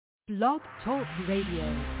Blog Talk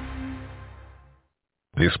Radio.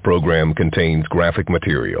 This program contains graphic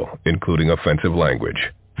material, including offensive language.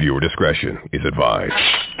 Viewer discretion is advised.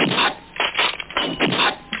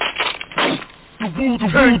 The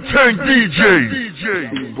Wu-Tang DJ.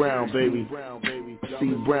 C Brown, baby.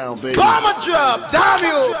 C Brown, baby. Bomber drop,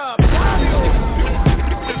 W.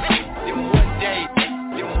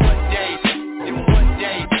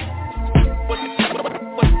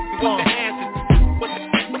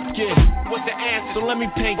 So let me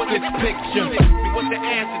paint this picture. What's the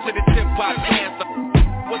answer to the hip-hop cancer?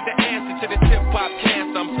 What's the answer to the hip-hop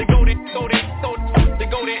cancer? They go there,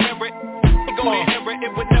 Everett. They go there, Everett.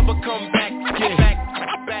 It would never come back.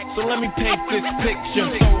 Back. So let me paint this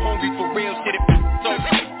picture. So hungry for real shit. So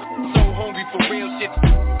hungry for real shit.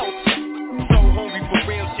 So hungry for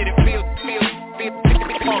real shit. It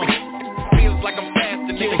feels like I'm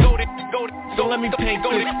fasting. Nigga, go there. So let me paint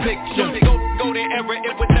this picture. Go there, Everett.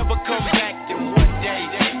 It would never come back.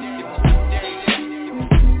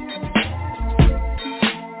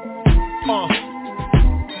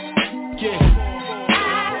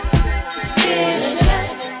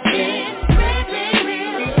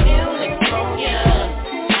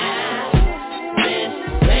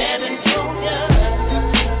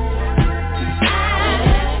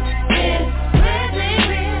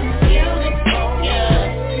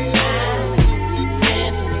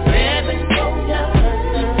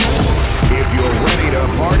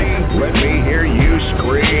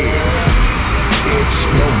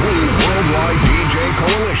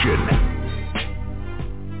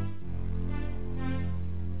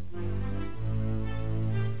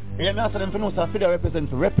 So if you know sir, Fidel represent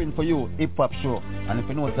for RePPiN4U hip hop show. And if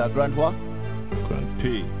you know sir, Grand what? Grand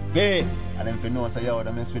P. Hey. And if you know sir, yo,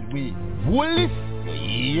 the mess with we. Willis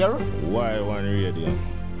here. Y1 Radio.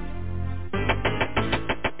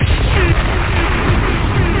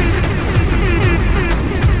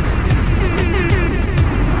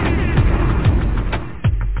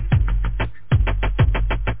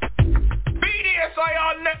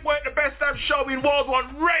 BDSIR Network, the best damn show in World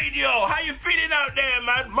One Radio. How you feeling out there,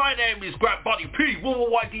 man? My name is Grab Body P,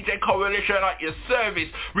 Worldwide DJ Coalition at your service.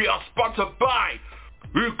 We are sponsored by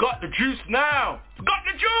Who Got the Juice Now? Got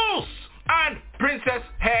the Juice! And Princess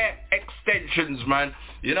Hair Extensions, man.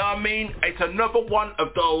 You know what I mean? It's another one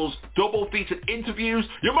of those double featured interviews.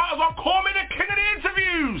 You might as well call me the king of the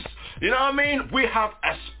interviews. You know what I mean? We have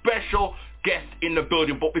a special guest in the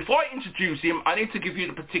building, but before I introduce him, I need to give you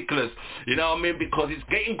the particulars. You know what I mean? Because it's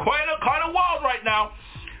getting quite a kind of wild right now.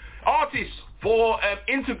 Artists for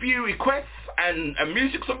interview requests and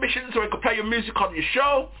music submissions, so we can play your music on your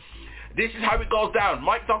show. This is how it goes down.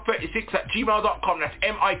 MikeDog36@gmail.com. That's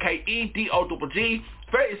MikeDOGG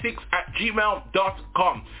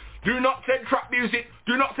 36@gmail.com. Do not send trap music.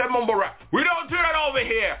 Do not send mumble rap. We don't do that over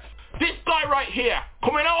here. This guy right here,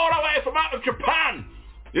 coming all the way from out of Japan.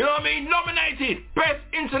 You know what I mean? Nominated Best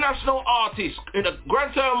International Artist in the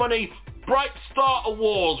Grand Ceremony Bright Star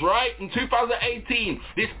Awards, right? In 2018.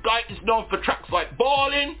 This guy is known for tracks like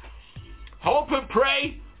Ballin', Hope and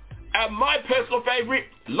Pray, and my personal favorite,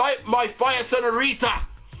 Light My Fire Senorita.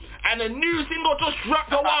 And a new single just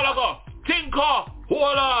dropped a while ago. Tinker,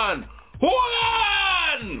 hold on.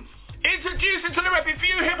 Introducing to the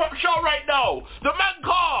RePPiN4U Hip Hop Show right now, the man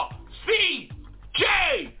called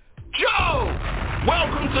CJ Joe.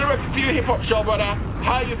 Welcome to the RePPiN4U Hip Hop Show, brother.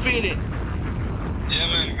 How you feeling? Yeah,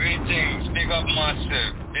 man, greetings. Big up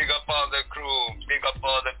Massive. Big up all the crew. Big up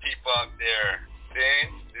all the people out there. See?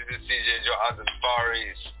 This is CJ Joe out of Far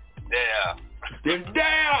East.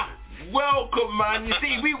 There. Welcome, man. You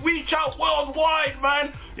see, we reach out worldwide,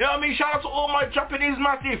 man. You know what I mean? Shout out to all my Japanese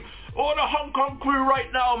Massive. All the Hong Kong crew right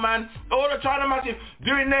now, man. All the China Massive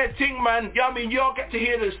doing their thing, man. You know what I mean? Y'all get to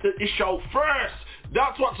hear this show first.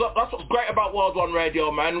 That's what's up. That's what's great about World One Radio,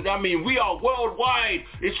 man. You know what I mean? We are worldwide.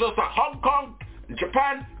 It's just like Hong Kong,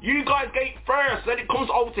 Japan, you guys get it first. Then it comes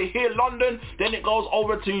over to here, London. Then it goes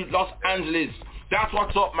over to Los Angeles. That's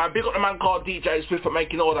what's up, man. Big up the man called DJ Swift for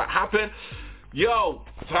making all that happen. Yo,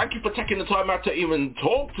 thank you for taking the time out to even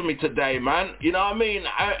talk to me today, man. You know what I mean?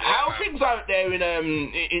 How are things out there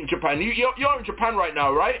in Japan? You're in Japan right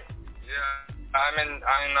now, right? Yeah, I'm in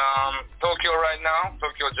Tokyo right now.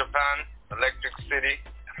 Tokyo, Japan. Electric City.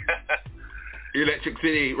 Electric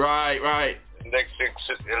City, right.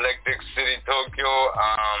 Electric City, Tokyo.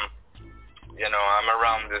 You know, I'm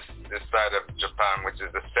around this side of Japan, which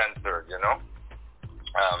is the center, you know.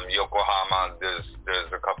 Yokohama,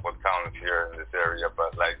 there's a couple of towns here in this area,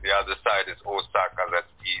 but like the other side is Osaka,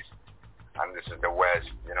 that's east, and this is the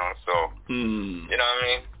west, you know, so, you know what I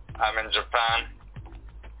mean? I'm in Japan,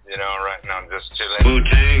 you know, right now, just chilling.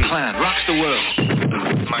 Wu-Tang Clan rocks the world.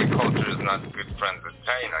 My culture not good friends with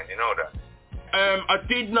China. You know that? I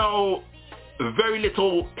did know very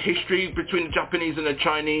little history between the Japanese and the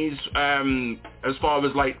Chinese, as far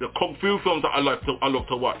as like the kung fu films that I love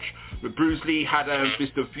to watch. But Bruce Lee had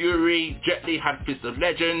Fist of Fury, Jet Li had Fist of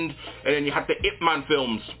Legend, and then you had the Ip Man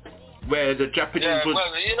films where the Japanese was...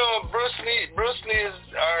 well, you know, Bruce Lee is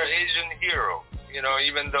our Asian hero. You know,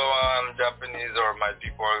 even though I'm Japanese or my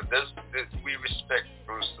people, we respect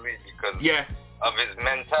Bruce Lee because of his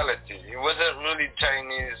mentality. He wasn't really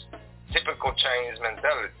typical Chinese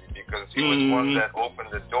mentality, because he was one that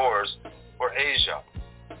opened the doors for Asia.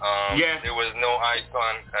 There was no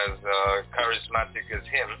icon as charismatic as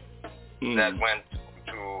him that went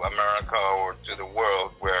to America or to the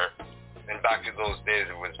world, where in back in those days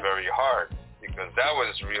it was very hard, because that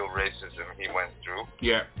was real racism he went through.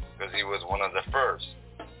 Yeah. Because he was one of the first.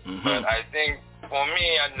 But I think, for me,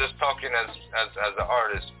 I'm just talking as an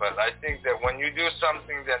artist, but I think that when you do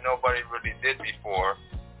something that nobody really did before,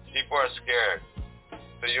 people are scared.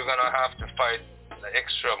 So you're going to have to fight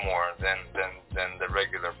extra more than the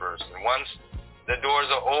regular person. Once the doors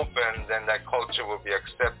are open, then that culture will be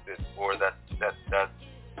accepted, or that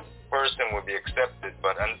person will be accepted.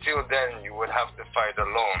 But until then, you would have to fight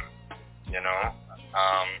alone, you know?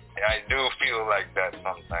 I do feel like that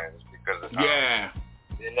sometimes, because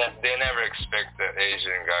they never expect the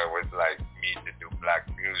Asian guy with like me to do black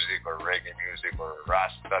music or reggae music or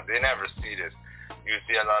Rasta. They never see this. You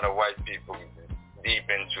see a lot of white people deep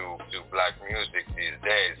into black music these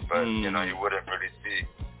days, but you know, you wouldn't really see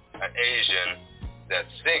an Asian that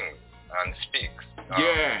sings and speaks.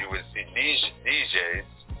 You would see DJs,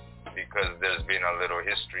 because there's been a little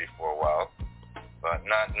history for a while, but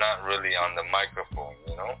not really on the microphone,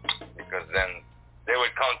 you know, because then they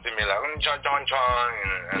would come to me like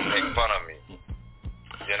and make fun of me,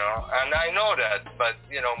 you know. And I know that, but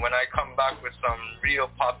you know, when I come back with some real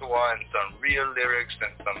patois and some real lyrics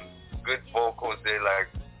and some good vocals, they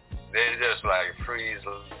just like freeze,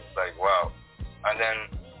 like wow. And then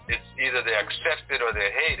it's either they accept it or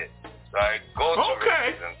they hate it. So I go to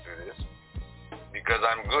them to this because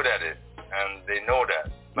I'm good at it, and they know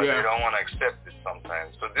that, but they don't want to accept it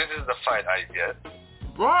sometimes. So this is the fight I get.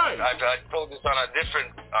 Right. I told this on a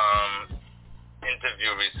different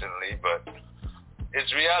interview recently, but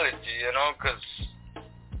it's reality, you know, because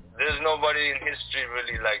there's nobody in history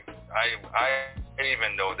really like I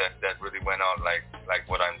even know that really went out like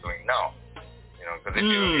what I'm doing now, you know, because if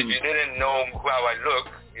you didn't know how I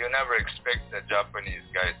look, you never expect a Japanese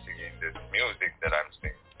guy singing this music that I'm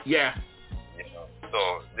singing. Yeah. You know,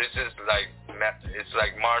 so this is like, it's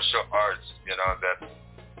like martial arts, you know, that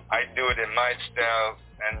I do it in my style,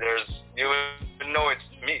 and you would know it's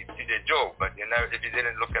me, TJ Joe, but you know, if you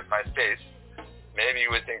didn't look at my face, maybe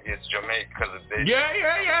you would think it's Jamaican because of this.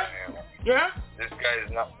 Yeah. This guy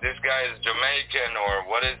is Jamaican, or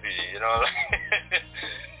what is he, you know?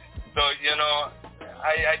 So, you know,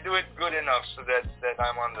 I do it good enough so that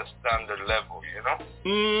I'm on the standard level, you know?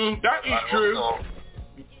 That is true.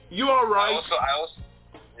 You are right.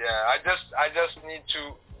 I just need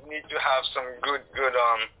to have some good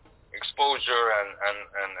exposure,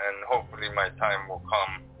 and hopefully my time will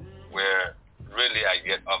come where really I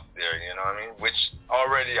get up there, you know what I mean? Which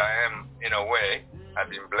already I am in a way. I've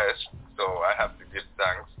been blessed, so I have to give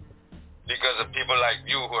thanks, because of people like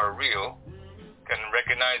you who are real can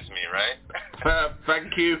recognize me, right?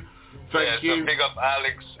 Thank you. Thank you. So big up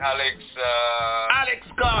Alex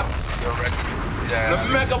Scott. The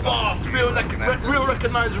mega boss, real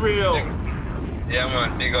recognize real. Yeah,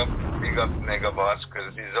 man, big up Mega Boss,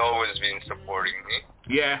 because he's always been supporting me.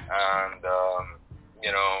 Yeah. And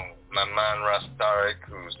you know, my man Rastarek,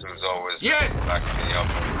 who's always backing me up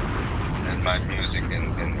and my music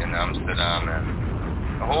in Amsterdam,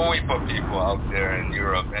 and a whole heap of people out there in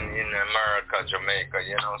Europe and in America, Jamaica,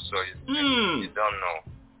 you know, so you don't know.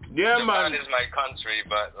 Yeah, Japan is my country,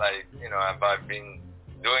 but like, you know, I've been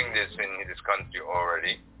doing this in this country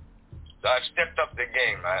already. So I've stepped up the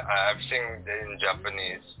game. I've seen in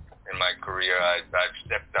Japanese in my career. I've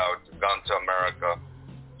stepped out, gone to America,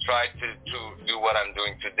 tried to do what I'm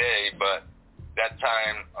doing today, but that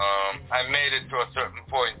time I made it to a certain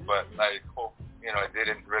point, but I hope, you know, I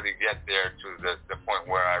didn't really get there to the point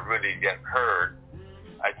where I really get heard.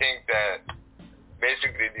 I think that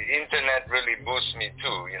basically the internet really boosts me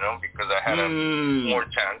too, you know, because I had a more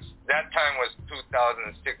chance. That time was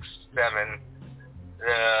 2006, 2007.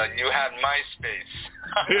 You had MySpace.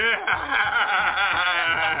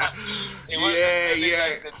 It was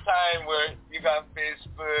like the time where you got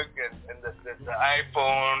Facebook and the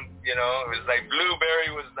iPhone, you know, it was like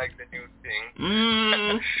BlueBerry was like the new thing.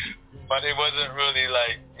 But it wasn't really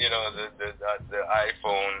like, you know, the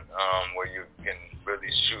iPhone where you can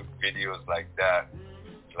really shoot videos like that,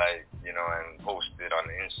 like, you know, and post it on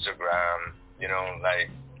Instagram, you know,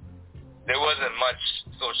 like, there wasn't much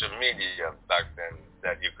social media back then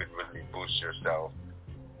that you could really boost yourself.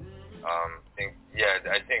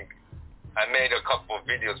 I think I made a couple of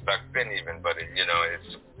videos back then even, but you know,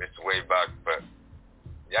 it's way back. But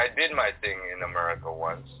yeah, I did my thing in America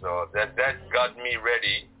once, so that got me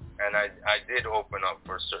ready, and I did open up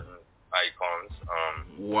for certain icons.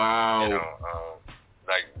 Wow. You know,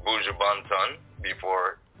 like Buju Banton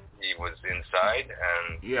before he was inside,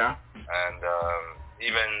 and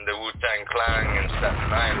even the Wu-Tang Clan in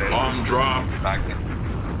Staten Island. Drop. Back in,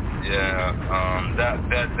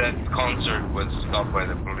 that concert was stopped by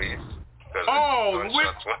the police. Oh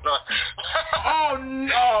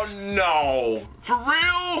no! For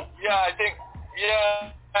real? Yeah, I think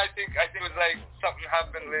it was like something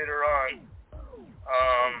happened later on.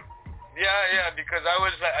 Because I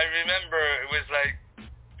remember it was like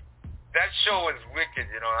that show was wicked.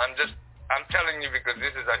 You know, I'm telling you because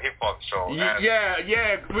this is a hip hop show. Yeah.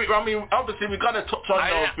 I mean, obviously we gotta touch on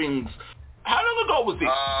those things. How long ago was it?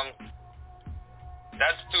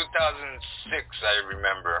 That's 2006, I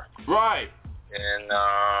remember. Right. And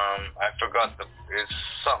I forgot it's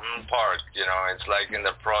something park, you know, it's like in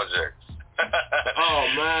the projects. Oh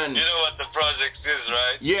man. You know what the projects is,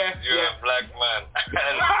 right? Yeah. You're a black man.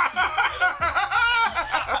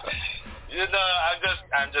 You know,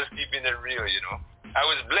 I'm just keeping it real, you know. I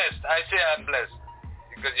was blessed. I say I'm blessed.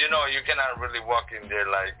 Because, you know, you cannot really walk in there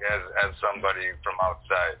like as somebody from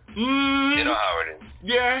outside. You know how it is.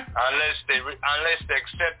 Yeah. Unless they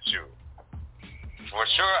accept you. For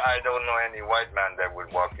sure, I don't know any white man that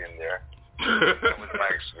would walk in there. That was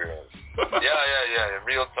my experience. Yeah.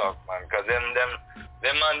 Real talk, man. Because them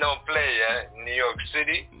man don't play, New York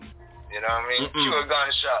City. You know what I mean? Pure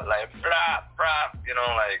gunshot, like, brah, you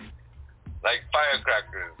know, like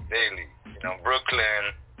firecrackers daily. You know,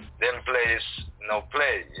 Brooklyn, them plays, no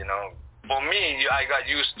play, you know. For me, I got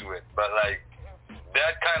used to it, but like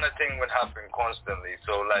that kind of thing would happen constantly.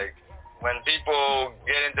 So like when people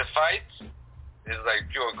get into fights, it's like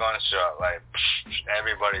pure gunshot, like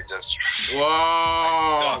everybody just.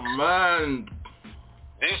 Wow, man.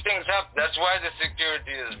 These things happen. That's why the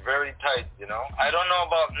security is very tight, you know. I don't know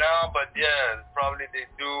about now, but yeah, probably they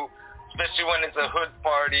do, especially when it's a hood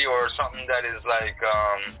party or something that is like,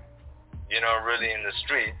 you know, really in the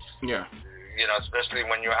streets. Yeah. You know, especially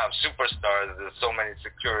when you have superstars, there's so many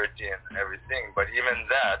security and everything. But even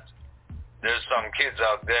that, there's some kids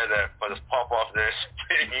out there that just pop off their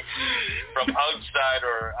thing from outside,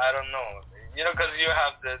 or I don't know. You know, because you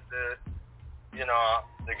have the you know,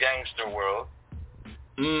 the gangster world.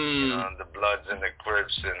 You know, the Bloods and the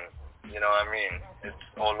Crips, and you know what I mean? It's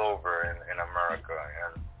all over in America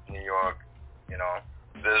and New York. You know,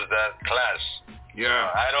 there's that clash. Yeah.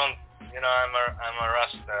 I don't. You know, I'm a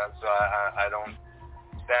Rasta, so I don't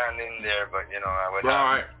stand in there, but you know, I would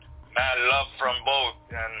have mad love from both,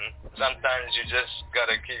 and sometimes you just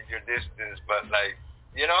gotta keep your distance, but like,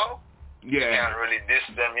 you know, you can't really diss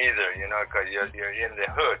them either, you know, because you're in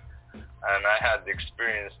the hood, and I had the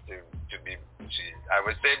experience to be, I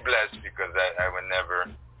would say blessed, because I would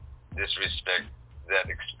never disrespect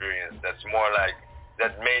that experience. That's more like,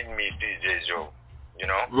 that made me DJ Joe. You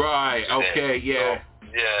know? Right, today. Okay, yeah. So,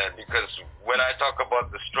 yeah, because when I talk about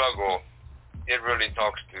the struggle, it really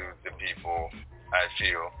talks to the people, I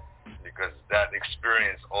feel, because that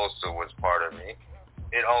experience also was part of me.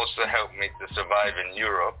 It also helped me to survive in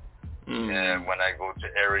Europe. When I go to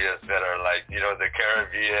areas that are like, you know, the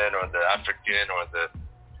Caribbean or the African or the,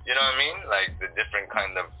 you know what I mean? Like the different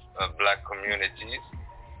kind of black communities,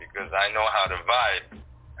 because I know how to vibe.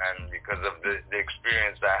 And because of the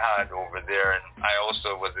experience I had over there, and I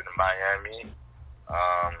also was in Miami,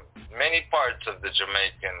 many parts of the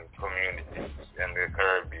Jamaican communities and the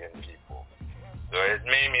Caribbean people. So it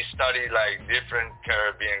made me study like different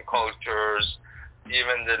Caribbean cultures,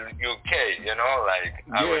 even the UK, you know, like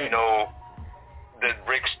I would know the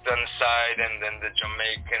Brixton side and then the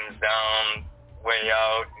Jamaicans down way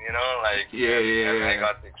out, you know, like and I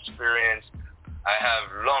got the experience. I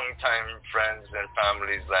have long-time friends and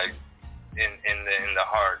families like in the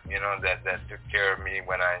heart, you know, that took care of me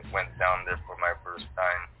when I went down there for my first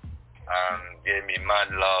time, gave me mad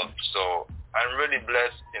love. So I'm really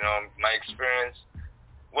blessed, you know. My experience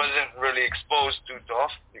wasn't really exposed too tough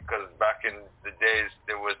because back in the days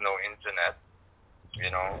there was no internet, you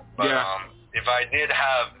know. But if I did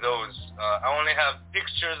have those, I only have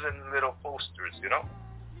pictures and little posters, you know.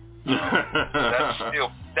 That's still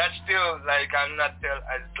that's still like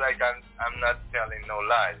it's like I'm not telling no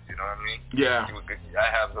lies, you know what I mean? Yeah. I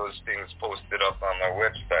have those things posted up on my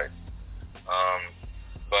website.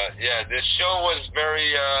 But yeah, this show was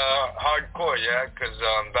very hardcore, yeah, because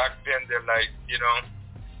back then they're like, you know,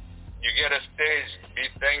 you get a stage, be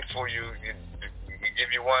thankful we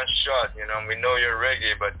give you one shot, you know, we know you're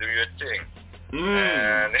reggae, but do your thing.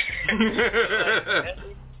 And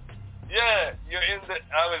yeah, you're in the,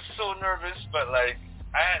 I was so nervous, but like,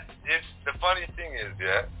 the funny thing is,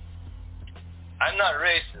 yeah, I'm not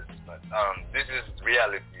racist, but this is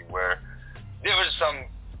reality where there was some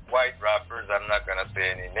white rappers, I'm not going to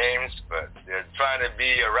say any names, but they're trying to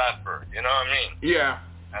be a rapper, you know what I mean? Yeah.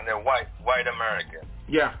 And they're white American.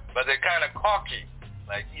 Yeah. But they're kind of cocky.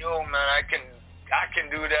 Like, yo, man, I can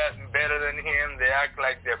do that better than him. They act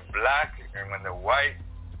like they're black, and when they're white,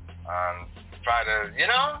 try to, you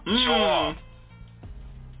know, show off.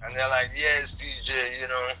 And they're like, yes, DJ, you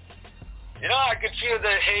know, I could feel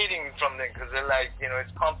the hating from them because they're like, you know,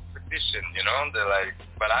 it's competition, you know? They're like,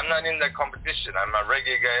 but I'm not in that competition. I'm a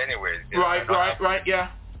reggae guy anyways. Right,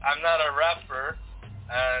 yeah. I'm not a rapper,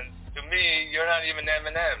 and to me, you're not even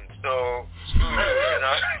Eminem, so screw you, you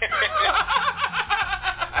know?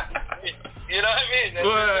 You know what I mean?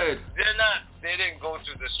 They didn't go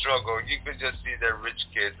through the struggle. You could just see they're rich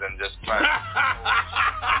kids and just try to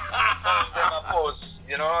pose,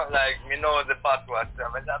 you know, like, me know the patois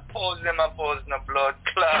stuff. And I pose them, no blood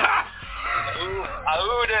clot. I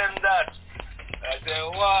who them that. I say,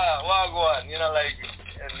 wagwan, you know, like,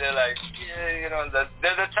 and they're like, yeah, you know,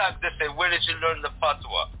 they're the type that say, where did you learn the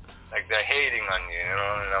patois? Like, they're hating on you, you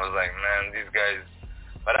know, and I was like, man, these guys,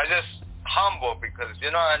 but I just humble because, you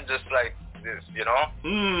know, I'm just like this, you know,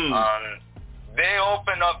 they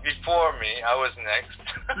opened up before me, I was next.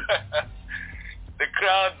 The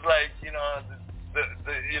crowd's like, you know, the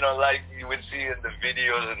you know, like you would see in the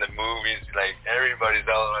videos and the movies, like everybody's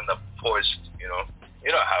out on the porch, you know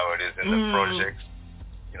how it is in the projects,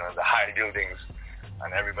 you know, the high buildings,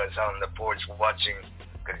 and everybody's out on the porch watching,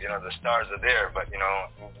 because, you know, the stars are there, but, you know,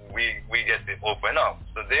 we get to open up.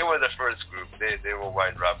 So they were the first group. They were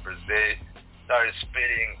white rappers. They started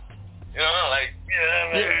spitting, you know, like,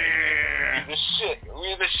 yeah, we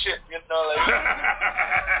the shit, you know, like,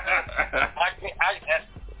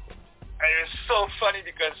 it's so funny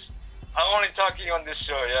because I'm only talking on this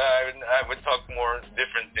show, yeah, I would talk more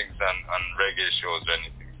different things on reggae shows or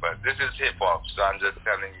anything, but this is hip-hop, so I'm just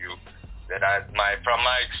telling you that from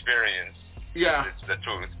my experience, yeah, it's the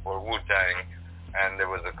truth, for Wu-Tang, and there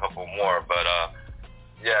was a couple more, but,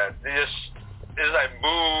 yeah, it's like,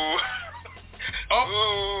 boo,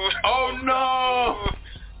 boo, oh no!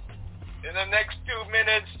 In the next 2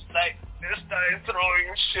 minutes, like, they started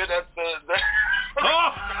throwing shit at the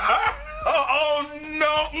oh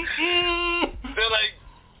no!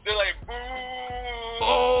 They're like, boo!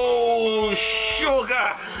 Oh, sugar!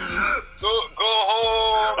 Go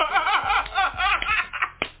home!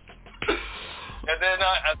 And then I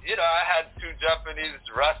had two Japanese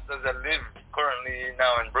Rastas that live currently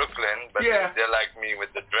now in Brooklyn, but they're like me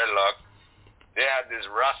with the dreadlock. They had this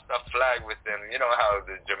Rasta flag with them. You know how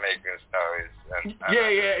the Jamaican style is. And I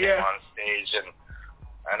came on stage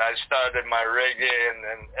and I started my reggae, and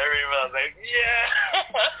then everyone was like, yeah!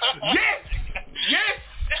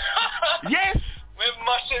 Yes! We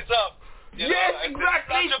mush it up. Yes,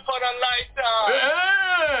 exactly. To put a light down.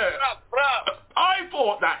 I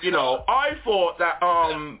thought that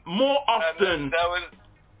more often.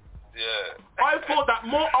 I thought that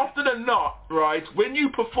more often than not, right, when you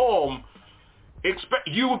perform,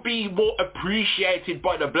 you would be more appreciated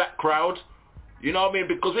by the black crowd. You know what I mean?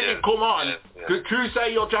 Because when you come on, because you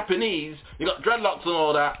say you're Japanese, you got dreadlocks and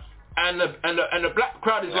all that, and the black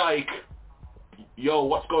crowd is like, yo,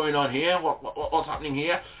 what's going on here? What's happening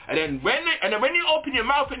here? And then when you open your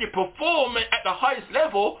mouth and you perform at the highest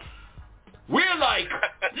level, we're like,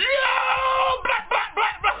 yo, black.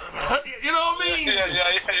 You know what I mean?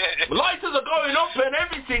 Yeah. Lighters are going up and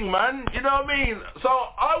everything, man. You know what I mean? So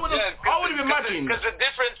I would have imagined. Because the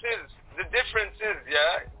difference is,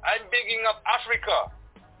 yeah, I'm bigging up Africa.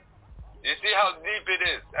 You see how deep it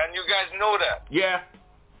is, and you guys know that. Yeah.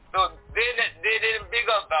 So they didn't big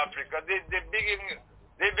up Africa. They're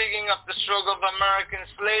bigging up the struggle of American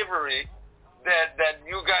slavery. That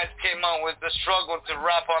you guys came out with the struggle to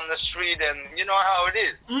rap on the street, and you know how it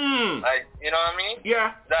is. Like, you know what I mean?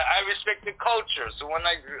 Yeah. That I respect the culture. So when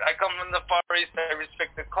I come from the Far East, I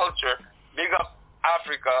respect the culture. Big up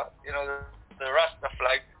Africa. You know, the Rasta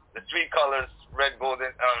flag, the three colors, red, gold,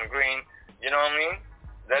 and green. You know what I mean?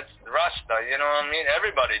 That's Rasta. You know what I mean?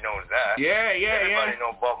 Everybody knows that. Yeah. Everybody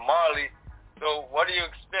knows Bob Marley. So what do you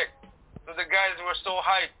expect? So the guys were so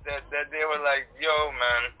hyped that they were like, yo,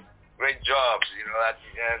 man, great job. You know, at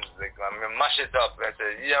the end, like, I'm going to mash it up. I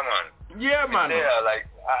said, yeah, man. Yeah, man. Yeah, like,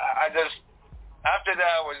 I just, after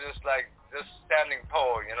that, I was just like, just standing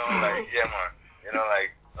tall, you know, like, yeah, man. You know,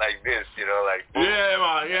 like this, you know, like. Boom. Yeah,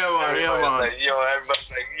 man. Like, yo, everybody's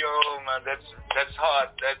like, yo, man, that's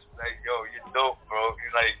hot. That's like, yo, you dope, bro.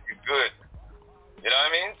 You're like, you're good. You know what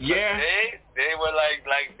I mean? Yeah. But they were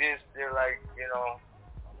like this. They're like, you know,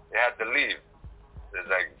 they had to leave. It's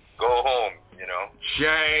like, go home, you know.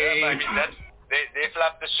 Shame. I mean, they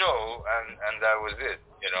flapped the show, and that was it,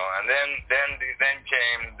 you know. And then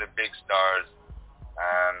came the big stars,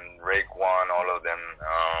 and Rake One, all of them.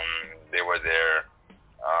 They were there.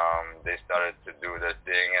 They started to do their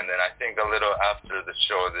thing, and then I think a little after the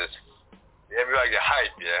show, everybody get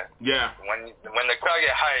hyped, yeah. Yeah. When the crowd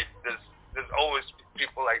get hyped, there's always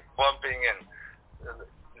people like bumping and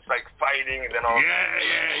it's like fighting and then all.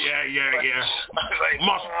 Yeah. Like,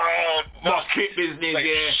 must keep business, like,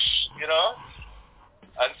 yeah. You know.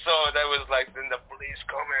 And so that was like, then the police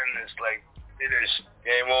come in. It's like finished,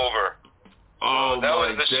 game over. Oh, so that my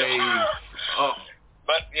was the days. show.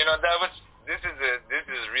 But you know, this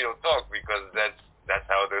is real talk because that's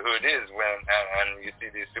how the hood is when and you see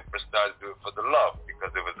these superstars do it for the love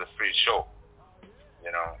because it was a free show. You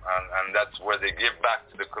know, and that's where they give back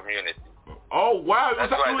to the community. Oh, wow. It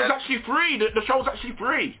was actually free. The show's actually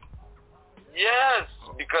free. Yes,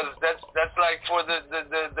 because that's like for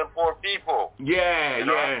the poor people. Yeah, you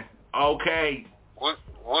know? yeah. Okay.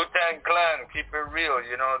 Wu-Tang Clan, keep it real,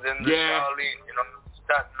 you know, then the Charlene, you know,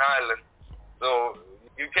 Staten Island. So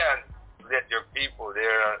you can't let your people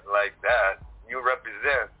there like that. You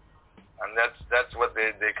represent. And that's what they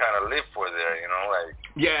kind of live for there, you know, like,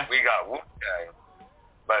 we got Wu-Tang.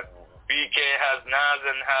 But BK has Nas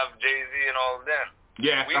and have Jay-Z and all of them.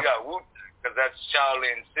 Yeah. We got Wu-Tang because that's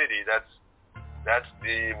Shaolin City. That's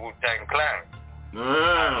the Wu-Tang Clan.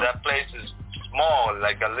 And that place is small,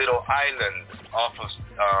 like a little island off of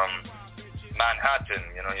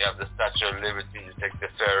Manhattan. You know, you have the Statue of Liberty. You take the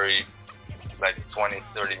ferry, like 20,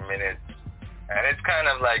 30 minutes. And it's kind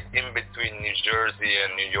of like in between New Jersey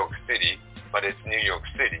and New York City. But it's New York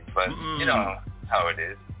City. But you know how it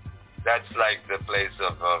is. That's like the place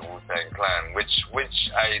of Wu-Tang Clan, which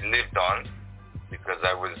I lived on because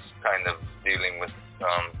I was kind of dealing with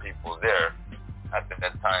people there at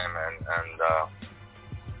that time, and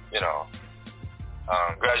you know,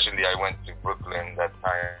 gradually I went to Brooklyn that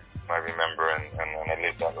time, I remember, and I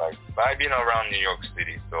lived that life. But I've been around New York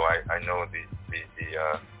City, so I know the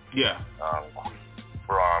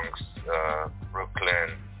Bronx,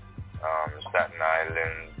 Brooklyn, Staten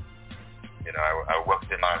Island. You know, I worked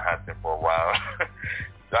in Manhattan for a while.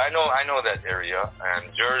 So I know that area. And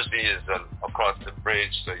Jersey is across the bridge,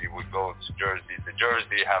 so you would go to Jersey. The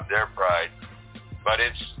Jersey have their pride. But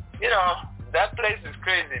it's, you know, that place is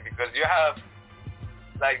crazy because you have,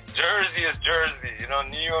 like, Jersey is Jersey. You know,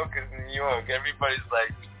 New York is New York. Everybody's like,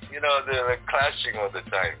 you know, they're like clashing all the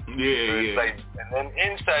time. Yeah, so it's like, and then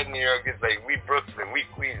inside New York, it's like, we Brooklyn, we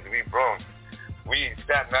Queens, we Bronx, we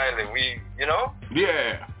Staten Island, we, you know?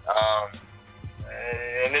 Yeah.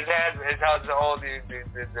 And it has all the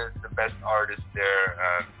best artists there,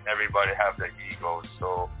 and everybody have their egos.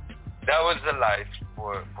 So that was the life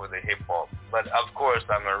for the hip hop. But of course,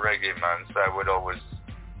 I'm a reggae man, so I would always,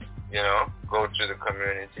 you know, go to the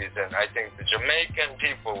communities. And I think the Jamaican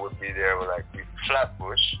people would be there, like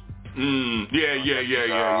Flatbush. Yeah.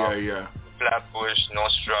 Flatbush,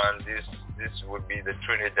 Nostra, and this would be the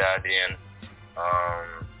Trinidadian,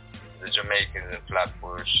 the Jamaicans in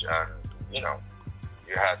Flatbush, and you know.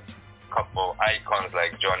 You had a couple icons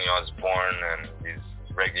like Johnny Osborne and these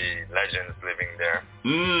reggae legends living there.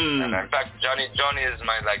 And in fact, Johnny is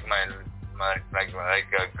my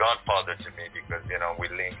godfather to me because, you know, we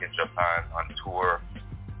link in Japan on tour.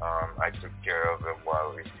 I took care of him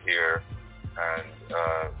while he was here, and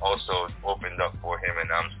also opened up for him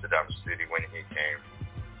in Amsterdam City when he came.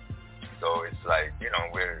 So it's like, you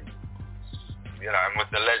know, I'm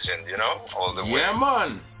with the legend, you know, all the way. Yeah,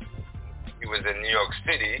 man. He was in New York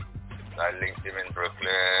City. I linked him in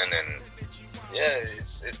Brooklyn, and yeah,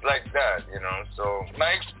 it's like that, you know. So my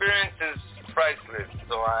experience is priceless,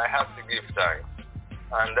 so I have to give thanks,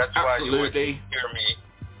 and that's why you would hear me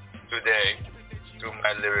today through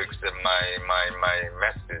my lyrics and my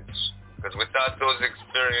message. Because without those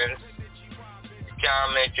experiences, you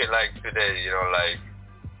can't make it like today, you know. Like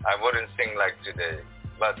I wouldn't sing like today,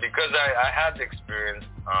 but because I had the experience,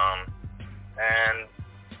 and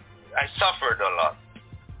I suffered a lot.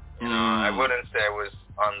 You know, I wouldn't say I was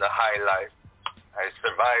on the high life. I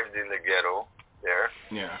survived in the ghetto there.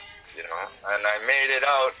 Yeah. You you know, and I made it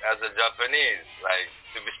out as a Japanese, like,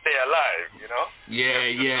 to stay alive, you know? Yeah.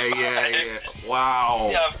 Wow.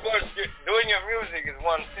 Yeah, of course, doing your music is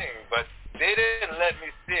one thing, but they didn't let me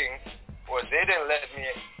sing, or they didn't let me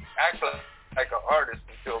act like an artist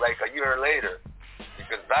until like a year later.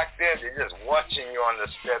 Because back then, they're just watching you on the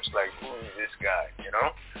steps like, who is this guy, you know?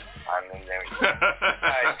 And then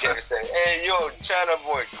I kept saying, hey, yo, China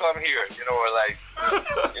boy, come here, you know, or like,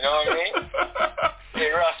 you know what I mean?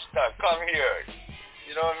 Hey, Rasta, come here.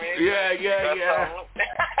 You know what I mean? Yeah.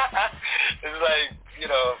 It's like, you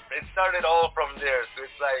know, it started all from there. So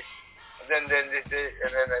it's like, then they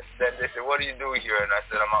said, what do you do here? And I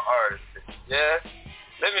said, I'm an artist. Said, yeah,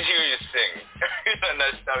 let me hear you sing. And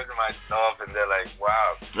I started my stuff, and they're like,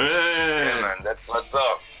 wow, yeah, man, that's what's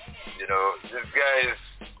up. You know, this guy is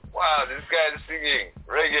singing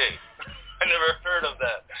reggae. I never heard of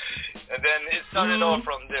that. And then it started all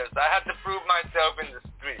from there. So I had to prove myself in the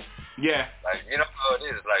street. Yeah. Like, you know how it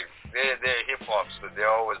is. Like, they're hip-hop, so they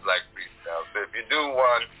always like freestyle. So if you do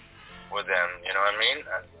one for them, you know what I mean?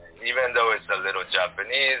 And even though it's a little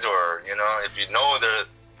Japanese, or, you know, if you know the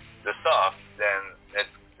stuff, then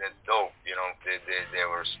it's dope. You know, they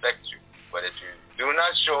will respect you. But if you do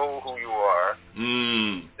not show who you are,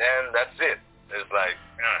 then that's it. It's like,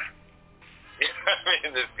 you know what I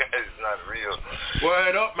mean? This guy is not real.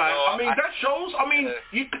 Word up, man. So I mean, that shows. I mean,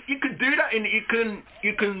 you could do that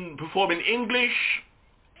you can perform in English,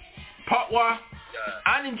 Patois,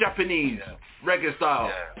 and in Japanese reggae style.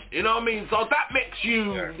 Yeah. You know what I mean? So that makes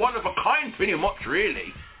you one of a kind, pretty much,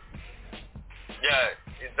 really. Yeah,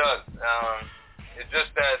 it does. It's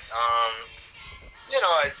just that, you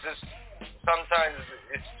know, it's just sometimes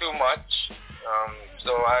it's too much.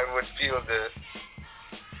 So I would feel the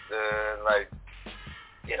like,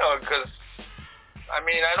 you know, because, I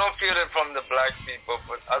mean, I don't feel it from the black people,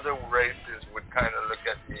 but other races would kind of look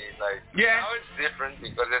at me like, now it's different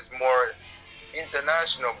because it's more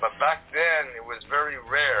international, but back then it was very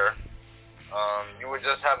rare. You would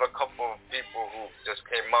just have a couple of people who just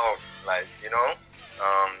came out, like, you know,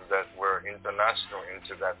 that were international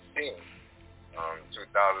into that scene. 2006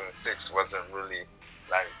 wasn't really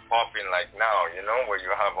like popping like now, you know, where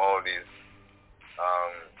you have all these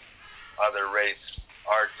other race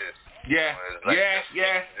artists. Yeah, you know,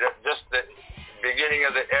 like just the beginning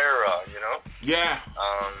of the era, you know. Yeah.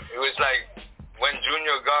 It was like when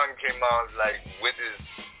Junior Gong came out, like with his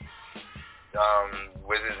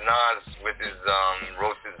Nas, with his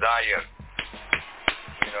Road to Zion.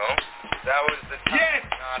 You know, that was the time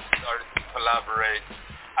Nas started to collaborate.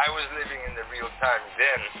 I was living in the real time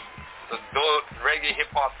then, so though reggae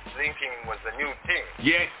hip hop linking was a new thing.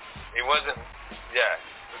 Yes. It wasn't. Yeah.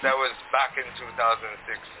 That was back in 2006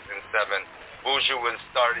 and 7. Buju was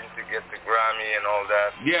starting to get the Grammy and all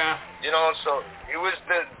that. Yeah. You know, so it was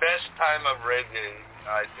the best time of reggae.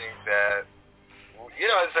 I think that, you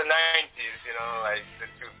know, it's the 90s, you know, like the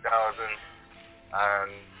 2000s. And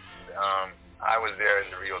I was there in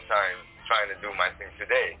the real time trying to do my thing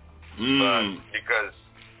today. But because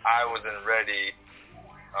I wasn't ready,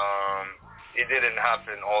 it didn't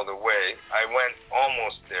happen all the way. I went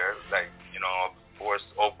almost there, like, you know, course,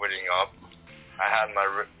 opening up. I had my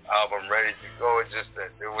album ready to go. It's just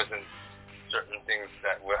that there wasn't certain things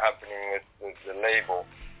that were happening with the label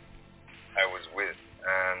I was with,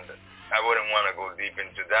 and I wouldn't want to go deep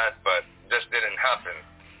into that, but it just didn't happen.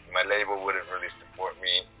 My label wouldn't really support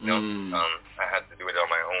me. You know, I had to do it on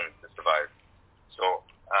my own to survive. So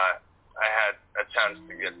I had a chance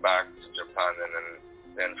to get back to Japan, and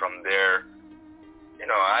then from there, you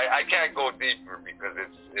know, I can't go deeper because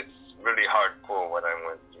it's really hardcore what I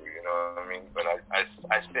went through, you know what I mean? But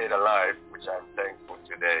I stayed alive, which I'm thankful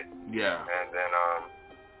today. Yeah. And then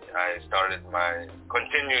I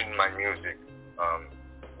continued my music,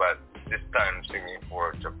 but this time singing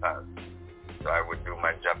for Japan. So I would do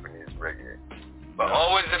my Japanese reggae. But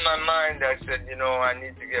always in my mind, I said, you know, I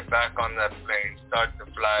need to get back on that plane, start to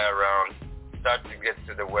fly around, start to get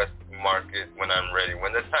to the West market when I'm ready.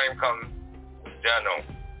 When the time comes, Jano,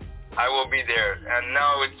 I will be there, and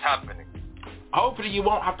now it's happening. Hopefully you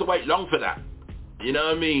won't have to wait long for that. You know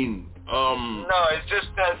what I mean? No, it's just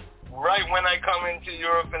that right when I come into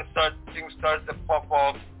Europe and things start to pop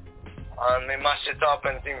off, and they mash it up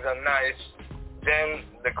and things are nice, then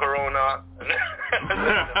the corona, the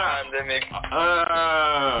pandemic.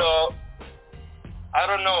 So, I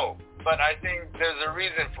don't know, but I think there's a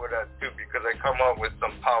reason for that too, because I come up with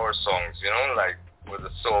some power songs, you know, like for the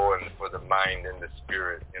soul and for the mind and the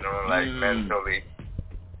spirit, you know, like mentally.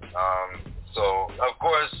 So, of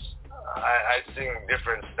course, I sing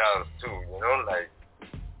different styles too, you know, like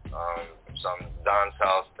some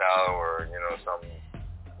dancehall style, or, you know, some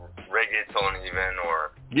reggaeton even,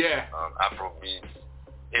 or Afrobeat,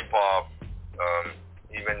 hip hop,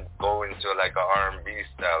 even go into like a R&B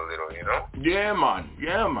style little, you know? Yeah, man,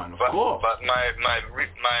 of course. But my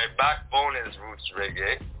backbone is roots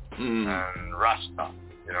reggae and Rasta,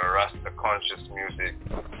 you know, Rasta conscious music.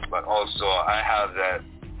 But also I have that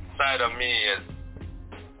side of me as,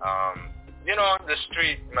 you know, the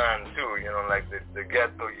street man too, you know, like the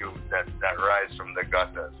ghetto youth that rise from the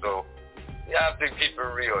gutter. So you have to keep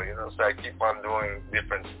it real, you know, so I keep on doing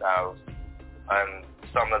different styles. And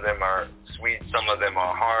some of them are sweet, some of them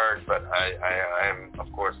are hard, but I am,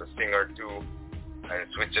 of course, a singer too. I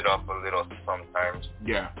switch it up a little sometimes.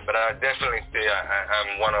 Yeah. But I definitely say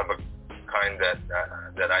I'm one of a kind that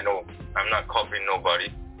I know I'm not copying nobody.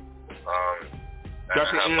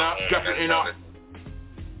 Definitely not.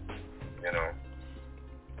 You know,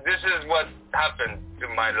 this is what happened to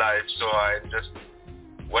my life, so I just,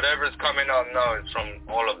 whatever's coming out now is from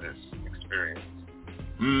all of this experience.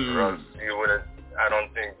 Or else you wouldn't, I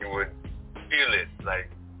don't think you would feel it,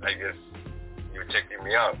 like, I guess you're checking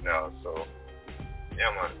me out now, so,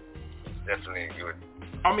 yeah man, it's definitely good.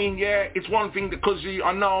 I mean, yeah, it's one thing because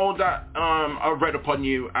I know that I've read upon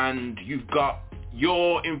you and you've got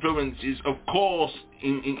your influences, of course,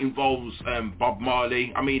 involves Bob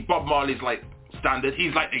Marley. I mean, Bob Marley's like standard.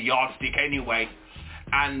 He's like the yardstick anyway.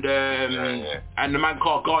 And and the man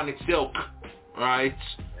called Garnet Silk, right?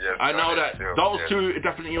 Yes, I know that Silk, those two are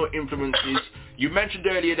definitely your influences. You mentioned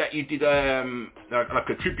earlier that you did like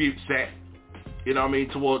a tribute set, you know what I mean,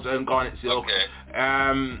 towards Garnet Silk. Okay.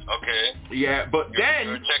 Yeah, but then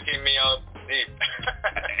you're checking me out deep.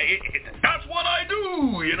 That's what I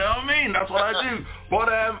do, you know what I mean? That's what I do. But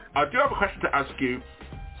I do have a question to ask you.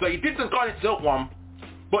 So you did the Garnet Silk one,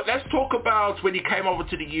 but let's talk about when you came over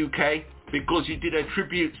to the UK, because you did a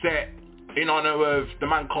tribute set in honor of the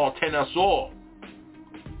man called Tenor Fly,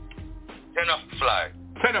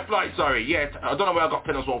 sorry. Yeah, I don't know where I got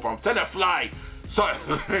Tenor Saw from. Tenor Fly. Sorry.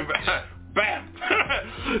 Bam.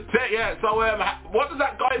 Yeah, so what does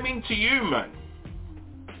that guy mean to you, man?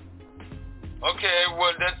 Okay,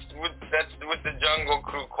 well, that's with the Jungle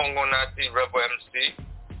Crew, Congo Nati, Rebel MC.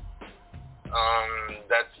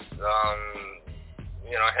 That's,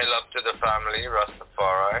 you know, hail up to the family,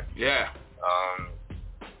 Rastafari. Yeah.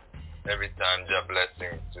 Every time, God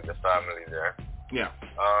blessing to the family there. Yeah.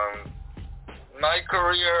 My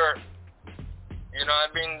career, you know,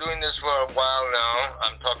 I've been doing this for a while now.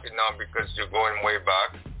 I'm talking now because you're going way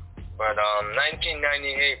back. But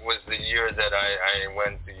 1998 was the year that I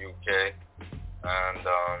went to UK. And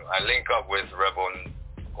I link up with Rebel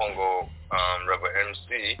Congo, Rebel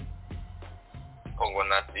MC, Congo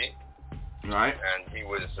Nati. Right. And he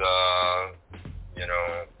was, you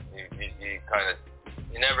know, he kind of,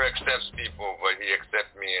 he never accepts people, but he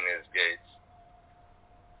accepts me in his gates.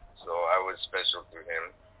 So I was special to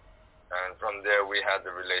him. And from there we had the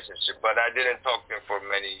relationship. But I didn't talk to him for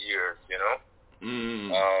many years, you know. And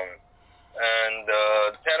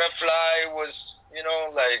Tenor Fly was, you know,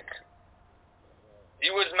 like, he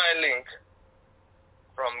was my link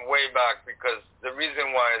from way back, because the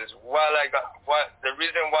reason why is the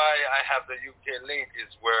reason why I have the UK link is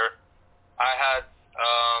where I had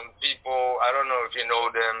people, I don't know if you know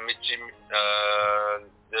them, Michi,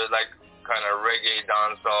 they're like kind of reggae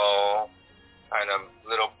dancehall, kind of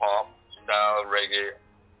little pop style reggae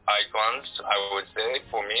icons, I would say,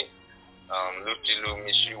 for me. Luchi Lu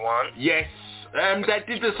Michi One. Yes, they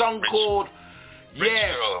did a song called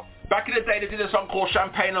back in the day, they did a song called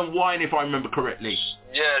Champagne and Wine, if I remember correctly.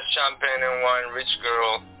 Yeah, Champagne and Wine, Rich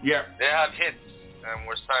Girl. Yeah. They have hits, and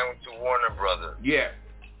we're signed to Warner Brothers. Yeah.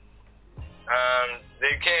 And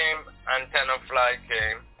they came, and Tenor Fly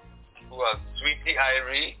came, who are Sweetie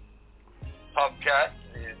Irie, Top Cat,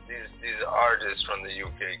 these artists from the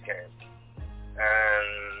UK came.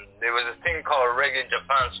 And there was a thing called Reggae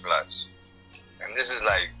Japan Splash. And this is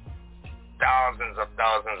like thousands of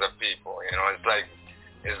people, you know, it's like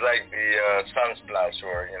the Sunsplash,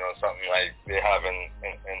 or, you know, something like they have in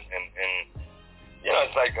you know,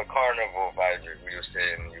 it's like a carnival vibe, we would say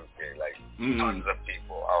in the UK, like tons of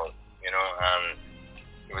people out, you know, and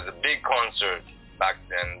it was a big concert back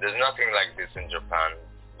then. There's nothing like this in Japan,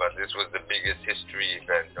 but this was the biggest history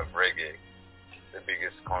event of reggae, the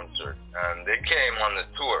biggest concert, and they came on the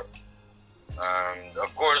tour. And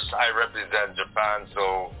of course I represent Japan,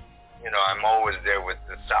 so, you know, I'm always there with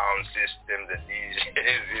the sound system, the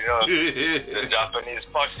DJs, you know, the Japanese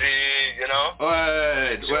posse, you know.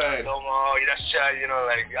 Word. You know,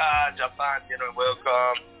 like, Japan, you know,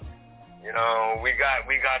 welcome. You know, we got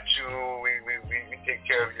you. We take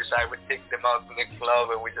care of you. So I would take them out to the club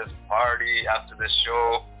and we just party after the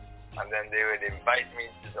show. and then they would invite me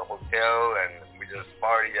to the hotel, and we just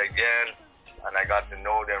party again, and I got to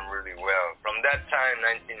know them really well. From that time,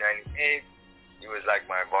 1998, he was like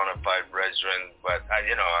my bona fide brethren, but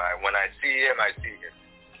when I see him,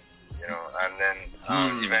 and then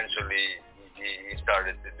eventually he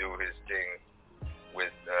started to do his thing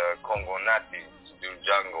with Congo Nati, to do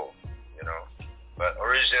jungle, but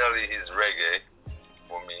originally he's reggae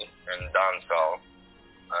for me and dancehall,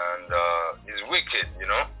 and he's wicked, he's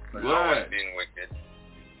always been wicked,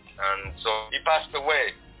 and so he passed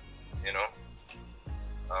away,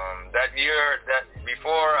 that year, that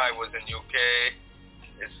before I was in UK,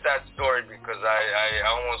 it's a sad story because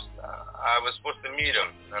I was supposed to meet him,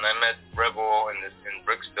 and I met Rebel in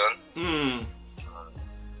Brixton,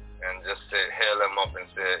 and just hail him up and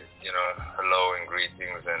say, hello and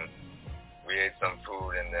greetings, and we ate some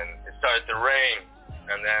food, and then it started to rain,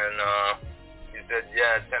 and then he said,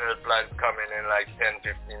 yeah, Tenderfly's coming in like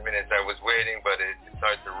 10-15 minutes. I was waiting, but it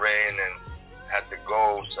started to rain, and had to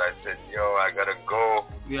go, so I said, yo, I gotta go.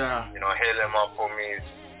 Yeah. Hail him up for me,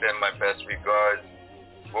 send my best regards.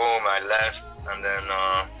 Boom, I left, and then,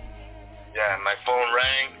 my phone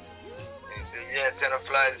rang. And he said, yeah,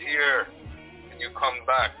 Tenderfly's here. Can you come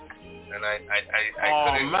back? And I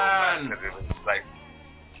couldn't go back, because it was like,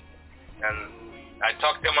 and I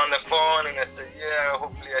talked to him on the phone, and I said, yeah,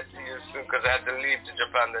 hopefully I see you soon, because I had to leave to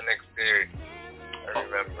Japan the next day. I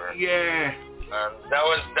remember. Yeah. And that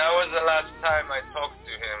was the last time I talked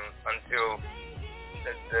to him until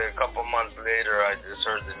a couple months later I just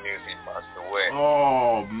heard the news he passed away.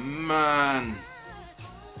 Oh man.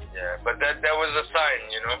 Yeah, but that was a sign,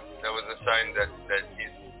 That was a sign that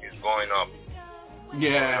he's going up.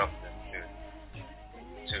 Yeah. Going up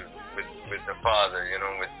to with the Father,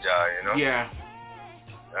 with Jah, Yeah.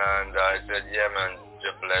 And I said, yeah, man,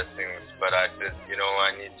 your blessings. But I said,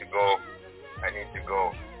 I need to go. I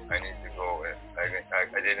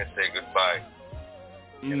didn't say goodbye.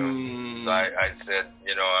 So I said,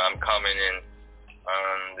 I'm coming in,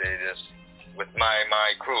 and they just, with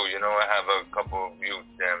my crew, I have a couple of youth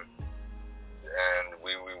them, and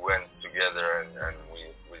we went together, and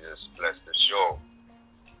we just blessed the show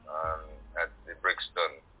at the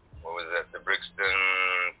Brixton. What was that? The Brixton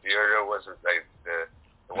Theater, was it like the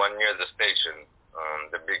one near the station,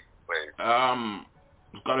 the big place?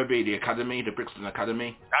 It's gotta be the Academy, the Brixton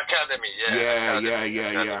Academy. Academy, yeah.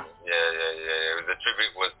 Yeah. The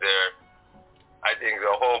tribute was there. I think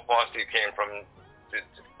the whole posse came for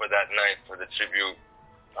that night for the tribute,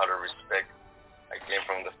 out of respect. I came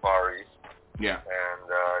from the Far East. Yeah. And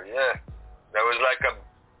that was like a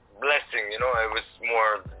blessing, It was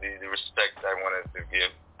more the respect I wanted to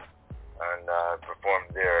give, and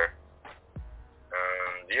performed there.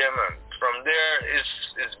 Man. From there,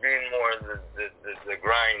 it's been more the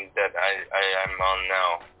grind that I am on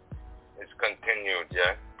now. It's continued,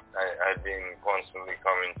 yeah. I've been constantly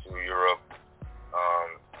coming to Europe.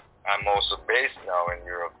 I'm also based now in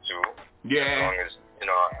Europe too. Yeah. As long as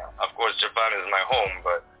of course Japan is my home,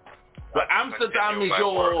 but Amsterdam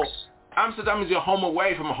is your home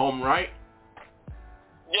away from home, right?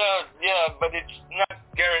 Yeah, but it's not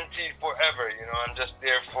guaranteed forever. I'm just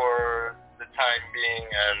there for the time being,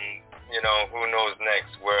 and who knows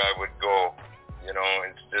next where I would go.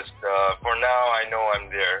 It's just for now I know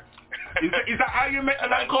I'm there. Is that how you met a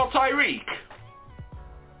man called Tyreek?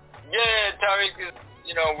 Yeah, Tariq is,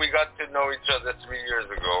 we got to know each other 3 years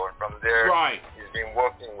ago, and from there, he's been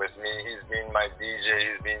working with me. He's been my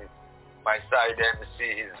DJ. He's been my side MC.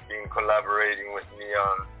 He's been collaborating with me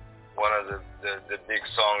on one of the big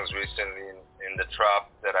songs recently in the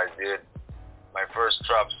trap that I did. My first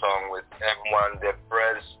trap song with M1 de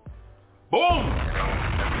PREZ. Boom!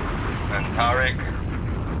 And Tariq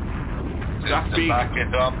to back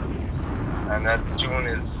it up. And that tune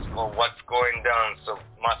is called What's Going Down, so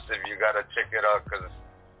massive. You gotta check it out, because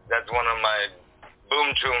that's one of my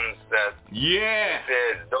boom tunes that they say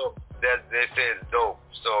is dope. They say it's dope.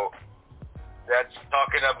 So that's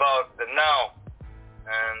talking about the now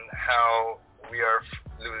and how we are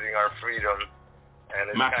losing our freedom,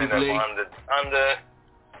 and it's massively. Kind of on the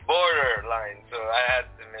borderline. So I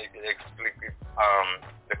had to make it explicit.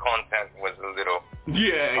 The content was a little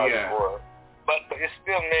hardcore. But it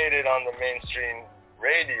still made it on the mainstream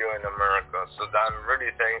radio in America, so I'm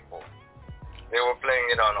really thankful. They were playing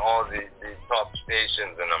it on all the top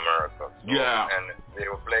stations in America. So, and they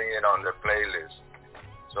were playing it on their playlist.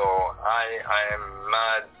 So I am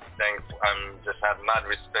mad thankful. Just have mad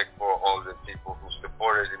respect for all the people who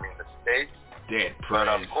supported him in the States. Dead PREZ. But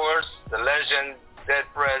of course, the legend, Dead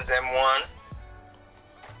PREZ M1,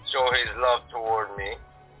 show his love toward me,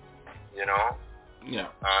 Yeah.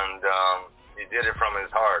 And he did it from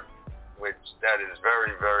his heart, which that is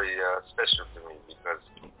very, very special to me because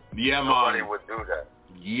nobody would do that.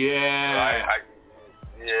 Yeah.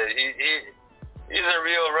 He's a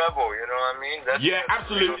real rebel, you know what I mean? That's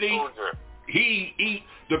absolutely.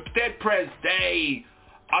 The Dead PREZ,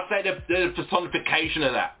 I'd say the personification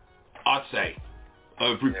of that, I'd say,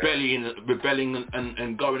 of rebelling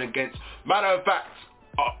and going against. Matter of fact,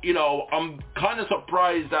 I'm kind of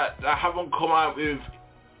surprised that I haven't come out with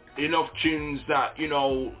enough tunes that,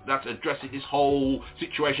 that's addressing this whole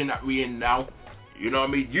situation that we're in now. You know what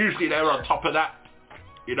I mean? Usually they're on top of that.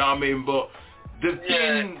 You know what I mean? But they've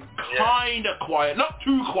been kind of quiet. Not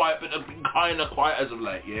too quiet, but they've been kind of quiet as of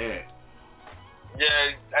late, Yeah,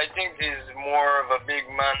 I think he's more of a big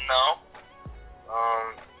man now.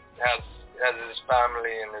 Has his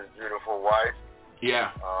family and his beautiful wife.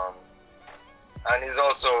 Yeah. And he's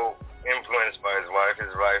also influenced by his wife.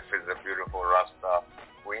 His wife is a beautiful Rasta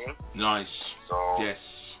queen. Nice. So,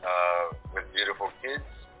 with beautiful kids.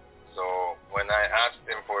 So when I asked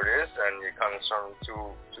him for this, and he comes from to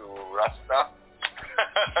Rasta,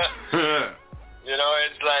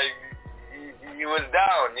 it's like he was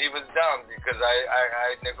down. He was down because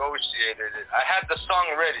I negotiated it. I had the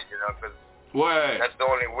song ready, because that's the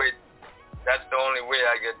only way. That's the only way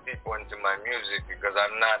I get people into my music because I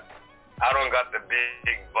don't got the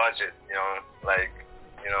big budget,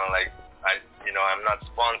 I'm not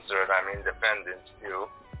sponsored, I'm independent still.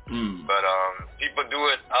 But people do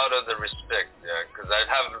it out of the respect, because I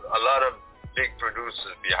have a lot of big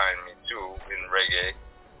producers behind me too in reggae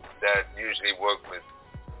that usually work with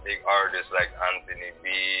big artists like Anthony B.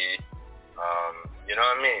 You know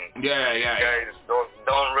what I mean? Guys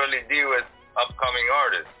don't really deal with upcoming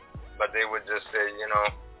artists. But they would just say, you're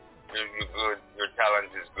good, your talent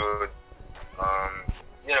is good.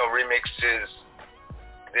 Remixes.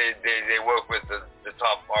 They work with the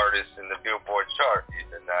top artists in the Billboard chart.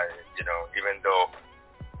 Even though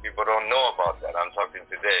people don't know about that, I'm talking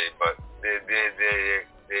today. But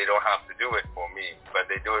they don't have to do it for me, but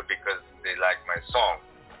they do it because they like my song.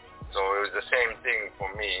 So it was the same thing for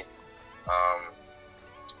me.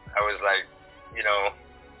 I was like,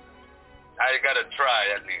 I gotta try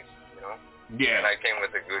at least. And I came with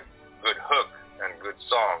a good hook and good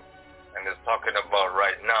song, and it's talking about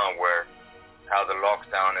right now how the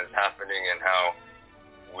lockdown is happening and how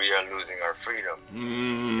we are losing our freedom.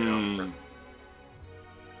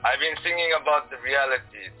 I've been singing about the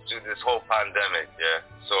reality to this whole pandemic,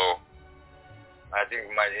 so I think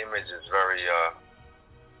my image is very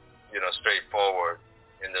straightforward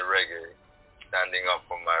in the reggae, standing up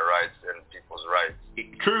for my rights and people's rights.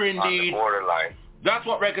 True indeed. On the borderline. That's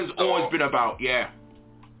what reggae's always been about, Yeah,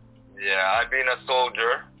 I've been a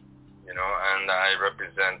soldier, and I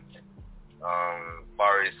represent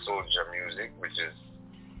Far East Soldier Music, which is,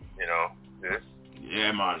 this.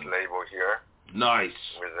 Yeah, man. This label here. Nice.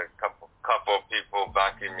 With a couple of people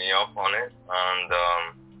backing me up on it, and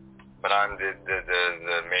but I'm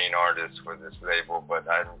the main artist for this label. But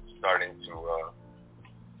I'm starting to.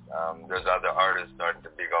 There's other artists starting to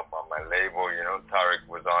big up on my label, Tariq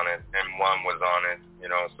was on it, M1 was on it,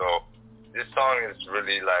 so this song is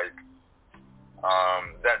really like,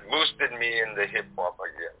 that boosted me in the hip-hop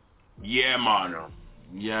again. Yeah, man.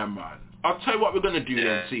 Yeah, man. I'll tell you what we're going to do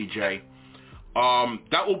then, CJ.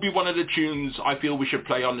 That will be one of the tunes I feel we should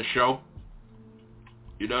play on the show.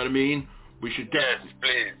 You know what I mean? We should definitely... Yes,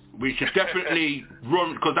 please. We should definitely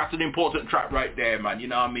run, because that's an important track right there, man, you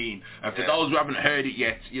know what I mean? And for those who haven't heard it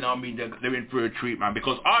yet, you know what I mean, they're in for a treat, man,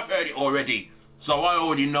 because I've heard it already, so I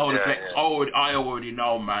already know I already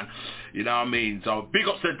know, man, you know what I mean? So big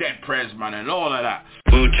ups to Dead PREZ, man, and all of that.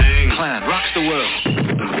 Wu-Tang Clan rocks the world.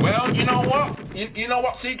 Well, you know what? You know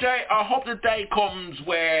what, CJ? I hope the day comes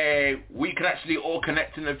where we can actually all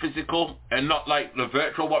connect in the physical and not like the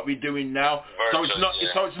virtual what we're doing now. So it's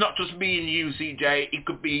not just me and you, CJ. It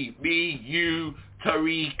could be me, you,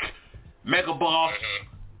 Tariq, Mega Boss.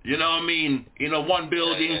 You know what I mean? One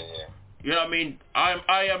building. You know what I mean?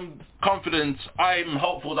 I am confident. I'm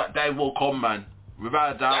hopeful that day will come, man.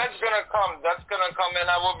 Without a doubt. That's gonna come, and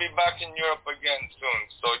I will be back in Europe again soon.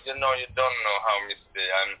 So you don't know how me stay.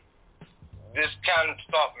 This can't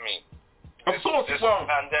stop me. Of course it won't.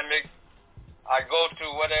 Pandemic, I go to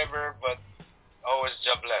whatever, but always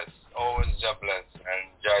Jah bless. Always Jah bless,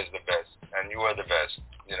 and Jah is the best, and you are the best.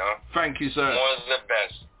 Thank you, sir. More is the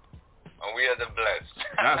best. And we are the blessed.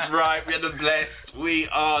 That's right, we are the blessed. We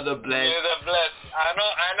are the blessed. We are the blessed. I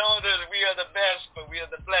know that we are the best, but we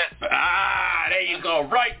are the blessed. Ah, there you go.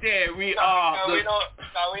 Right there, we are the... We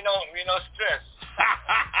know stress.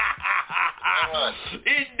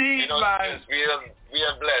 Indeed, man. Stress. We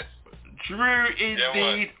are blessed. True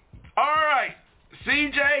indeed. All right,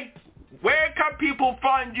 CJ, where can people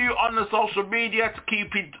find you on the social media to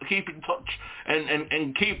keep in touch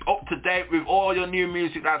and keep up to date with all your new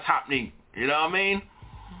music that's happening? You know what I mean?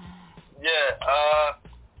 Yeah,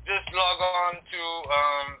 just log on to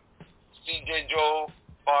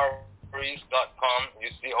cjjoefaris.com. You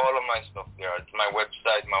see all of my stuff there. It's my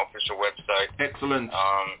website, my official website. Excellent.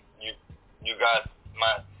 You got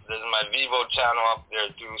there's my Vivo channel up there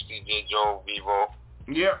too, CJ Joe Vivo.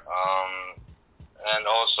 Yeah. And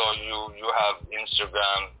also you have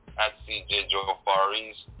Instagram at CJ Joe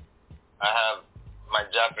Faris. I have my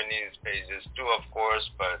Japanese pages too, of course,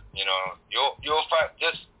 but you know, you'll find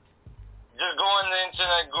just go on the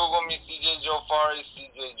internet, Google me, CJ Joe Faris,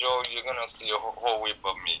 CJ Joe. You're gonna see a whole heap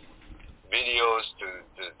of me, videos to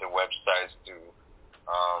websites to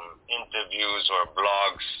interviews or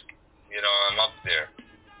blogs. You know, I'm up there,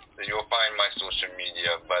 so you'll find my social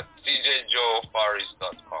media. But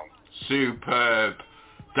cjjoefaris.com. Superb.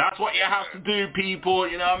 That's what you have to do, people.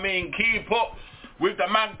 You know what I mean? Keep up with the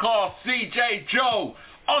man called CJ Joe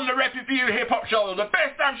on the RePPiN4U Hip Hop Show, the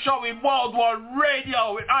best damn show in worldwide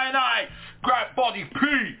radio with I, Grab Body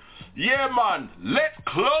P. Yeah, man. Let's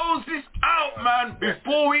close this out, man,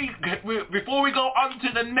 before we go on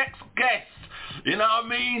to the next guest. You know what I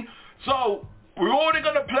mean? So we're already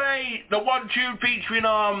gonna play the one tune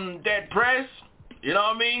featuring Dead PREZ. You know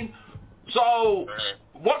what I mean? So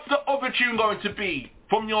what's the other tune going to be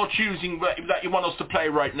from your choosing that you want us to play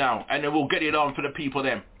right now, and then we'll get it on for the people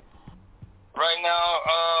then? Right now,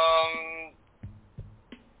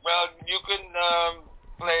 well, you can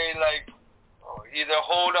play like either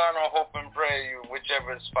Hold On or Hope and Pray,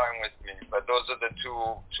 whichever is fine with me. But those are the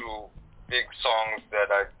two big songs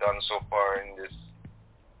that I've done so far in this,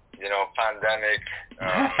 you know, pandemic.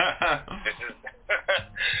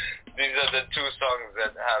 These are the two songs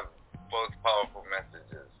that have both powerful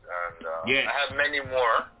messages, and I have many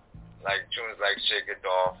more, like tunes like Shake It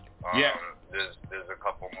Off. There's a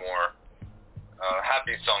couple more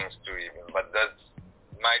happy songs too, even. But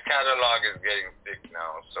my catalog is getting thick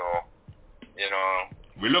now, so you know.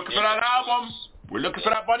 We're looking for that album. We're looking for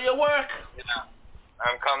that body of work. Yeah,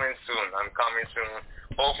 I'm coming soon.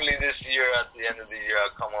 Hopefully this year, at the end of the year,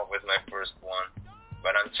 I'll come up with my first one.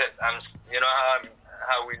 But I'm you know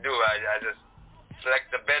how we do. I just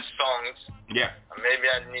select the best songs. Yeah. And maybe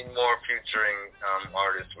I need more featuring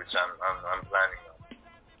artists, which I'm planning on.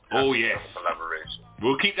 Oh yes. Collaboration.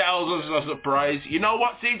 We'll keep that as a surprise. You know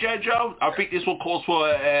what, CJ Joe? I think this will call for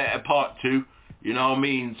a part 2. You know what I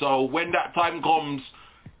mean? So when that time comes,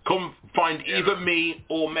 come find either me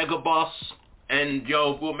or Mega Boss, and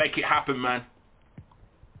we'll make it happen, man.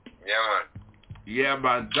 Yeah, man. Yeah,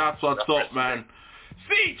 man. That's what's up, man.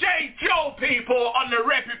 CJ Joe, people, on the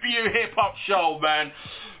RePPiN4U Hip Hop Show, man.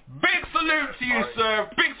 Big salute to you, sir.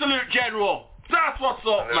 Big salute, General. That's what's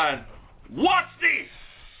up, man. What's this?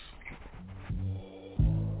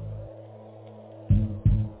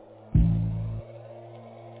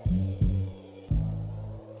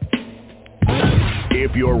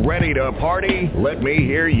 If you're ready to party, let me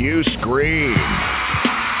hear you scream.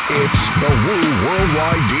 It's the Woo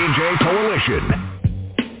Worldwide DJ Coalition.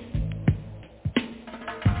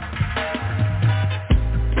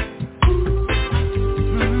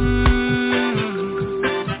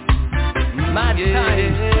 My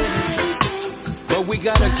time, but we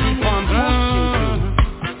gotta keep on pushing.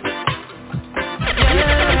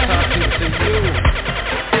 Yes, I'm talking to you.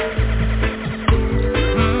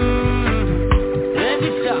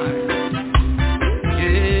 Every time,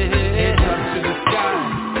 yeah, up to the sky.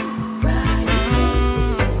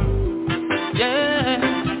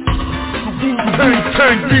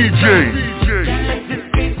 Tank DJ. Let this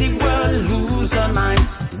crazy world lose our minds.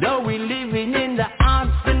 Though we living in the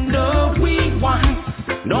arts and though we want.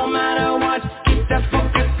 No matter what, keep that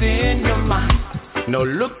focus in your mind. No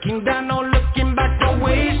looking down, no looking back, don't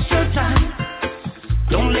waste your time.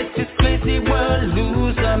 Don't let this crazy world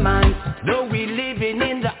lose our minds. Though we living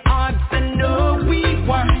in the arts and though we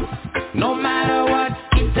want. No matter what,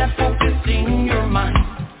 keep that focus in your mind.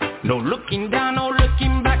 No looking down, no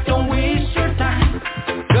looking back, don't waste your time.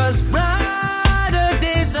 'Cause brighter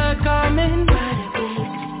days are coming.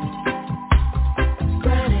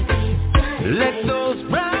 Let those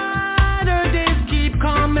brighter days keep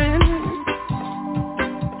coming.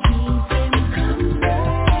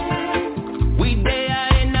 We there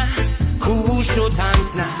in a crucial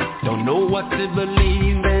times now. Don't know what to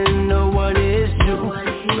believe and know what is true.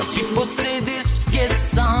 Some people say this, yes,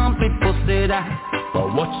 some people say that.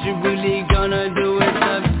 But what you really gonna do is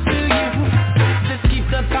up to you. Just keep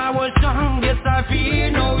the power strong, yes, I fear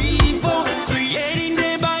no evil. Creating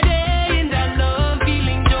day by day in that love,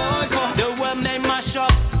 feeling joyful. The world may mash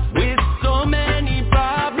up with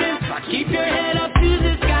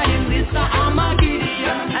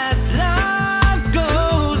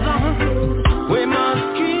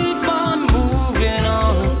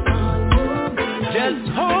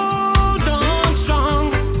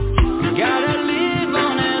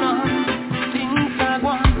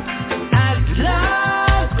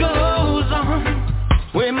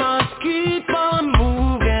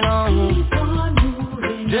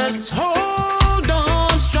just hold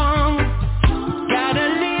on strong. Gotta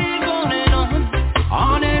live on and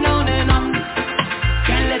on and on and on.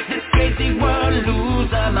 Can't let this crazy world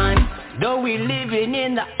lose our mind. Though we living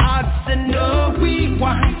in the odds and though we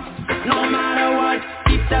want. No matter what,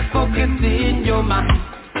 keep that focus in your mind.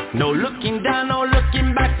 No looking down, no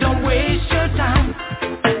looking back, don't waste your time.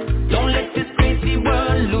 Don't let this crazy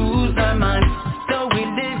world lose our mind. So we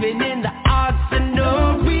living in the odds and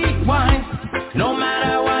no rewind. No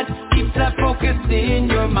matter what, keep that focus in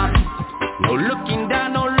your mind. No looking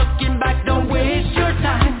down, no looking back, don't waste your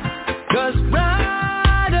time. 'Cause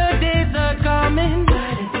brighter days are coming.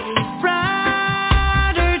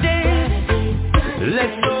 Brighter days.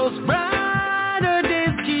 Let those brighter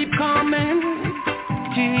days keep coming.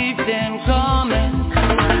 Keep them coming.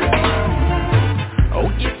 Oh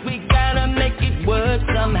yes, we gotta make it work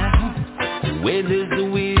somehow. Where there's a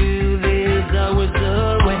will, there's always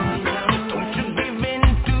a way. Don't you give in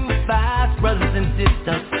too fast, brothers and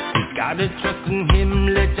sisters. You gotta trust in Him,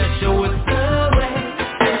 let us show us the way.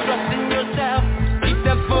 Trust in yourself, keep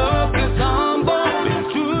the focus humble. The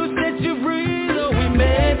truth that you breathe, though we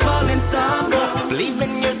may fall and stumble. Believe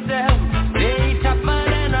in yourself, stay tougher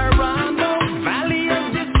than a rumble. Valley of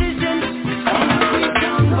decision, only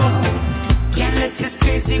jungle. Can't let this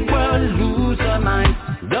crazy world lose our mind.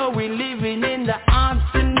 Though we living in the odds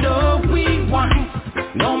and though we want.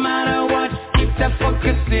 No matter what, keep that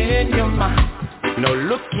focus in your mind. No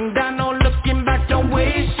looking down, no looking back, don't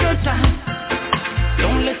waste your time.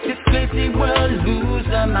 Don't let this crazy world lose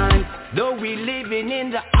our mind. Though we living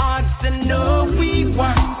in the odds and though we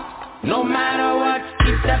want. No matter what,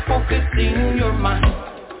 keep that focus in your mind.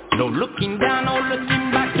 No looking down, no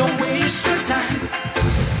looking back, don't waste your time.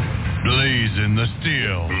 Blazing the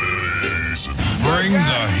steel. Bring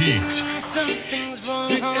the heat.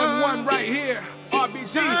 Big M1 right here,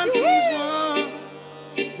 RBG.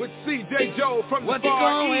 With CJ Joe from the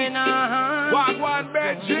Far East. Wagwan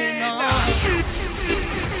Benji.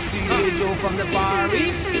 CJ Joe from the Far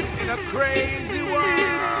East. In a crazy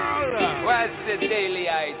world. What's the daily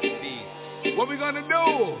ITV? What we gonna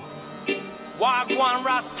do? Wagwan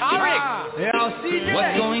Rastarik.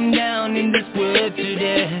 What's going down in this world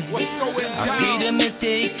today? What's going down? Our freedom is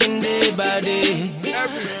taken day by day.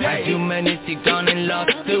 Every day. Has humanity gone and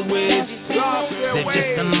lost their ways? They're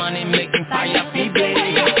just the money making fire be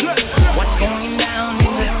blaze. What's going down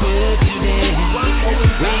in this world today?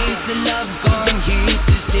 Where's the love gone here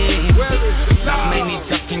to stay? Not many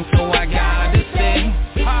talking, so I gotta say,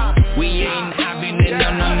 we ain't having it,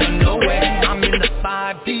 no way. I'm in the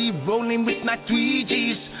 5D, rolling with my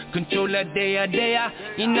 3Gs. Control a day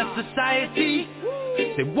in a society.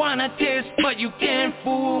 They wanna taste, but you can't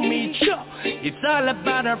fool me. It's all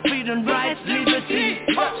about our freedom, rights, liberty.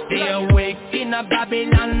 Stay awake in a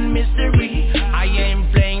Babylon mystery. I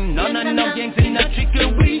ain't playing none of no games in a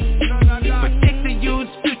trickery. Protect the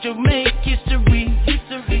youth's future, make history.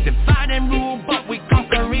 Divide and rule, but we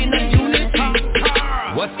conquer in a unity.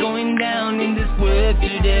 What's going down in this world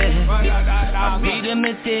today? Our freedom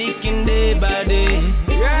is taken day by day.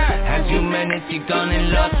 Has humanity gone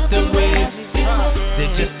and lost the way?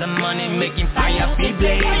 They're just the money making fire be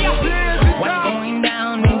blaze. What's going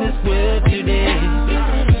down in this world today?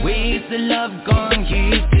 Where's the love gone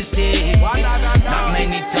here to stay? Not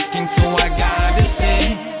many talking, so I gotta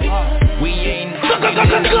say, we ain't having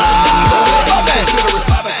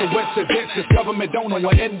coincidence, this government don't know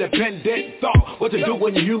what independent thought. What to do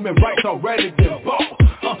when your human rights already been bought.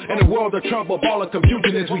 In a world of trouble, all of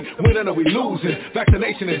confusion is we winning or we losing.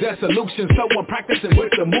 Vaccination is their solution, someone practicing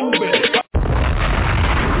with the movement.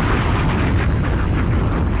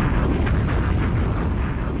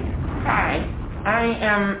 Hi, I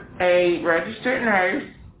am a registered nurse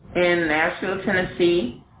in Nashville,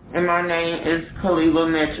 Tennessee, and my name is Kalila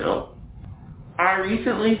Mitchell. I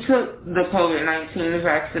recently took the COVID-19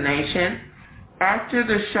 vaccination. After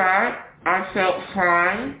the shot, I felt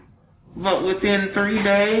fine, but within 3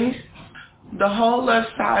 days, the whole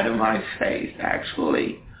left side of my face,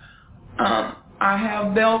 actually, I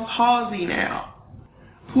have Bell palsy now.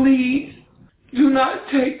 Please, do not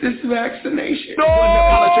take this vaccination. No!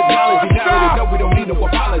 No, we don't need no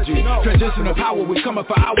apology. Transition of power, we coming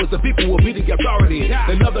for hours. The people will be the authority.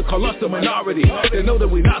 They know they call us the minority. They know that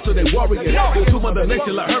we not, so they worry it. They to Mother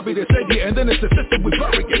Nature like hurry to save you, and then it's the system we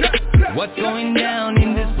bury it. What's going down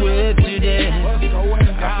in this world today?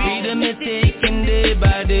 Our freedom is taken day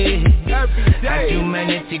by day. Has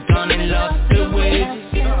humanity gone and lost their ways?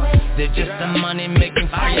 They're just the money making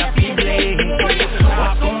fire be blaze.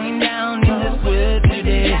 What's going down in this world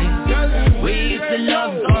today? Where's the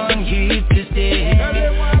love gone here to stay?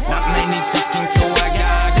 Not many talking, so I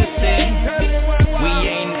gotta say, we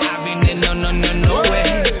ain't having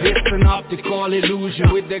optical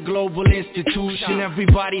illusion with their global institution.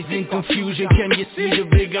 Everybody's in confusion. Can you see the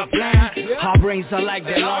bigger plan? Our brains are like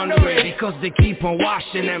their laundry because they keep on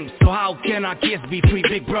washing them. So how can our kids be free?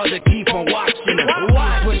 Big brother keep on watching them.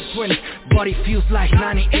 Why? 2020, body feels like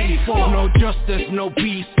 1984. No justice, no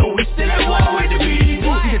peace, so we still at war with the beast.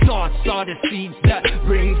 See, the thoughts are the seeds that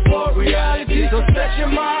bring forth reality. So set your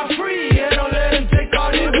mind free and don't let them take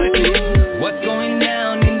all liberty. What's going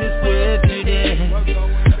down in this world today?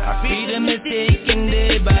 Our freedom is taken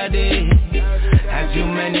day by day. Has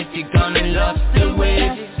humanity gone and lost their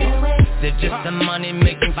ways? They're just the money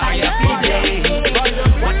making fire every day.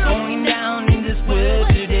 What's going down in this world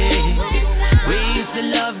today? Where is the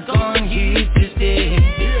love gone here to stay?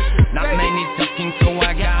 Not many talking, so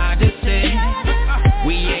I gotta say,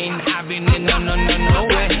 we ain't having it, no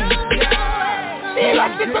way. See,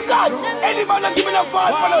 like this for God. Any man not giving a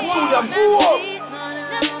fight for the food and fool.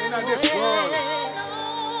 In this world,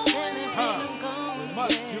 we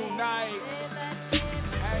must unite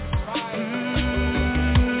and fight.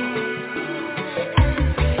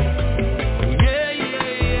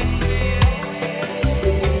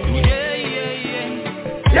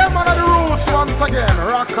 Yeah, man, of the roots once again.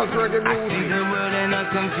 Rockers reggae music. I see the world in a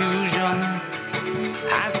confusion.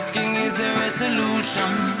 Asking is there a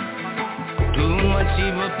solution? Too much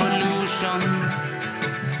evil pollution.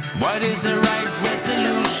 What is the right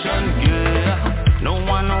resolution? Yeah, no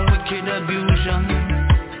one on wicked abusion.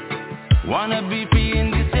 Wanna be free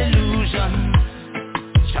in this illusion.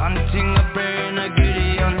 Chanting a prayer in a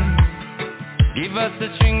Gideon. Give us the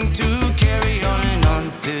string to carry on and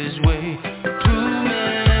on this way. Too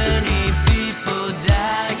many people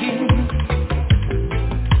dying.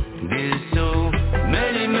 There's so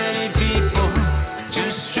many people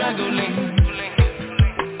just struggling.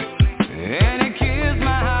 And it kills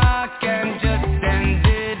my heart, can't just stand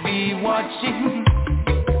there, be watching.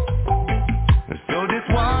 So this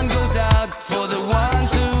one goes out for the ones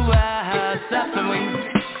who are suffering.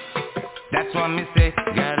 That's why me say,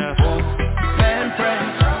 gotta hope and pray.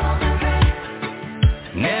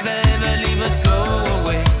 Never ever leave us go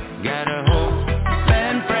away. Gotta hope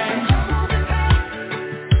and pray.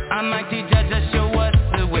 Almighty Judge just show us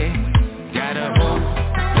the way. Gotta hope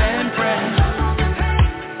and pray.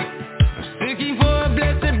 Seeking for a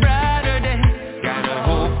blessed brighter day. Gotta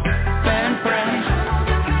hope and pray.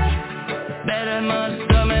 Better must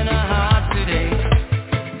come in our heart today.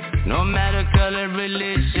 No matter color,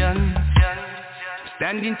 religion.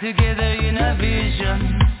 Standing together in a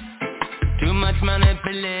vision. Too much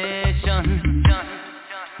manipulation.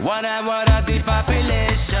 What I the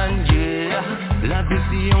population, yeah. Love is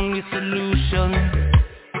the only solution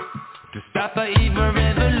to stop a evil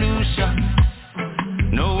revolution.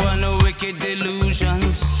 No one, no wicked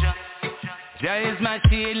delusions. Jah is my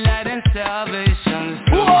shield, light and salvation.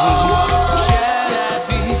 So shall I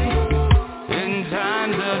be in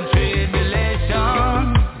times of tribulation?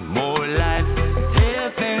 More life,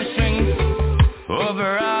 health and strength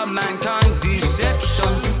over all mankind's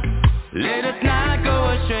deception. Let us not go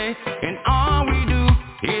astray in all we do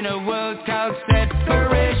in a world called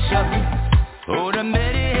separation. Hold a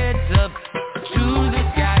many heads up to the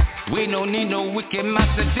sky. We don't need no wicked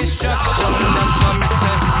massive destruction. That's what we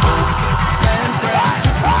say. And pray.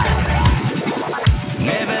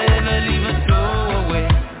 Never ever leave us go away.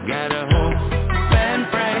 Gotta hope and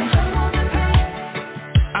pray.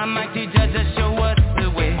 Almighty Judge just show us the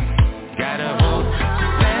way. Gotta hope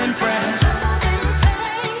and pray.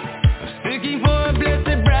 Seeking for a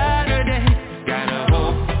blessed brighter day. Gotta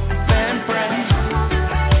hope and pray.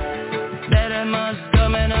 Better must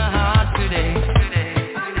come in our heart today.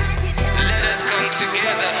 Let us come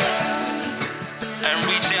together and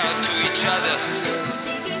reach out to each other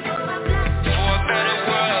for a better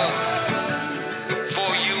world,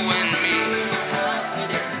 for you and me.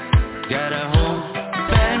 Gotta hope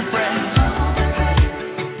and pray.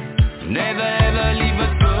 Never ever leave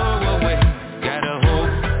us go away. Gotta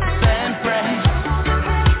hope and pray.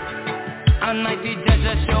 Almighty Judge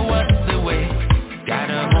just show us the way.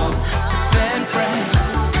 Gotta hope and pray.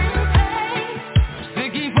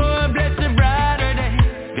 Seeking for a blessed brighter day.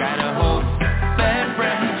 Gotta hope and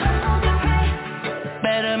pray.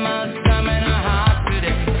 Better must come in our heart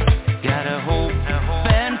today. Gotta hope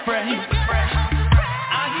and pray.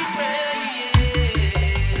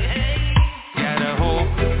 Gotta hope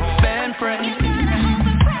and pray.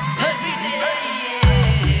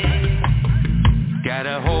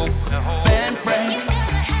 Gotta hope and pray.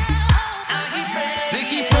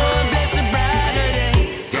 Seeking for a blessed brighter day.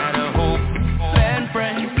 Gotta hope and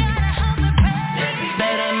pray.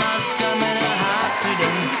 Better must come in our heart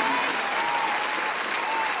today.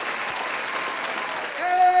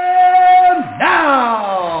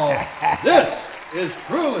 This is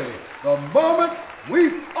truly the moment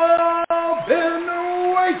we've all been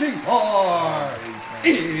waiting for.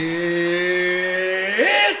 It's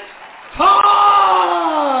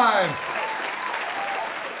time!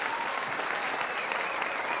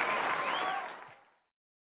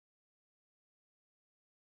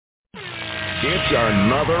 It's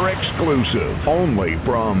another exclusive, only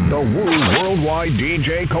from the Woo Worldwide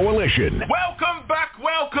DJ Coalition. Welcome back.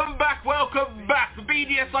 The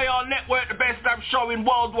BDSIR Network, the best damn show in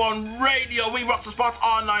World One Radio. We rock the spot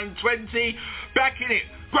R920. Back in it.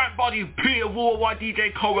 Grant Body P of Worldwide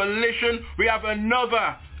DJ Coalition. We have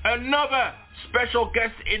another special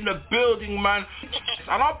guest in the building, man.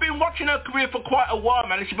 And I've been watching her career for quite a while,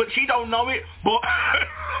 man. But she don't know it. But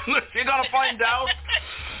she's gonna find out.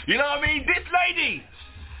 You know what I mean? This lady,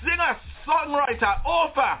 singer, songwriter,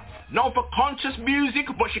 author, known for conscious music,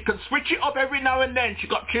 but she can switch it up every now and then. She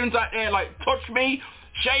got tunes out there like Touch Me,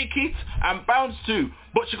 Shake It, and Bounce To.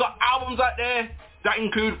 But she got albums out there that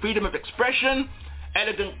include Freedom of Expression,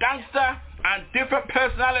 Elegant Gangster, and Different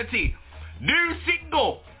Personality. New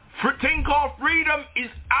single, Thing Called Freedom, is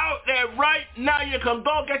out there right now. You can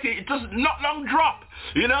go get it. It does not long drop.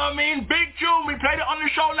 You know what I mean? Big tune. We played it on the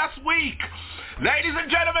show last week. Ladies and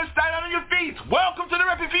gentlemen, stand on your feet. Welcome to the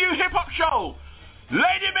RePPiN4U Hip Hop Show.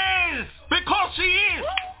 Lady Miz, because she is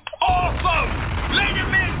awesome. Lady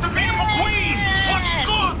Miz, the beautiful queen. What's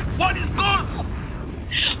good? What is good?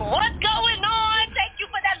 What's going on? Thank you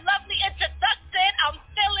for that lovely introduction. I'm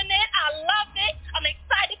feeling it. I love it. I'm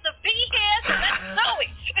excited to be here. So let's do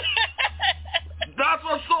it. That's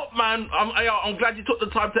what's up, man. I'm glad you took the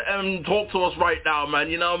time to talk to us right now, man.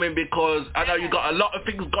 You know what I mean? Because I know you got a lot of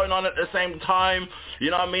things going on at the same time.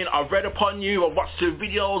 You know what I mean? I've read upon you. I've watched your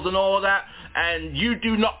videos and all that. And you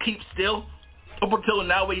do not keep still up until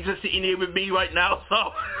now, where you're just sitting here with me right now.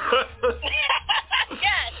 So.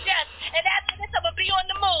 Yes. And after this, I'm going to be on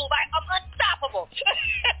the move. I'm unstoppable.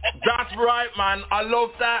 That's right, man. I love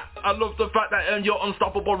that. I love the fact that you're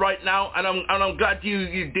unstoppable right now, and I'm glad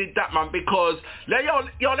you did that, man. Because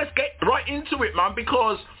let's get right into it, man.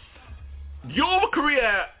 Because your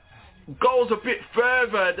career goes a bit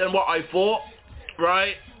further than what I thought,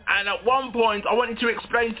 right? And at one point, I wanted to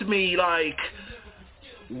explain to me like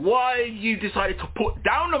why you decided to put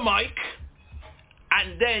down the mic.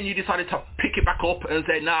 And then you decided to pick it back up and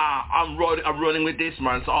say, nah, I'm running with this,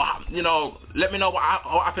 man. So, you know, let me know what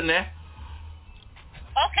happened there.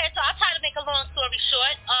 Okay, so I'll try to make a long story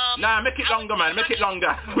short. Nah, make it longer, man. Make it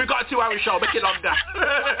longer. We've got a 2-hour show. Make it longer. I'm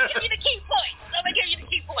going to give you the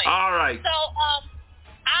key points. All right. So,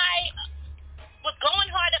 I was going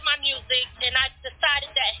hard at my music, and I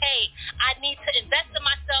decided that, hey, I need to invest in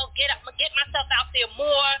myself, get myself out there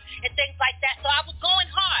more, and things like that. So I was going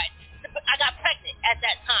hard. I got pregnant at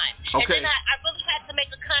that time. Okay. And then I really had to make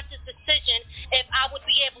a conscious decision if I would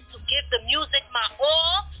be able to give the music my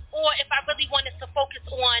all, or if I really wanted to focus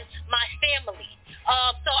on my family.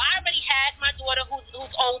 So I already had my daughter who's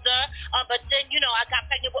older, but then, you know, I got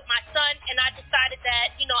pregnant with my son, and I decided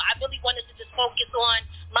that, you know, I really wanted to just focus on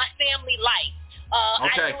my family life.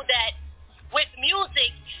 Okay. I knew that with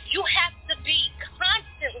music, you have to be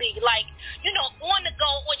constantly, like, you know, on the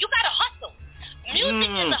go, or you got to hustle. Music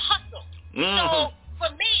is a hustle. Mm-hmm. So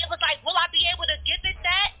for me, it was like, will I be able to give it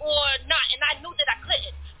that or not? And I knew that I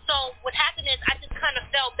couldn't. So what happened is I just kind of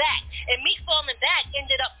fell back. And me falling back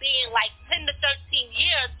ended up being like 10 to 13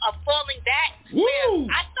 years of falling back. Woo!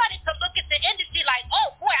 Where I started to look at the industry like,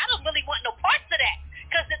 oh, boy, I don't really want no parts of that.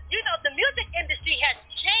 Because, you know, the music industry has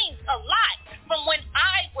changed a lot from when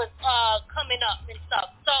I was coming up and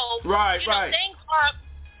stuff. So, right. Things are...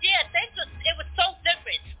 Yeah, it was so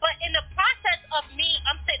different. But in the process of me,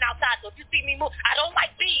 I'm sitting outside, so if you see me move, I don't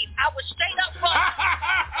like bees. I was straight up wrong.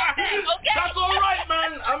 Okay? That's all right,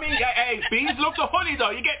 man. I mean, hey, bees love the honey, though.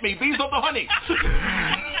 You get me? Bees love the honey.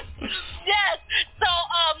 Yes. So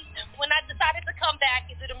when I decided to come back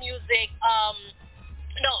into the music,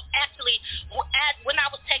 no, actually, when I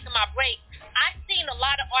was taking my break, I seen a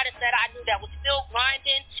lot of artists that I knew that was still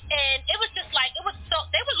grinding, and it was just like, they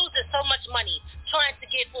were losing so much money trying to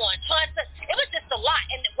get on, it was just a lot.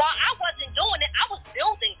 And while I wasn't doing it, I was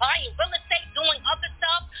building, buying real estate, doing other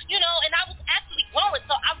stuff, you know, and I was actually growing.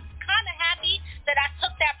 So I'm kind of happy that I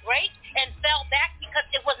took that break and fell back, because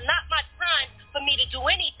it was not my time for me to do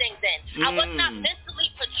anything then. I was not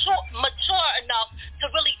mentally mature enough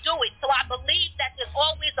to really do it. So I believe that there's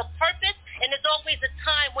always a purpose, and there's always a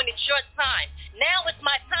time when it's your time. Now it's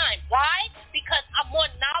my time. Why? Because I'm more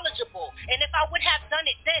knowledgeable. And if I would have done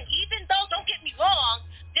it then, even though, don't get me wrong,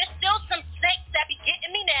 there's still some snakes that be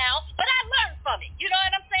getting me now, but I learned from it. You know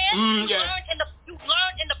what I'm saying? You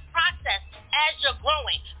learn in the process as you're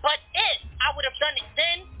growing. But if I would have done it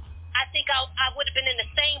then, I think I would have been in the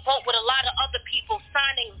same boat with a lot of other people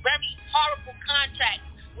signing very horrible contracts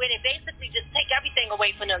where they basically just take everything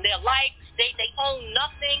away from them. Their life, they own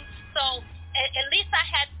nothing. So at least I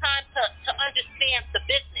had time to understand the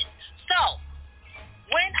business. So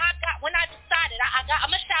when I decided, I'm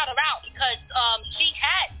gonna shout her out because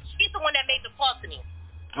she's the one that made the call to me.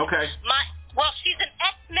 Okay. Well, she's an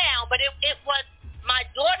ex now, but it was my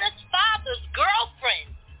daughter's father's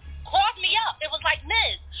girlfriend called me up. It was like,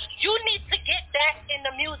 Miz, you need to get back in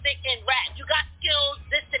the music and rap. You got skills,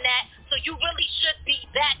 this and that, so you really should be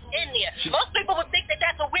back in there. Most people would think that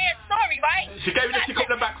that's a weird story, right? She gave me the kick up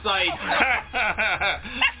the backside.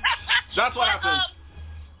 That's what happened.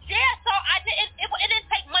 Yeah, so it didn't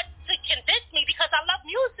take much to convince me because I love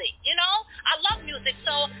music, you know? I love music,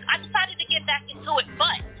 so I decided to get back into it,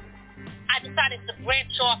 but I decided to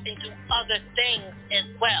branch off and do other things as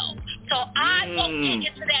well. So I won't get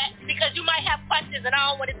into that because you might have questions and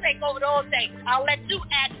I don't want to take over the whole thing. I'll let you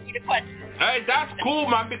ask me the questions. Hey, that's cool,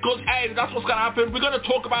 man, because, hey, that's what's going to happen. We're going to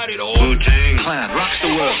talk about it all. Wu-Tang Clan rocks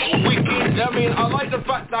the world. Wicked. I mean, I like the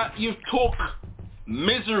fact that you took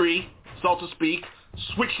misery, so to speak,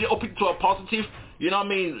 switched it up into a positive. You know what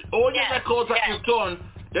I mean? All your records that you've done,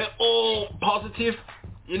 they're all positive.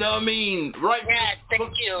 You know what I mean? Right? Yes,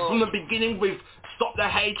 thank you. From the beginning with Stop the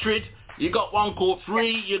Hatred, you got one called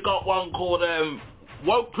Free, you got one called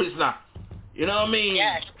Woke Prisoner. You know what I mean?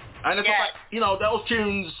 Yes. And it's like, you know, those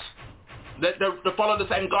tunes, they follow the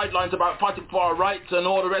same guidelines about fighting for our rights and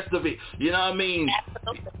all the rest of it. You know what I mean?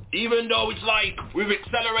 Absolutely. Even though it's like, we've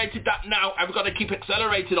accelerated that now, and we've got to keep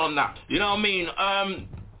accelerating on that. You know what I mean?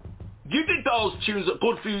 You did those tunes a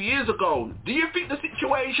good few years ago. Do you think the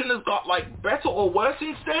situation has got, like, better or worse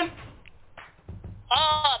since then?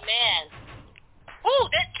 Oh, man. Ooh,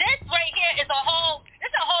 this right here is a whole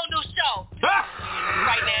new show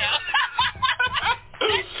right now.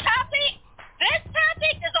 This topic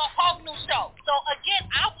is a whole new show. So, again,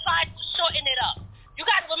 I'll try to shorten it up. You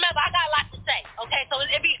got to remember, I got a lot to say, okay? So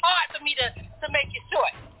it'd be hard for me to make it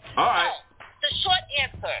short. All right. So, the short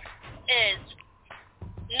answer is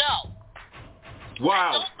no.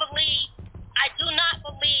 Wow. I do not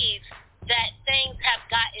believe that things have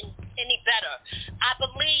gotten any better. I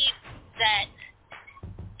believe that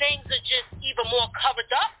things are just either more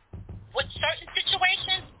covered up with certain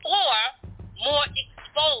situations or more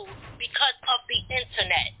exposed because of the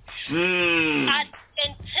internet.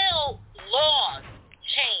 Until laws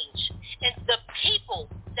change and the people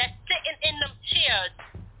that sitting in them chairs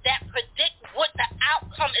that predict what the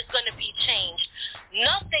outcome is going to be changed,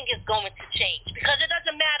 nothing is going to change because it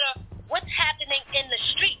doesn't matter what's happening in the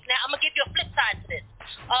street. Now, I'm going to give you a flip side to this.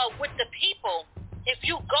 With the people, if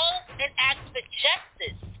you go and ask for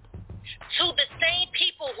justice to the same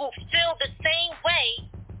people who feel the same way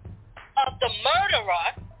of the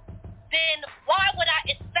murderer, then why would I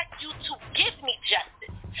expect you to give me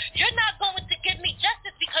justice? You're not going to give me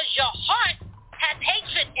justice because your heart has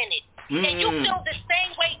hatred in it. And you feel the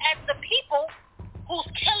same way as the people who's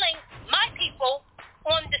killing my people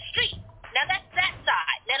on the street. Now, that's that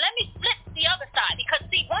side. Now, let me flip the other side. Because,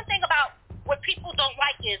 see, one thing about what people don't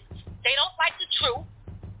like is they don't like the truth.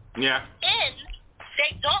 Yeah. And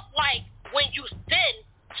they don't like when you then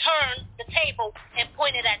turn the table and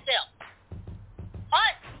point it at them.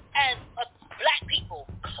 Us, as black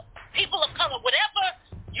people, people of color, whatever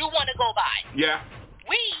you want to go by. Yeah.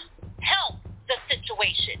 We help the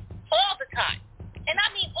situation all the time. And I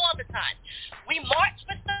mean all the time. We march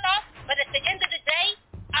for stuff, but at the end of the day,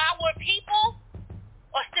 our people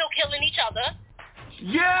are still killing each other.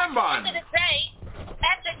 Yeah, man. At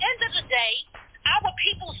the end of the day, our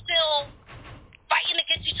people still fighting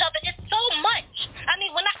against each other. It's so much. I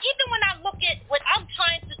mean, when I look at what I'm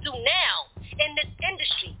trying to do now in this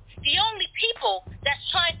industry, the only people that's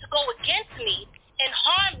trying to go against me and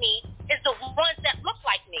harm me is the ones that look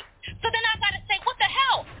like me. So then I gotta say, what the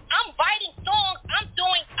hell? I'm writing songs. I'm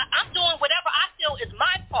doing whatever I feel is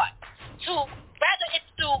my part. Whether it's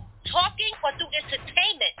through talking or through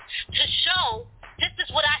entertainment, to show this is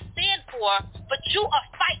what I stand for. But you are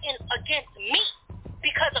fighting against me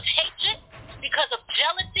because of hatred, because of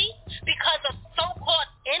jealousy, because of so-called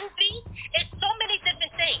envy. It's so many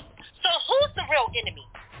different things. So who's the real enemy?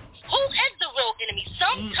 Who is the real enemy?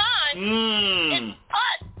 Sometimes it's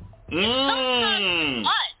us. Sometimes it's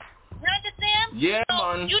us. You understand? Yeah, so,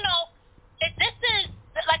 man. You know, this is,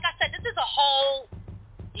 like I said, this is a whole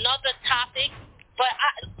another topic, but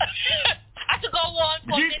I could go on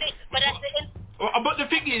for a minute, but at the end... But the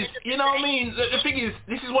thing is, you know what I mean? The thing is,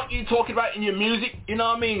 this is what you're talking about in your music, you know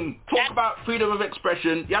what I mean? Talk about freedom of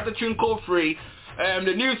expression. You have the tune called Free.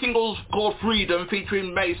 The new single's called Freedom,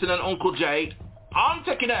 featuring Mason and Uncle Jade. I'm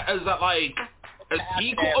taking it as a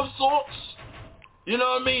sequel of sorts. You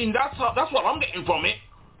know what I mean? That's what I'm getting from it.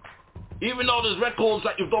 Even though there's records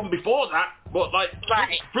that you've done before that, but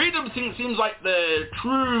Freedom seems like the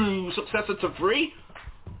true successor to Free.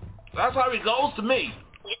 That's how it goes to me.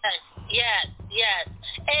 Yes.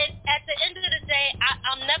 And at the end of the day,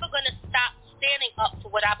 I'm never going to stop standing up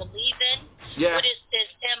for what I believe in, what is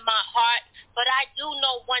in my heart. But I do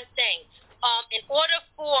know one thing. In order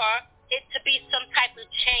for it to be some type of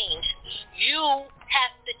change, you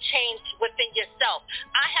have to change within yourself.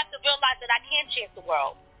 I have to realize that I can't change the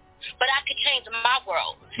world, but I can change my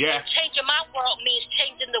world. Yeah. And changing my world means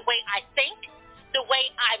changing the way I think, the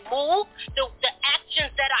way I move, the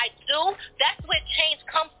actions that I do. That's where change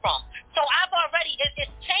comes from. So I've already,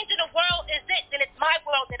 if changing the world is it, then it's my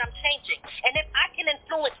world that I'm changing. And if I can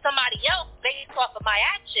influence somebody else based off of my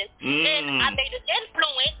actions, then I made an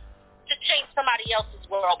influence to change somebody else's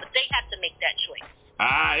world, but they have to make that choice.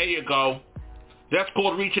 There you go. That's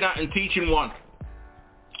called reaching out and teaching one.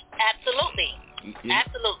 Absolutely.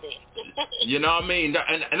 Absolutely. You know what I mean?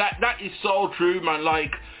 That is so true, man.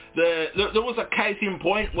 Like, there was a case in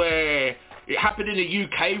point where it happened in the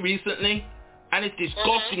UK recently, and it's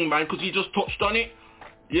disgusting, man, because you just touched on it.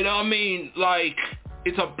 You know what I mean? Like,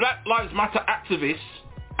 it's a Black Lives Matter activist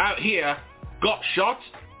out here got shot.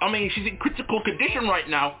 I mean, she's in critical condition right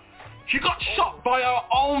now. She got shot by her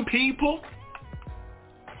own people.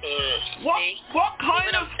 What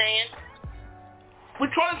kind of... We're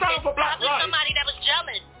trying to stand up for Black lives. Probably somebody that was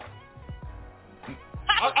jealous.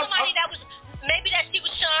 Probably somebody that was, maybe that she was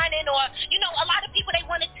shining, or, a lot of people, they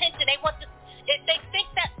want attention. They want to, if they think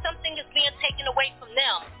that something is being taken away from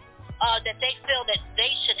them, that they feel that they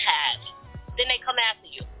should have, then they come after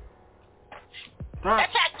you. Right.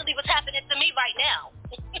 That's actually what's happening to me right now.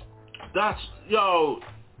 That's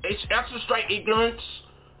a straight ignorance.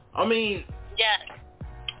 I mean... Yeah.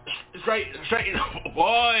 Straight,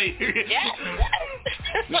 boy. Yes.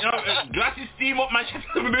 Glasses steam up, man.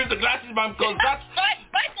 Remove the glasses, man, because that's...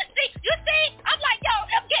 You see? I'm like, yo,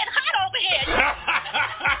 I'm getting hot over here.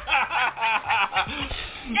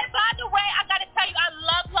 And by the way, I got to tell you, I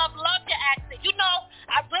love your accent.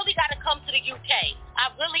 I really got to come to the UK. I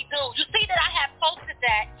really do. You see that I have posted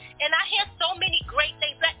that, and I hear so many great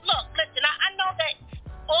things. Look, listen, I know that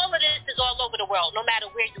all of this is all over the world, no matter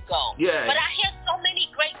where you go. Yeah. But I hear so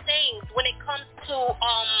many great things when it comes to,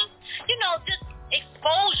 just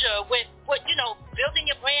exposure with building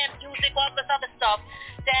your brand, music, all this other stuff,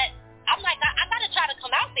 that I'm like, I got to try to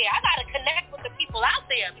come out there. I got to connect with the people out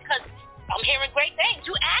there because I'm hearing great things.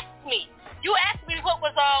 You asked me what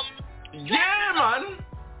was, Yeah, man.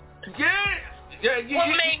 Yeah. What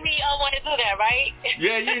made me want to do that, right?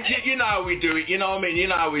 Yeah, you know how we do it. You know what I mean? You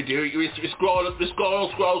know how we do it. We scroll. Like,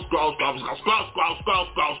 scroll.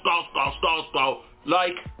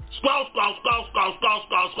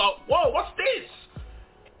 Whoa, what's this?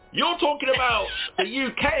 You're talking about the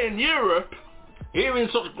UK and Europe hearing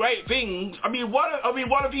such great things. I mean, what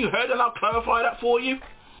have you heard, and I'll clarify that for you.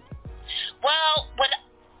 Well,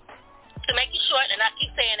 to make it short, and I keep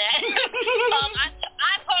saying that,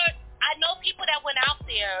 I've heard. I know people that went out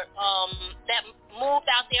there, that moved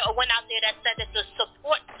out there or went out there that said that the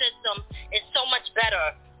support system is so much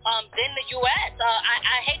better than the U.S.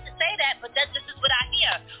 I hate to say that, but this is what I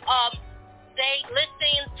hear. They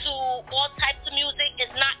listen to all types of music.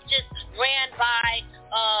 It's not just ran by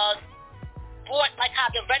like how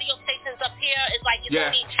the radio stations up here is like it's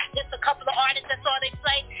only just a couple of artists, that's all they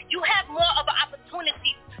play. You have more of an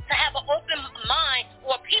opportunity to have an open mind,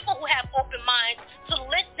 or people who have open minds to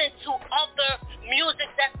listen to other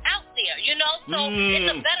music that's out there, So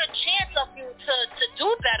it's a better chance of you to do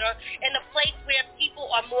better in a place where people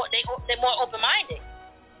are they're more open-minded.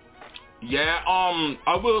 Yeah,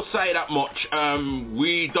 I will say that much.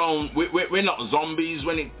 We're not zombies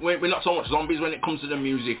we're not so much zombies when it comes to the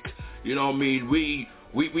music. You know what I mean? We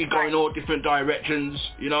go in all different directions.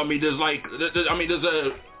 You know what I mean? There's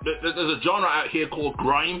a genre out here called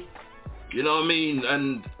grime. You know what I mean?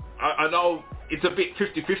 And I know it's a bit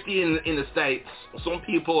 50-50 in the States. Some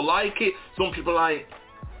people like it, some people like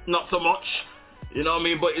not so much. You know what I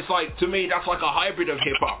mean? But it's like, to me, that's like a hybrid of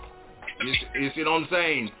hip hop. You see what I'm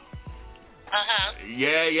saying? Uh-huh.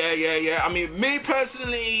 Yeah. I mean, me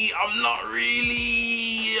personally, I'm not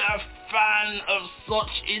really a fan of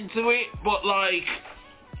such into it, but like,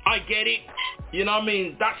 I get it. You know what I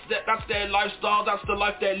mean? That's their lifestyle. That's the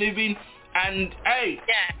life they're living. And hey,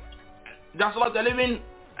 that's the life they're living.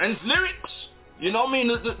 And it's lyrics. You know what I mean?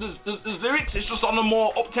 The lyrics. It's just on a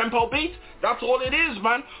more up-tempo beat. That's all it is,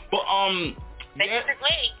 man. But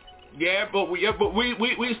Yeah, but we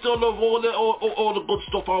still love all the good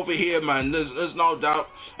stuff over here, man. There's no doubt.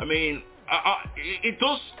 I mean, it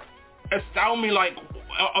does astound me, like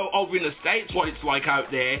over in the States, what it's like out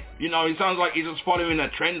there. You know, it sounds like you're just following a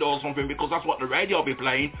trend or something, because that's what the radio be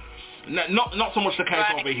playing. Not so much the case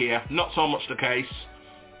over here. Not so much the case.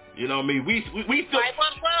 You know what I mean? We still. Right.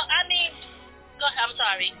 Well, I mean, go ahead, I'm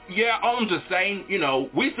sorry. Yeah, I'm just saying. You know,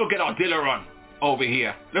 we still get our dealer on over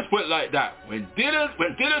here. Let's put it like that. When dealer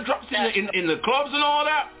drops in the clubs and all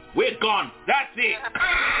that, we're gone. That's it.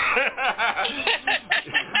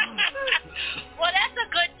 Well, that's a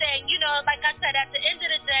good thing. You know, like I said, at the end of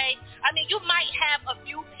the day, I mean, you might have a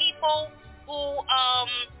few people who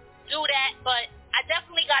do that, but I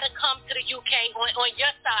definitely got to come to the UK on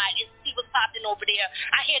your side and see what's popping over there.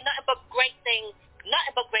 I hear nothing but great things.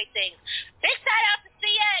 Nothing but great things. Big shout out to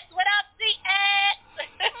CX. What up, CX?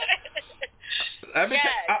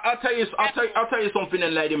 I'll tell you something,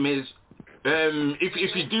 then, Lady Miz.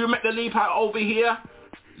 If you do make the leap out over here,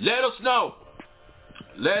 let us know.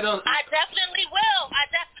 I definitely will.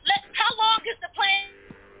 How long is the plane?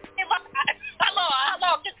 How long?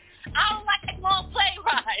 I don't like a long plane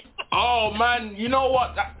ride. Oh man, you know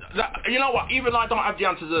what? Even I don't have the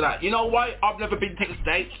answer to that. You know why? I've never been to the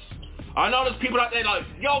States. I know there's people out there like,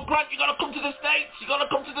 yo, Grant, you gotta come to the States. You gotta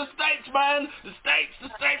come to the States, man. The States.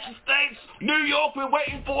 New York, we're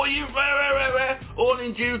waiting for you. All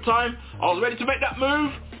in due time. I was ready to make that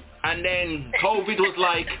move, and then COVID was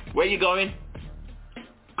like, where you going?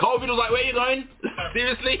 COVID was like, where you going?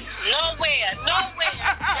 Seriously? Nowhere.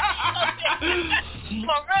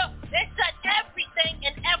 For real, they shut everything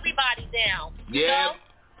and everybody down. Yeah. You know?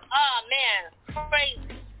 Oh, man.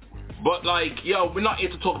 Crazy. But like, yo, we're not here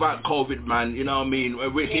to talk about COVID, man. You know what I mean?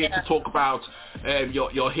 We're here to talk about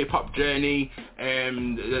your hip hop journey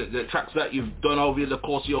and the tracks that you've done over the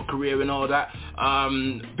course of your career and all that.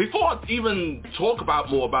 Before I even talk about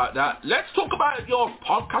more about that, let's talk about your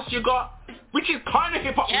podcast you got, which is kind of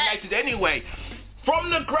hip hop related anyway. From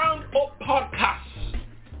the Ground Up Podcast.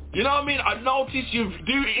 You know what I mean? I noticed you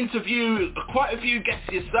do interview quite a few guests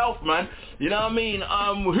yourself, man. You know what I mean?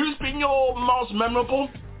 Who's been your most memorable?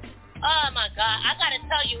 Oh my God, I gotta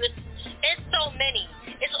tell you, it's so many.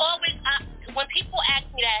 It's always, when people ask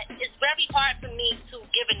me that, it's very hard for me to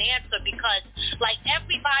give an answer, because like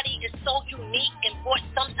everybody is so unique and brought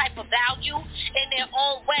some type of value in their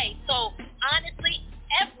own way. So honestly,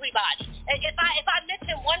 everybody. If I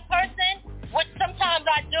mention one person, which sometimes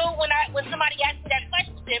I do when somebody asks me that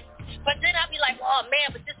question, but then I'll be like, oh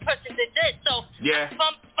man, but this person did this. So yeah.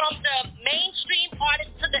 From the mainstream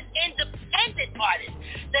artist to the independent artist.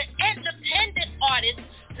 The independent artist,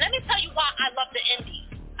 let me tell you why I love the indies.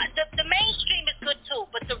 The mainstream is good too,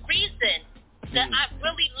 but the reason that I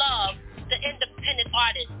really love the independent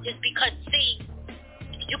artists is because, see,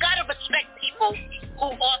 you gotta respect people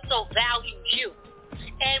who also value you.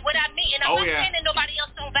 And what I mean, and I'm not saying that nobody else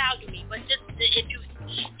don't value me, but just if you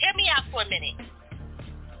hear me out for a minute.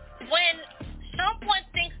 When someone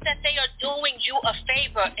thinks that they are doing you a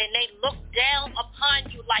favor and they look down upon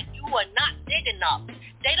you like you are not big enough,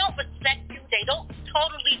 they don't respect you, they don't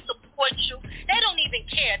totally support you, they don't even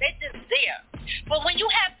care, they're just there. But when you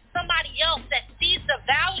have somebody else that sees the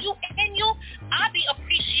value in you, I'll be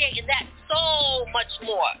appreciating that so much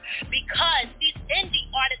more, because these indie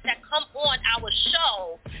artists that come on our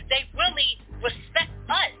show, they really respect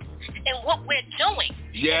us and what we're doing.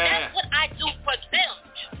 Yeah. And that's what I do for them.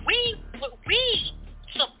 We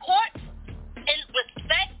support and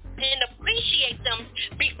respect and appreciate them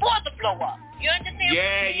before the blow up. You understand?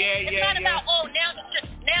 Yeah. It's not about, oh, now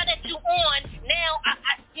that you're on, now I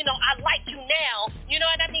like you now. You know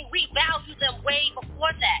what I mean? We value them way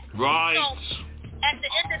before that. Right. So at the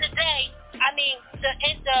end of the day, I mean,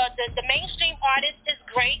 the mainstream artist is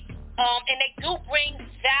great. And they do bring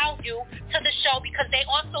value to the show, because they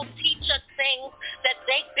also teach us things that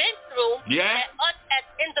they've been through that us as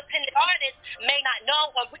independent artists may not know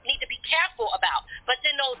or need to be careful about. But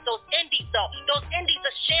then those indies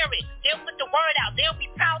will share it. They'll put the word out. They'll be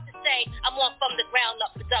proud to say, I'm on From the Ground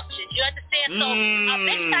Up Productions. You understand? So a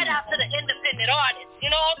big shout out to the independent artists. You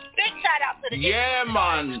know, big shout out to the independent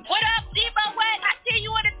man. Artists. What up, Debo Wet? I see you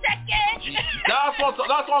in the tech edge. That's what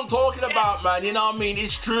I'm talking about, man. You know what I mean?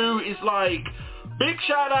 It's true. It's like, big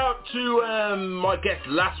shout out to my guest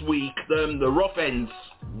last week, the Rough Ends.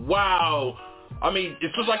 Wow. I mean,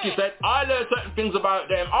 it's just like you said, I learned certain things about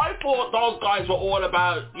them. I thought those guys were all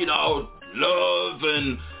about, love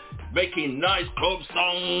and making nice club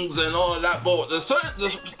songs and all of that, but the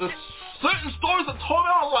certain stories that told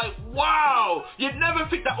me, I was like, wow, you'd never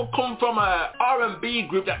think that would come from a R&B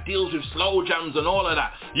group that deals with slow jams and all of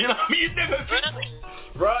that. You know what I mean? You'd never think.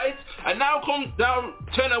 right? And now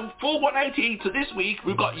turn a full 180 to this week.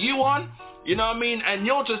 We've got you on, you know what I mean? And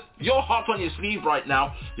you're hot on your sleeve right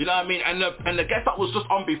now, you know what I mean? And the guest that was just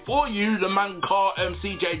on before you, the man called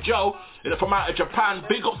CJ Joe, from out of Japan,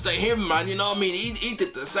 big ups to him, man, you know what I mean? He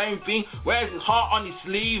did the same thing. Wears his heart on his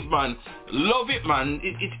sleeve, man. Love it, man.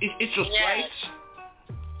 It's just great.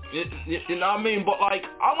 You know what I mean? But like,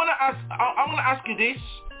 I wanna ask you this.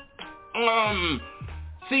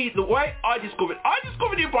 See, the way I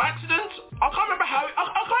discovered you by accident. I can't remember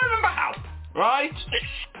how. Right?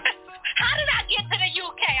 How did I get to the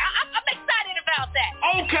UK? I'm excited about that.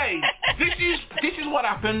 Okay, this is what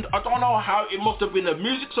happened. I don't know how. It must have been a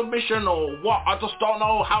music submission or what. I just don't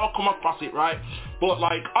know how I come across it, right? But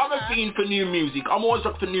like, I'm a fiend for new music. I'm always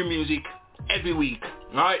looking for new music every week,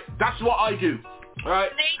 right? That's what I do.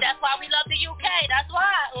 Right. See, that's why we love the UK. That's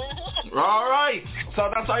why. All right. So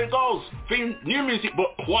that's how it goes. New music,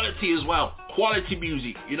 but quality as well. Quality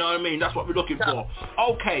music. You know what I mean? That's what we're looking for.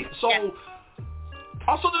 Okay. So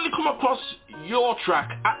I suddenly come across your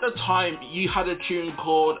track. At the time, you had a tune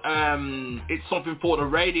called "It's Something for the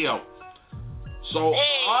Radio." So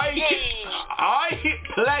I hit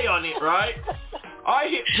play on it, right? I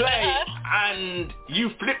hit play, and you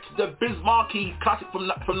flipped the Bismarcky classic from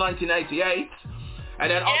 1988. And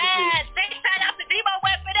then obviously... Yes, big shout out to Demo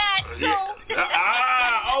Web for that, too.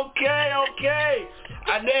 Okay.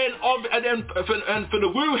 And then for the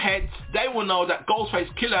Woo heads, they will know that Ghostface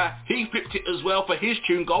Killer, he flipped it as well for his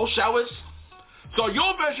tune, Gold Showers. So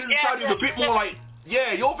your version sounded a bit more like...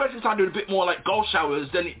 Yeah, your version sounded a bit more like Gold Showers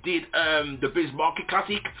than it did the Bismarcky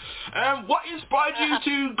classic. What inspired you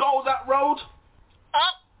to go that road?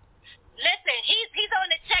 Oh, listen, he's on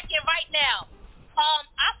the check-in right now.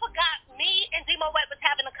 I forgot me and Demo Web was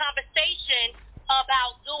having a conversation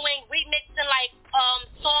about doing remixing like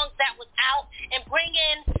songs that was out and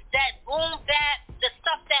bringing that boom bap, the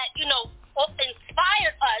stuff that, you know,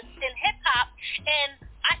 inspired us in hip-hop. And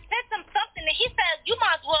I sent him something and he said, you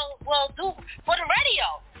might as well do for the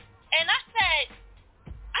radio. And I said,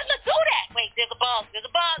 I'm going to do that. Wait, there's a buzz.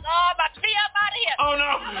 Oh, I'm about to be up out of here. Oh, no.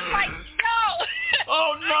 I was like, no.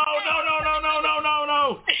 Oh, no.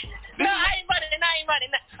 No, I ain't running.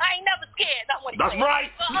 I ain't never scared. That's right.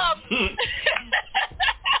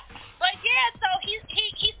 But yeah, so he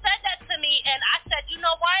said that to me, and I said, you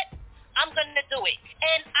know what? I'm going to do it.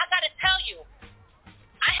 And I got to tell you,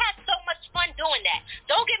 I had so much fun doing that.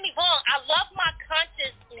 Don't get me wrong. I love my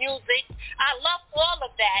conscious music. I love all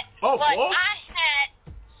of that. But I had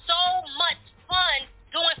so much fun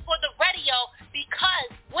doing for the radio because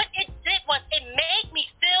what it did was it made me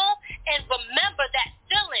feel and remember that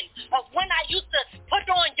feeling of when I used to put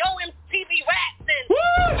on Yo MTV Raps and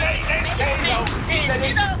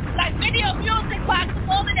you know, like video music box and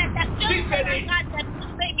all of that feeling that I got that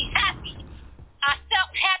just made me happy. I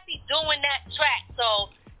felt happy doing that track.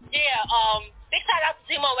 So yeah, big shout out to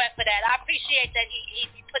Timo Wet for that. I appreciate that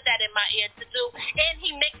he put that in my ear to do, and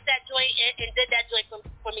he mixed that joint and did that joint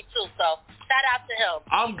for me too. So shout out to him.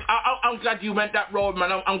 I'm glad you went that road,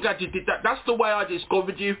 man. I'm glad you did that. That's the way I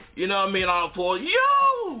discovered you. You know what I mean? I thought,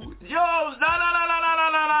 no.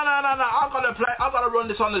 I gotta run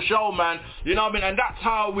this on the show, man. You know what I mean? And that's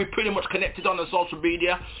how we pretty much connected on the social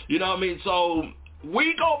media. You know what I mean? So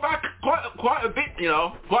we go back quite a bit. You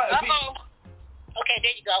know, quite a bit. Okay,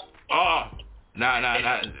 there you go. Oh, nah.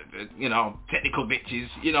 You know, technical bitches.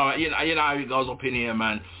 You know how it goes up in here,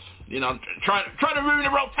 man. You know, trying to ruin the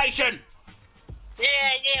rotation.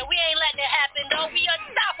 Yeah, we ain't letting it happen, though. We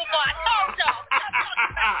unstoppable. I told y'all.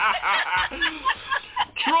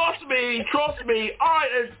 Trust me. All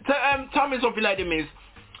right, tell me something, Lady Miss.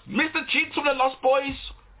 Mr. Cheeks from the Lost Boys,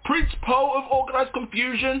 Prince Poe of Organized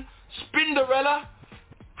Confusion, Spinderella.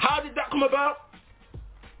 How did that come about?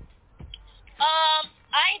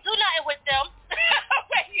 I ain't do nothing with them.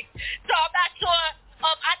 So I'm not sure.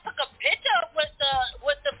 I took a picture with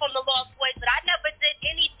the from the Lost Boys, but I never did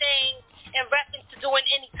anything in reference to doing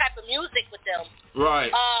any type of music with them. Right.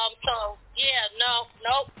 So yeah,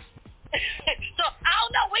 nope. So I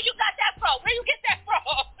don't know where you got that from. Where you get that from?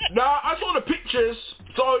 Nah, I saw the pictures,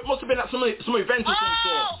 so it must have been at some event or some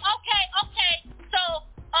sort. Oh, okay. So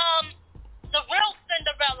the real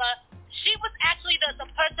Cinderella, she was actually the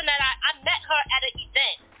person that I met her at an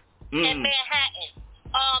event in Manhattan.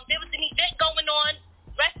 There was an event going on.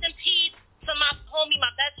 Rest in peace to my homie,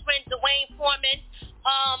 my best friend, Dwayne Foreman.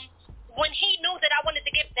 When he knew that I wanted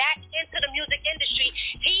to get back into the music industry,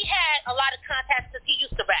 he had a lot of contacts because he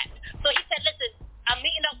used to rap. So he said, listen, I'm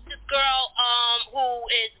meeting up with this girl who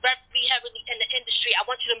is very heavily in the industry. I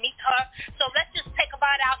want you to meet her. So let's just take a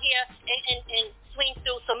ride out here and swing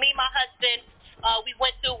through. So me and my husband,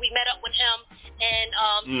 we met up with him, and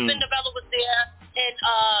Novella was there, and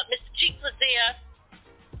Mr. Cheeks was there,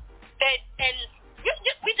 and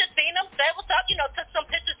we just seen him, said what's up, took some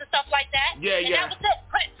pictures and stuff like that. Yeah, and that was it.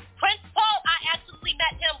 Prince Paul, I actually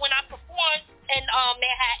met him when I performed in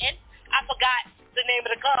Manhattan. I forgot the name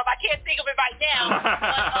of the club. I can't think of it right now.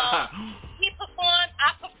 But he performed.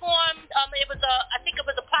 I performed. I think it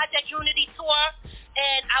was a Project Unity tour,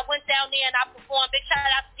 and I went down there and I performed. Big shout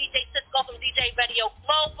out to DJ Cisco from DJ Radio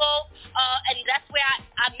Global, and that's where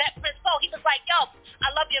I met Prince Paul. He was like, "Yo,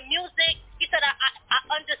 I love your music." He said, "I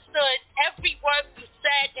understood every word you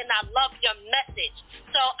said, and I love your message."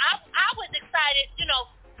 So I was excited,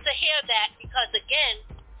 to hear that, because again,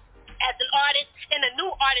 as an artist and a new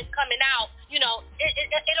artist coming out,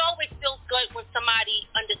 it always feels good when somebody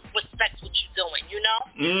respects what you're doing,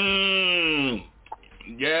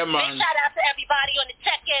 Yeah, man. Big shout out to everybody on the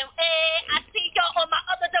check-in. Hey, I see y'all on my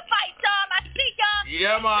other device, Dom. I see y'all.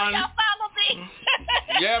 Yeah, man. Y'all follow me.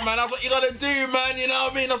 Yeah, man, that's what you gotta do, man, you know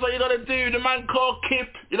what I mean? That's what you gotta do. The man called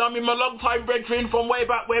Kip, you know what I mean? My long-time brethren from way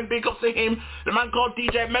back when, big ups to him. The man called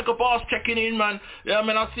DJ Mega Boss checking in, man. Yeah,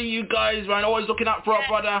 man, I see you guys, man, always looking out for a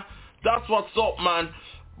brother. That's what's up, man.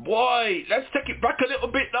 Boy, let's take it back a little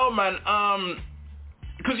bit though, man.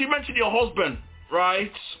 Because you mentioned your husband,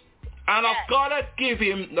 right? And I've gotta give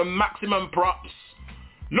him the maximum props.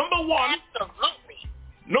 Number one,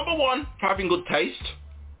 for having good taste.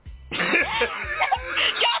 Y'all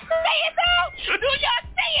say it though? Do y'all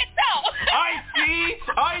say it though? I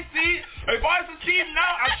see. If I see him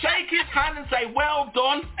now, I shake his hand and say, well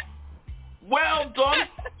done. Well done.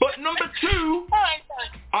 But number two,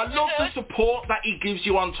 I love the support that he gives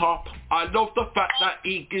you on top. I love the fact that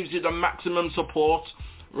he gives you the maximum support,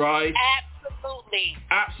 right? Absolutely.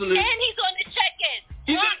 And he's on the check-in.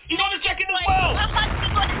 He's on the check-in as well. My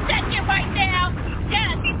husband's on the check-in right now.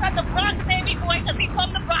 Yes, he's got the Bronx baby boy, because he's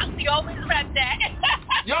from the Bronx. He always rep that.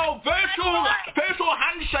 Yo, virtual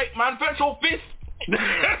handshake, man. Virtual fist.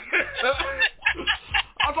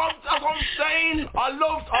 That's what I'm saying. I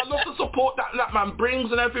love the support that man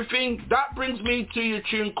brings and everything. That brings me to your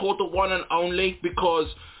tune called The One and Only, because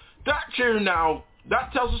that tune now,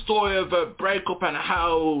 that tells the story of a breakup and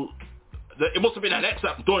how it must have been an ex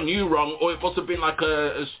that done you wrong, or it must have been like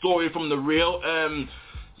a story from the real.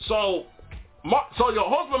 So your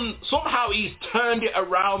husband, somehow he's turned it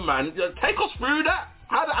around, man. Take us through that.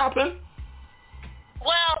 How did it happen?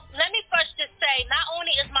 Well, let me first just say, not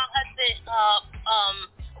only is my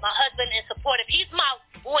husband is supportive, he's my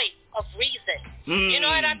voice of reason. You know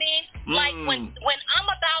what I mean? Like when I'm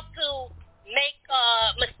about to make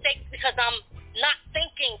mistakes because I'm not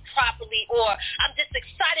thinking properly, or I'm just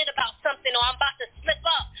excited about something, or I'm about to slip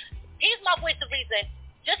up, he's my voice of reason.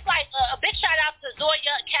 Just like a big shout out to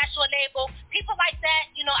Zoya, Casual Enable, people like that.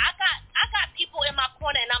 I got people in my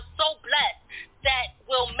corner, and I'm so blessed that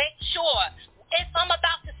will make sure if I'm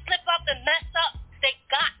about to slip up and mess up, they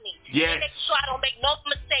got me. Yes. They make sure I don't make no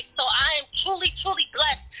mistakes. So I am truly, truly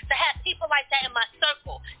blessed to have people like that in my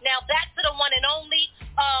circle. Now back to the one and only.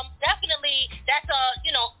 Definitely, that's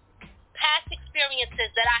past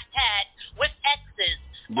experiences that I had with exes.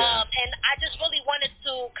 Yeah. And I just really wanted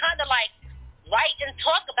to kind of like write and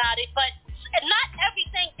talk about it, but not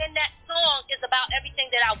everything in that song is about everything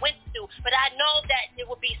that I went through, but I know that it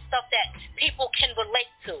will be stuff that people can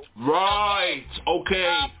relate to. Right. Okay.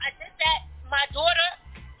 I did that. My daughter,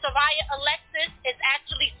 Soraya Alexis, is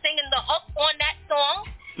actually singing the hook on that song,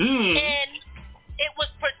 and it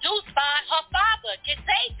was produced by her father,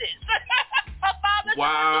 Kitages. Her father's the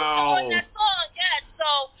producer on that song. Yeah. So,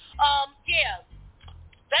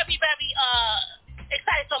 very, very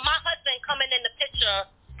excited. So my husband coming in the picture,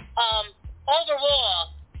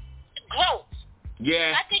 overall, growth.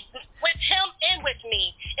 Yeah. I think with him and with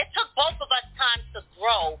me, it took both of us time to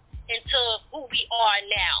grow into who we are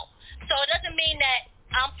now. So it doesn't mean that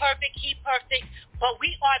I'm perfect, he's perfect, but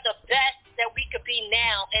we are the best that we could be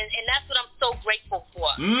now, and that's what I'm so grateful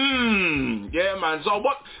for. Yeah, man.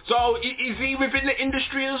 So is he within the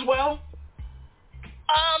industry as well?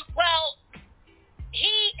 Well,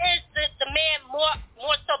 he is the man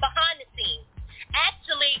more so behind the scenes.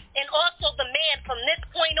 Actually, and also the man from this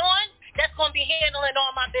point on that's going to be handling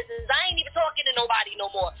all my business. I ain't even talking to nobody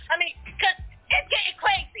no more. I mean, because it's getting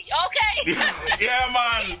crazy, okay? Yeah,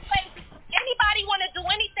 man. Anybody want to do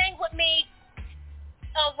anything with me,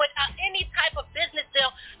 with any type of business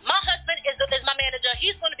deal, my husband is my manager.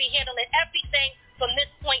 He's going to be handling everything from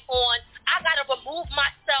this point on. I got to remove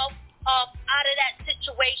myself out of that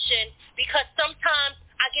situation because sometimes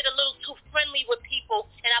I get a little too friendly with people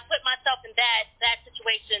and I put myself in bad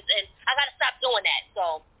situations, and I got to stop doing that.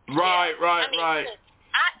 So Right.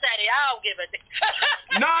 I I said it. I don't give a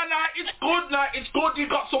damn. Nah, it's good. Like, it's good you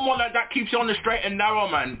got someone like that keeps you on the straight and narrow,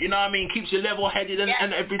 man. You know what I mean? Keeps you level-headed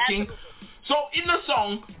and everything. Absolutely. So, in the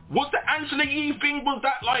song, was the Angela Yee thing, was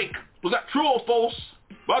that true or false?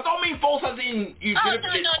 But I don't mean false as in you did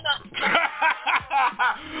it. No.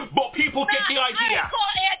 But people get the idea. I call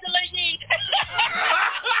Angela Yee.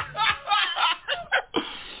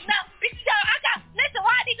 Listen,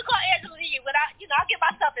 why I need to call Angela Yee when I'll give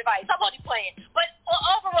myself advice. I'm only playing. But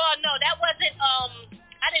overall, no, that wasn't,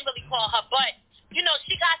 I didn't really call her, but,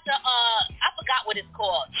 she got the, I forgot what it's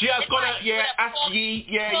called. She has got Ask Yee,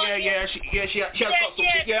 she has got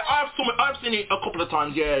something. Yeah, I've seen it a couple of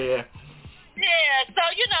times, yeah. Yeah, so,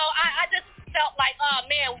 I just felt like, oh,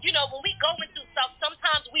 man, when we go into stuff,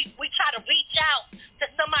 sometimes we try to reach out to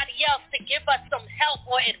somebody else to give us some help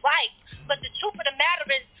or advice. But the truth of the matter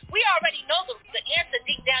is, we already know the answer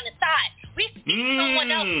deep down inside. We need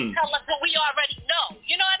someone else to tell us what we already know.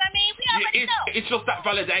 You know what I mean? We already know. It's just that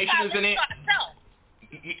validation, isn't it?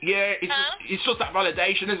 Yeah, it's just that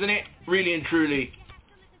validation, isn't it? Really and truly.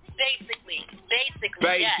 Basically.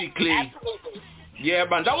 Yes, absolutely. Yeah,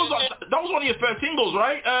 man. That was one of your first singles,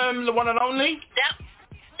 right? The one and only.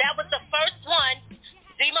 That was the first one.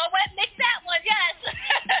 Zemo Wet mixed that one. Yes.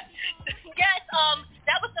 Yes.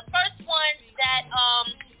 That was the first one that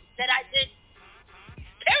I did.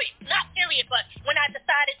 Not period, but when I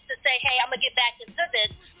decided to say, hey, I'm gonna get back into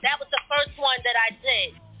this, that was the first one that I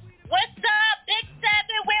did. What's up, Big 7?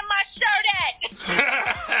 Where my shirt at?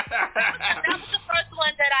 That was the first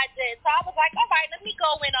one that I did. So I was like, all right, let me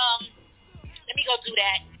go do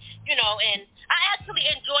that, and I actually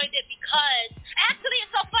enjoyed it because,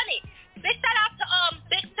 it's so funny. Big shout out to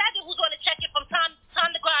Big 7, who's on the check-in from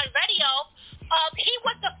Time to Grind Radio. He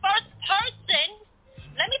was the first person,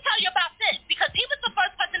 let me tell you about this, because he was the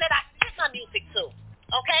first person that I sent my music to,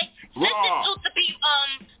 okay? Listen to be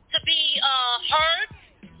heard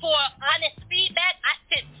for honest feedback. I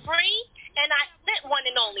sent Free, and I sent One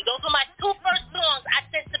and Only. Those were my two first songs I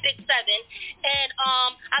sent to Big 7, and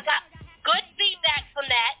I got good feedback from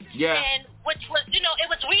that, and which was, it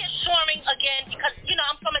was reassuring again because,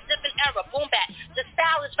 I'm from a different era, boom bap. The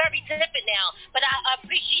style is very different now, but I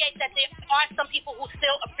appreciate that there are some people who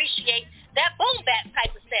still appreciate that boom bap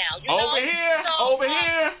type of sound. Over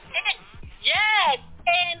here. Yes,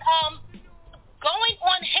 and going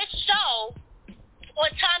on his show on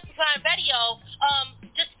Time to Grind Radio,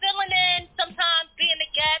 just filling in sometimes, being a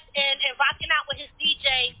guest and rocking out with his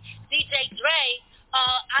DJ Dre,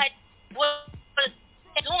 I was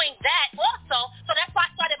doing that also, so that's why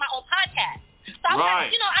I started my own podcast. So I was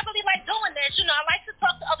like, I really like doing this. I like to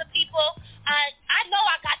talk to other people. I know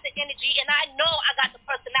I got the energy, and I know I got the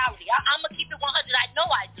personality. I'm going to keep it 100. I know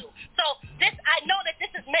I do. So I know that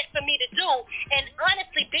this is meant for me to do, and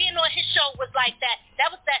honestly, being on his show was like that.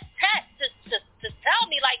 That was that test to tell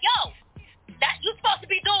me, like, yo, that you're supposed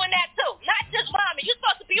to be doing that too. Not just rhyming. You're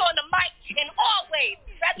supposed to be on the mic in all ways.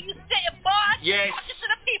 Whether you sit in bars, talking to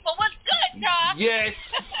the people. What's good, y'all? Yes.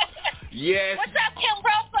 What's up, Kim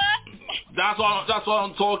Roper? That's what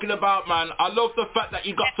I'm talking about, man. I love the fact that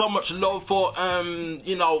you got so much love for,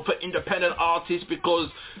 for independent artists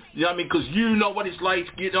because, because you know what it's like,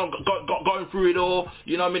 going through it all.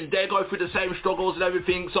 They go through the same struggles and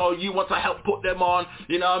everything, so you want to help put them on.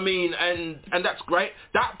 And that's great.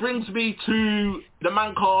 That brings me to the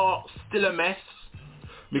man called Still a Mess.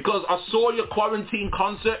 Because I saw your quarantine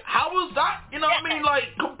concert. How was that?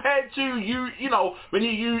 Like compared to you, when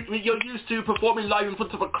you're used to performing live in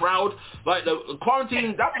front of a crowd, like the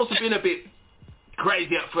quarantine, that must have been a bit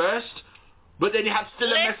crazy at first. But then you had Still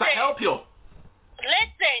a Mess to help you.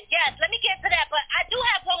 Listen, yes, let me get to that. But I do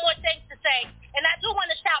have one more thing to say, and I do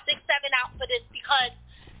want to shout Big 7 out for this because,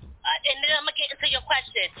 and then I'm gonna get into your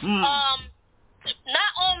question.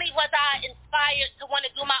 Not only was I inspired to want to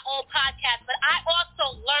do my own podcast, but I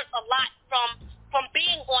also learned a lot from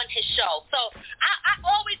being on his show. So I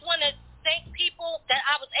always want to thank people that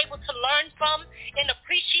I was able to learn from and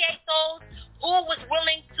appreciate those who was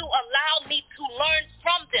willing to allow me to learn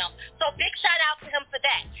from them. So big shout out to him for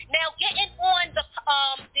that. Now getting on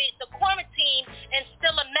the quarantine and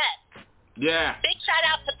Still a Mess. Yeah. Big shout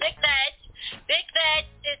out to Big Veg. Big Veg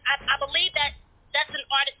is, I believe that's an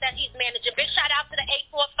artist that he's managing. Big shout out to the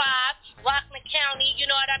 845, Rockland County, you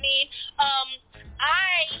know what I mean?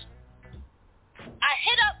 I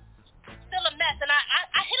hit up Still a Mess, and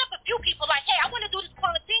I hit up a few people like, hey, I want to do this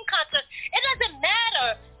quarantine concert. It doesn't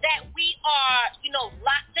matter that we are,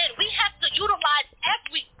 locked in. We have to utilize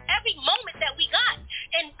every moment that we got.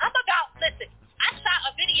 And listen, I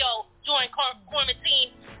shot a video during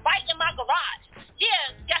quarantine right in my garage.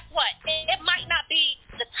 Yeah, guess what? It might not be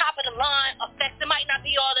the top of the line effects. It might not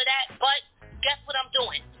be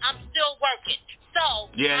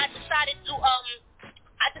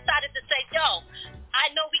decided to say, yo, I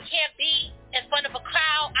know we can't be in front of a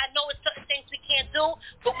crowd. I know it's certain things we can't do,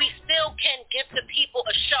 but we still can give the people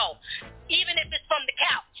a show, even if it's from the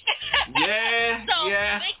couch.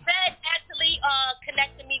 Big Ben actually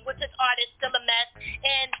connected me with this artist, Still a Mess,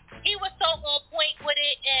 and he was so on point with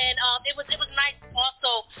it, and it was nice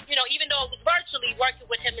also, even though it was virtually working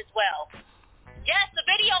with him as well. Yes, the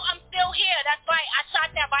video, I'm still here. That's right. I shot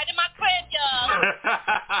that right in my crib, y'all.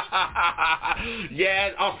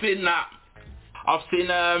 Yeah, I've seen that. I've seen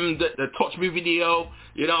the Touch Me video.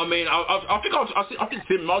 You know what I mean? I think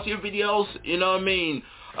seen most of your videos. You know what I mean?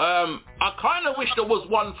 I kind of wish there was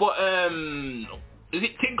one for is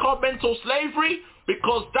it King called Mental Slavery?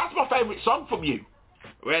 Because that's my favorite song from you.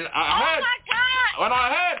 When I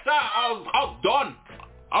heard that, I was done.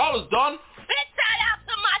 I was done. Big shout out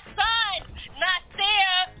to my son,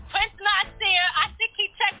 Nasir, Prince Nasir. I think he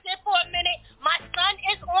checked in for a minute. My son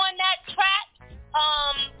is on that track.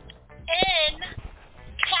 And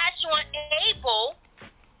Cash on Able,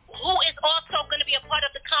 who is also going to be a part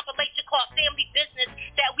of the compilation called Family Business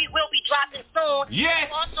that we will be dropping soon.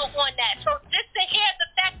 Yes. Also on that. So just to hear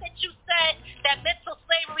the fact that you said that Mental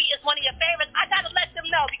Slavery is one of your favorites, I got to let them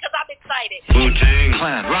know because I'm excited. Wu-Tang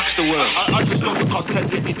Clan rocks the world. I just love the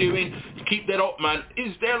content that you're doing. Keep that up, man.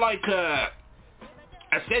 Is there like a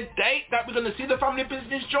set date that we're going to see the Family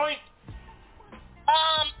Business joint?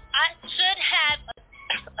 I should have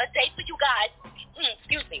a date for you guys.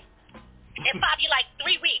 Excuse me. In probably like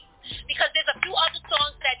 3 weeks, because there's a few other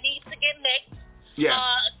songs that need to get mixed. Yeah.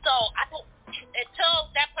 So I don't,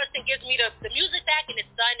 until that person gives me the music back and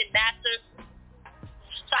it's done and mastered.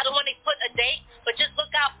 So I don't want to put a date, but just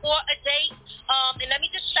look out for a date. And let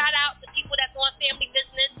me just shout out the people that's on Family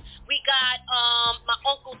Business. We got my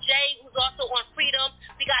Uncle Jay, who's also on Freedom.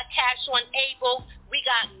 We got Cash on Able. We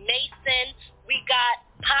got Maison. We got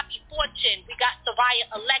Poppy Fortune. We got Soraya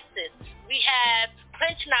Alexis. We have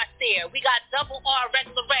Prince Nasir. We got Double R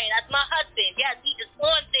Regular Ray. That's my husband. Yes, he is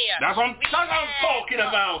on there. That's what I'm talking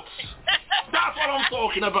about. That's what I'm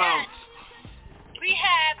talking about. We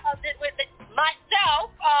have with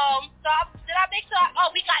myself. Did I make sure?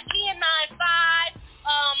 We got Ian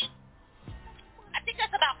 95. I think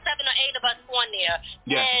that's about 7 or 8 of us on there.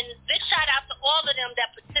 Yeah. And big shout out to all of them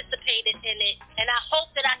that participated in it. And I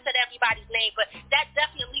hope that I said everybody's name, but that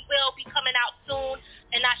definitely will be coming out soon.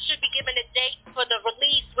 And I should be giving a date for the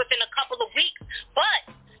release within a couple of weeks.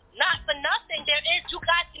 But not for nothing, you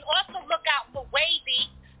guys can also look out for Wavy.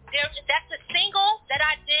 That's a single that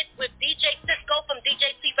I did with DJ Cisco from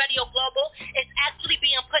DJC Radio Global. It's actually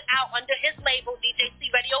being put out under his label,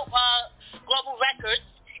 DJC Radio Global Records.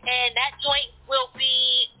 And that joint will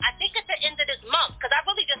be, I think at the end of this month, because I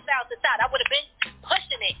really just found this out. I would have been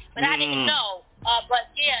pushing it, but I didn't know. But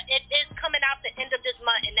yeah, it is coming out the end of this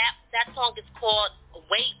month, and that song is called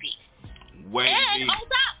Wavy. And hold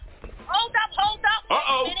up.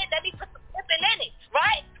 Uh-oh. Wait a minute, let me put some flipping in it,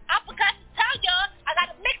 right? I forgot to tell y'all, I got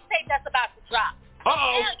a mixtape that's about to drop.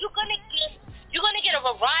 Uh-oh. And you're gonna get a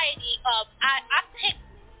variety of, I picked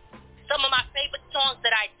some of my favorite songs that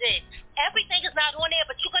I did. Everything is not on there,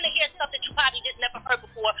 but you're going to hear stuff that you probably just never heard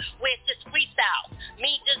before, where it's just freestyle.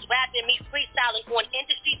 Me just rapping, me freestyling on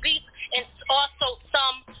industry beats, and also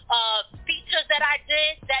some features that I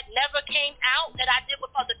did that never came out, that I did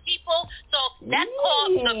with other people. So that's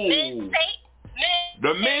called the mixtape.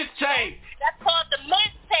 The mixtape. That's called the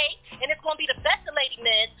mixtape, and it's going to be the best of Lady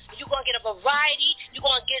Miz. You're going to get a variety. You're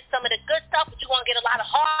going to get some of the good stuff, but you're going to get a lot of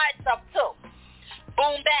hard stuff, too.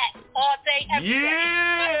 Boom back all day, every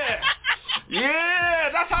day. Yeah,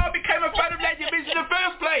 that's how I became a fan of Lady Miz in the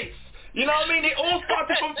first place. You know what I mean? It all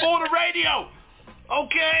started from For the Radio.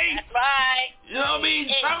 Okay? That's right. You know what I mean?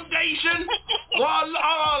 Foundation.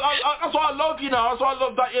 That's what I love, you know. That's why I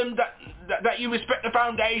love that you respect the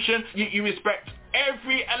foundation. You respect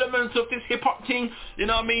every element of this hip-hop thing. You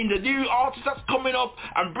know what I mean? The new artists that's coming up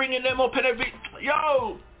and bringing them up and everything.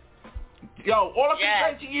 Yo, all I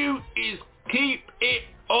can say to you is keep it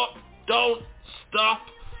up. Don't stop.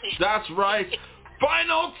 That's right.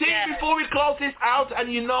 Final thing before we close this out,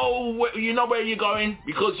 and you know where you're going,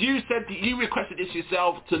 because you said that you requested this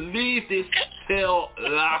yourself to leave this till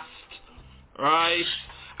last, right?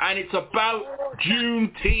 And it's about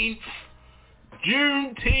Juneteenth.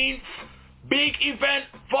 Big event,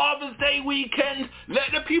 Father's Day weekend.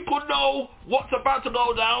 Let the people know what's about to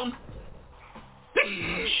go down.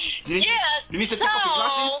 You need to take off your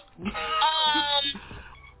glasses?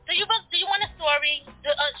 Do you want a story?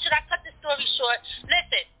 Should I cut the story short?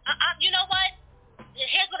 Listen, you know what?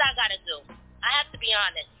 Here's what I gotta do. I have to be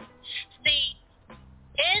honest. See,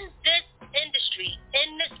 in this industry,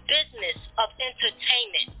 in this business of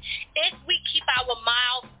entertainment,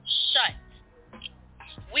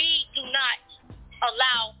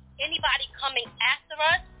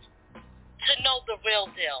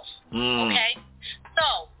 Okay?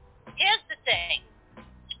 So, here's the thing.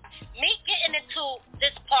 Me getting into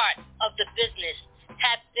this part of the business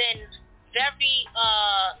has been very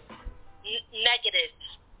negative.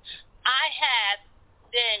 I have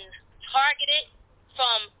been targeted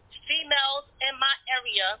from females in my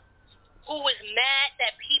area who is mad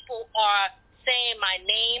that people are saying my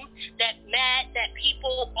name, that mad that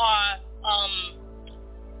people are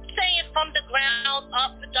saying from the ground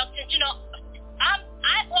up productions. You know,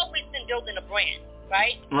 I've always been building a brand,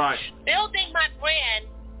 right? Right. Building my brand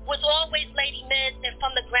was always Lady Miz and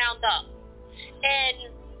from the ground up. And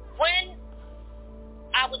when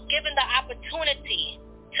I was given the opportunity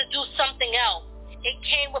to do something else, it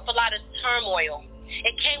came with a lot of turmoil.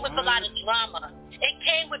 It came with a lot of drama. It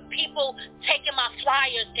came with people taking my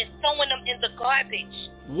flyers and throwing them in the garbage.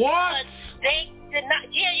 What? Because they did not.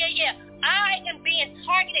 Yeah. I am being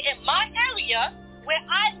targeted in my area where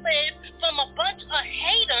I live from a bunch of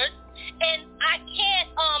haters, and I can't.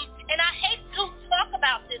 And I hate to talk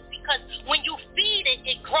about this because when you feed it,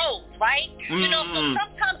 it grows, right? You know, so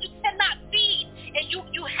sometimes you cannot feed, and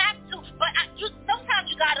you have to. But sometimes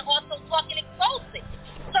you gotta also talk and expose it.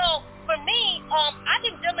 So for me, I've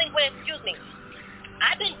been dealing with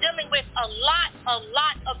a lot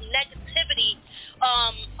of negativity.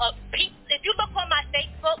 If you look on my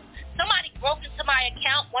Facebook, somebody broke into my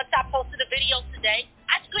account once I posted a video today.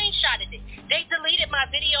 I screenshotted it. They deleted my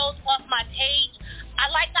videos off my page.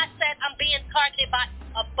 Like I said, I'm being targeted by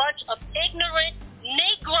a bunch of ignorant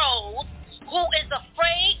Negroes who is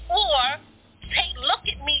afraid or look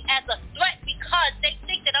at me as a threat because they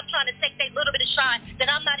think that I'm trying to take their little bit of shine that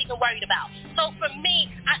I'm not even worried about. So for me,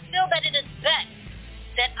 I feel that it is best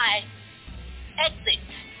that I exit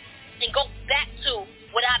and go back to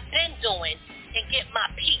what I've been doing and get my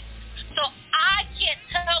peace. So I can't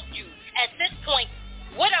tell you at this point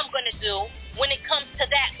what I'm going to do when it comes to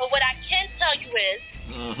that. But what I can tell you is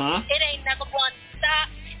it ain't never going to stop,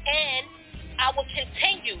 and I will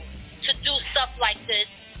continue to do stuff like this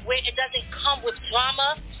where it doesn't come with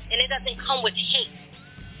drama and it doesn't come with hate.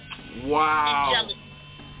 Wow. And jealousy.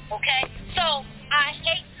 Okay? So I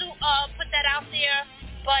hate to put that out there,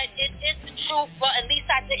 but it is the truth. But at least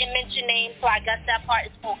I didn't mention names, so I guess that part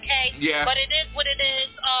is okay. Yeah. But it is what it is.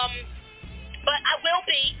 But I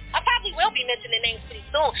probably will be mentioning names pretty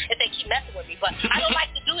soon if they keep messing with me. But I don't like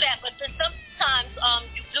to do that. But then sometimes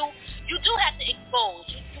you do have to expose.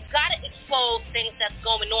 You gotta expose things that's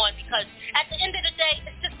going on because at the end of the day,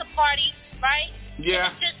 it's just a party, right?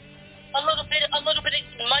 Yeah. And it's just a little bit of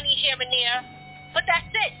money here and there, but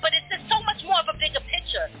that's it. But it's just so much more of a bigger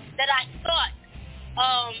picture that I thought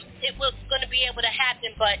it was going to be able to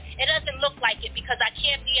happen, but it doesn't look like it because I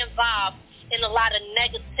can't be involved in a lot of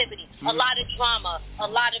negativity, a lot of drama, a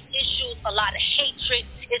lot of issues, a lot of hatred.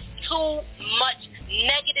 It's too much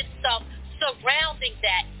negative stuff surrounding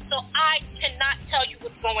that. So I cannot tell you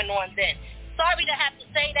what's going on then. Sorry to have to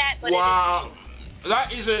say that, but wow.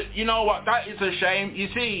 That is that is a shame. You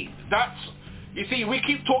see, we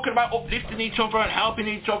keep talking about uplifting each other and helping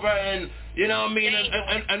each other and you know what I mean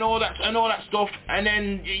and all that stuff, and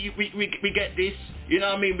then we get this, you know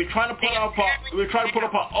what I mean, we're trying to put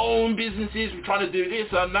up our own businesses, we're trying to do this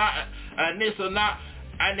and that and this and that,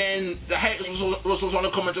 and then the haters also want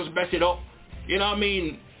to come and just mess it up, you know what I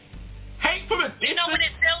mean. Hate from a distance. You know what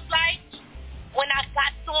it feels like when I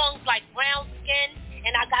got songs like Brown Skin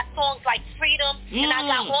and I got songs like Freedom and I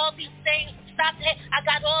got all these things. I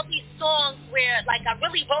got all these songs where like I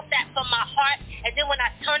really wrote that from my heart, and then when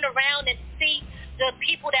I turn around and see the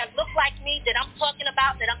people that look like me that I'm talking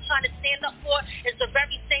about, that I'm trying to stand up for, is the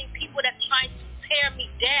very same people that's trying to tear me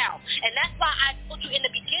down. And that's why I told you in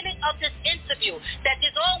the beginning of this interview that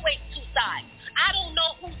there's always two sides. I don't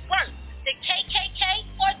know who's worse, the KKK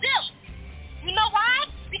or them. You know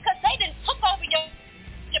why? Because they didn't took over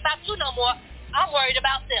about you no more. I'm worried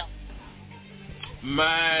about them.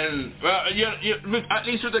 Man, well, at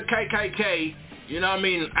least with the KKK, you know what I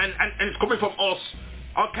mean, and it's coming from us.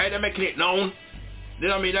 Okay, they're making it known. You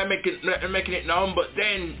know what I mean? They're making it known, but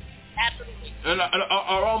then absolutely, and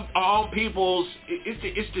our own peoples,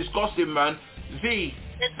 it's disgusting, man. It's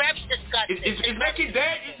very disgusting.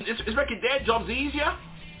 It's making their jobs easier.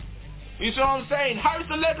 You see what I'm saying?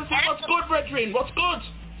 Harrison Legacy, what's good, brethren? What's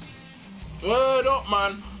good? Word up,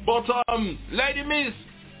 man. But Lady Miz,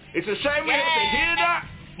 it's a shame we have to hear that.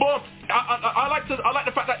 But I like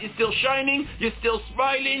the fact that you're still shining, you're still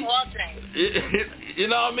smiling. You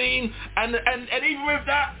know what I mean? And even with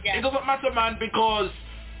that, it doesn't matter, man, because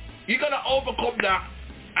you're gonna overcome that.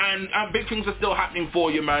 And big things are still happening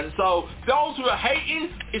for you, man. So those who are hating,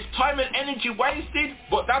 it's time and energy wasted.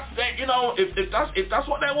 But that's, you know, if that's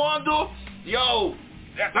what they want to do, yo,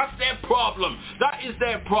 That's their problem. That is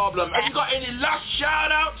their problem. Have you got any last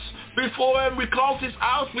shout-outs before we close this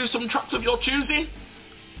out with some tracks of your choosing?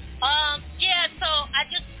 Yeah, so I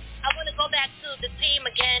want to go back to the team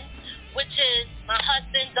again, which is my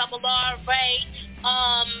husband, Double R, Ray.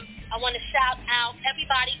 I want to shout out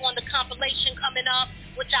everybody on the compilation coming up,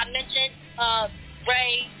 which I mentioned,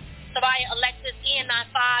 Ray, Soraya Alexis,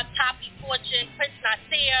 Ian95, Poppy Fortune, Prince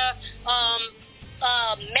Nasir,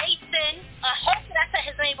 Mason. I hope that I said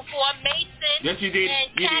his name before. Mason. Yes, you did.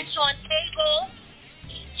 And you Cash did. on Table.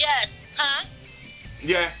 Yes. Huh?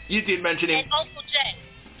 Yeah, you did mention him. And Uncle Jay.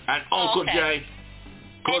 And Uncle Jay.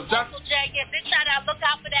 And Uncle Jay. Yeah, big shout out. Look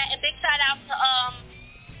out for that. And big shout out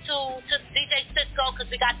to DJ Cisco, because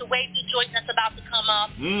we got the Wavy joint that's about to come out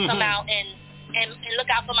and look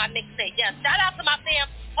out for my mixtape. Yeah, shout out to my fam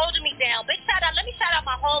holding me down. Big shout out. Let me shout out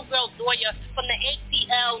my homegirl Zoya from the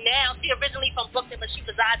ATL now. She originally from Brooklyn, but she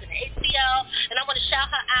resides in the ATL. And I want to shout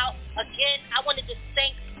her out again. I wanted to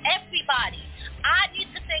thank everybody. I need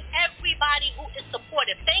to thank everybody who is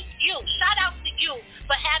supportive. Thank you. Shout out to you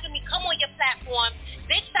for having me come on your platform.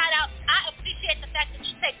 Big shout out. I appreciate the fact that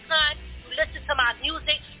you take time to listen to my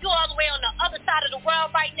music. You're all the way on the other side of the world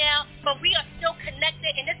right now, but we are still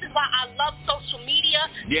connected, and this is why I love social media,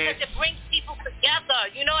 because it brings people together.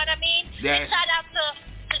 You know what I mean? Yes. Big shout out to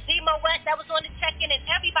Demo West that was on the check-in, and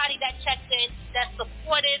everybody that checked in that's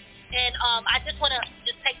supportive. And I just want to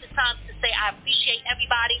take the time to say I appreciate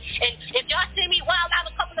everybody. And if y'all see me wild out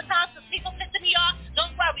a couple of times because people pissing me off,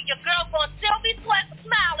 don't worry. Your girl going to still be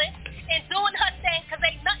smiling and doing her thing, because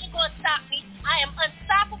ain't nothing going to stop me. I am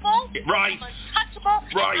unstoppable. Right. I'm untouchable.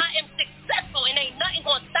 Right. And I am successful, and ain't nothing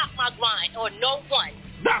going to stop my grind, or no one.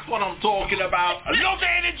 That's what I'm talking about. I love the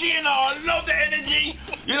energy, you know. I love the energy.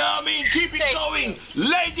 You know what I mean? Keep it going.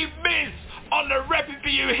 Lady Biz on the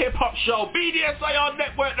RePPiN4U hip-hop show. BDSIR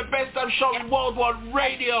Network, the best damn show in worldwide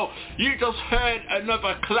radio. You just heard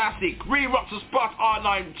another classic. Re-Rock the Spot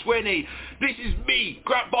R920. This is me,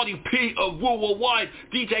 Grab Body P of Worldwide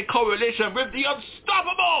DJ Coalition with the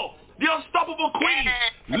unstoppable queen,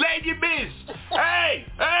 Lady Biz. Hey.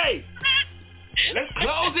 Let's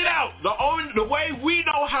close it out. The way we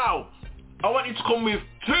know how. I want you to come with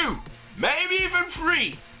 2, maybe even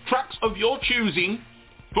 3 tracks of your choosing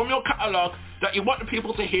from your catalogue that you want the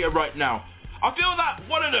people to hear right now. I feel that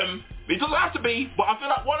one of them, it doesn't have to be, but I feel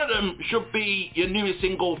like one of them should be your newest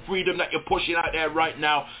single, Freedom, that you're pushing out there right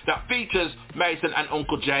now, that features Mason and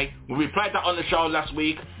Uncle Jay. We played that on the show last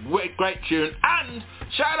week. Great tune. And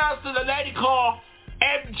shout out to the lady called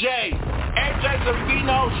MJ. MJ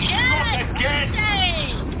Savino, she struck again.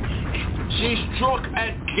 She struck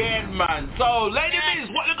again, man. So, Lady Biz,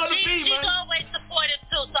 what you gonna be, man? She's always supportive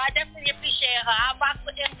too, so I definitely appreciate her. I rock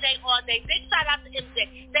with MJ all day. Big shout out to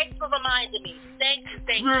MJ. Thanks for reminding me. Thank you.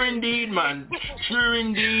 True indeed, man. True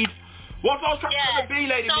indeed. What's those tracks gonna be,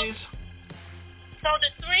 Lady Biz? So the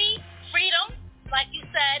 3, Freedom, like you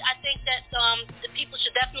said, I think that the people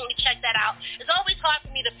should definitely check that out. It's always hard for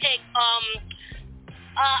me to pick.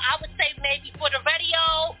 I would say maybe for the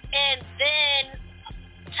radio, and then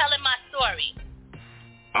telling my story.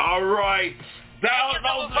 All right. Those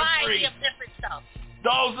are the 3. Of different stuff.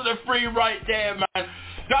 Those are the 3 right there, man.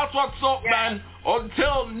 That's what's up, man.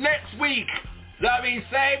 Until next week. That means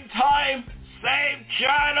same time, same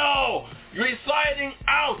channel. We're signing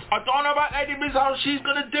out. I don't know about Lady Biz, how she's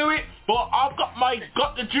going to do it, but I've got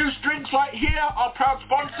the juice drinks right here, our proud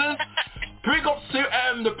sponsors. Big up to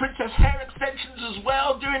the Princess Hair Extensions as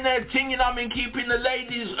well, doing their thing, you know what I mean, keeping the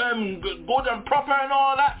ladies good and proper and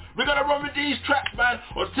all that. We're going to run with these tracks, man.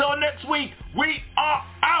 Until next week, we are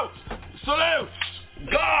out. Salute.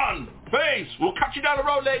 Gone. Peace. We'll catch you down the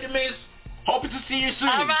road, Lady Miss. Hoping to see you soon.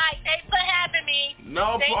 All right. Thanks for having me.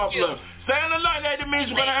 No problem. You. Stay on the line, Lady Miss.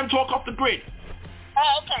 We're going to talk off the grid.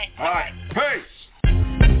 Oh, okay. All right. Peace.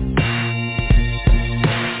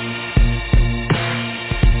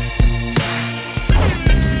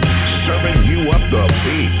 Serving you up the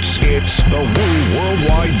beats. It's the Woo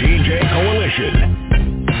Worldwide DJ Coalition.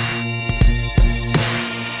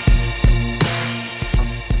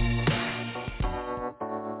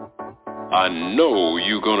 I know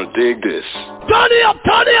you're gonna dig this. Turn it up,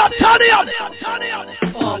 turn it up, turn it up, turn it up.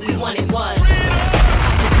 All we wanted was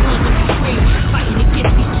fighting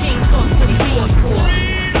against these chains on for the war.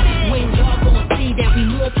 When y'all gonna see that we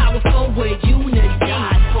more powerful, we're unity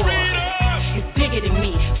died for. It's bigger than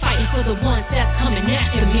me, fighting for the ones that's coming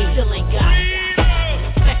after me. Still ain't got it.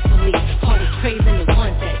 Respectfully, always praising the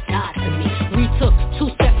ones that died for me. We took 2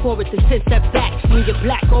 steps forward. for it, then 10 steps back. When you're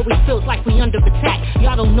black, always feels like we under attack.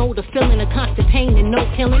 Y'all don't know the feeling of constant pain and no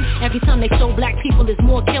killing. Every time they show black people is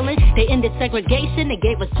more killing. They ended segregation, they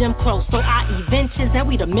gave us Jim Crow. So our inventions, now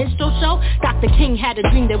we the minstrel show. Dr. King had a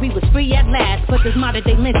dream that we was free at last, but this modern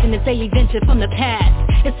day lynching is a invention from the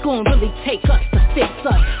past. It's gonna really take us to fix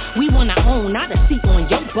us. We want our own, not a seat on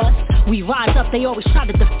your bus. We rise up, they always try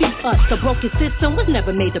to defeat us. The broken system was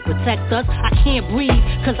never made to protect us. I can't breathe,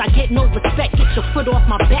 cause I get no respect. Get your foot off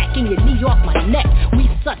my back and your knee off my neck. We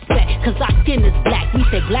suspect, cause our skin is black. We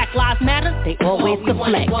say Black Lives Matter, they always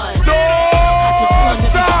deflect. I just wanna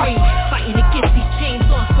be free, fighting against these chains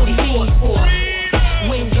on so lean for.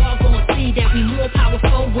 When y'all gonna see that we more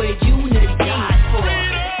powerful, where unity dies for.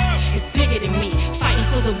 It's bigger than me, fighting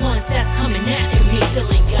for the ones that's coming after me. Still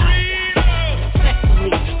ain't got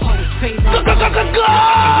respectfully, always praising government.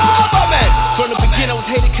 From the beginning I was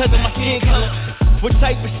hated cause of my skin color. What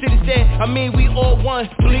type of shit is that? I mean, we all one,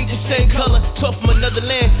 bleed the same color. Talk from another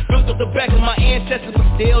land, built up the back of my ancestors, but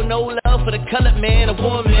still no love for the colored man or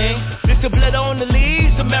woman. This the blood on the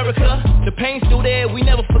leaves, America. The pain's still there, we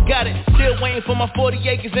never forgot it. Still waiting for my 40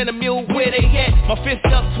 acres and a mule, where they at? My fist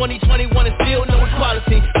up, 2021 and still no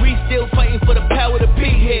equality. We still fighting for the power to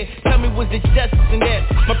be here. Tell me, was it justice in that?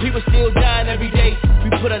 My people still dying every day.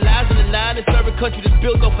 We put our lives on the line to serve a country that's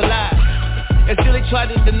built off of lies. And still they try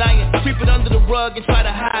to deny it, sweep it under the rug and try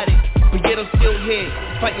to hide it. But yet I'm still here,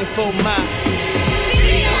 fighting for my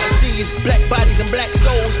see it's black bodies and black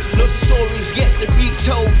souls. No stories yet to be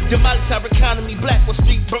told. Demolish our economy, Black Wall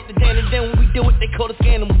Street broke it down. And then when we do it, they call us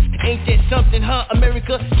animals. Ain't that something, huh,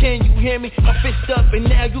 America? Can you hear me? My fist up and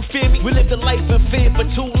now you feel me? We lived a life in fear for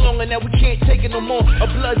too long and now we can't take it no more. Our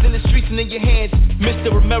blood's in the streets and in your hands,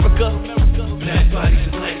 Mr. America. Black bodies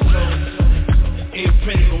and black souls,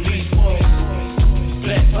 imprinted on these walls.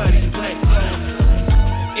 Black bodies and black souls,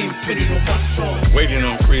 imprinted on my soul. Waiting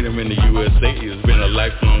on freedom in the USA has been a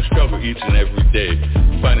lifelong struggle each and every day.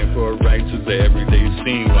 Fighting for our rights is the everyday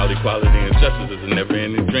scene, while equality and justice is a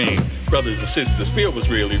never-ending dream. Brothers and sisters, fear was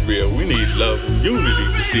really real. We need love and unity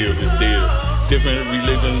to seal this deal. Different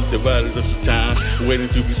religions divided us at times, waiting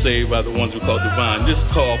to be saved by the ones we call divine. This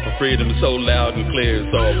call for freedom is so loud and clear,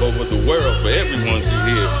 it's all over the world for everyone to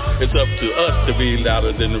hear. It's up to us to be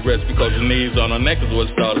louder than the rest, because the knees on our neck is what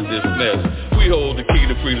started this mess. We hold the key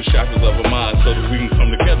to free the shackles of our minds, so that we can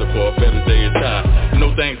come together for a better day and time.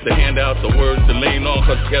 No thanks to handouts or words to lean on,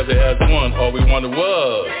 cause together as one, all we wanted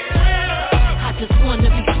was. I just wanna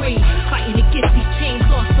be free, fighting against these chains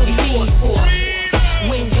on so lean for.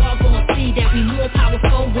 When y'all gonna see that we more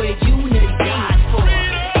powerful, where unity dies for.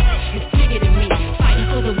 It's bigger than me, fighting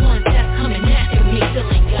for the ones that's coming after me. Still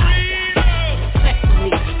ain't got respectfully,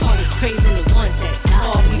 always praising the ones that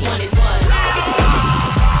all we wanted was.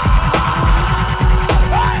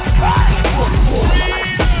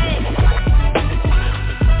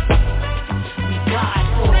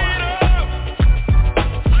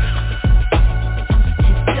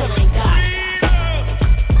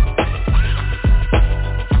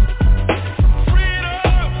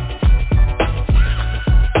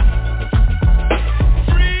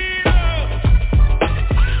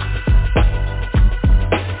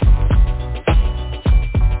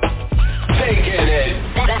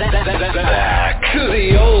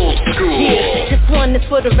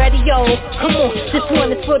 For the radio, come on, this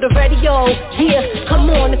one is for the radio. Yeah,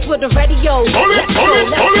 come on, it's for the radio. Let's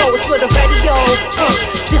go, it's for the radio.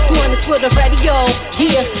 This one is for the radio.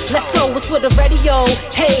 Yeah, let's go, it's for the radio.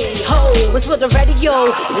 Hey, ho, it's for the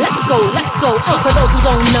radio. Let's go. For those who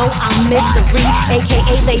don't know, I'm Mystery,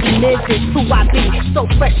 aka Lady Miz is who I be.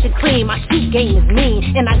 So fresh and clean, my street game is mean,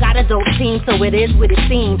 and I got a dope team, so it is what it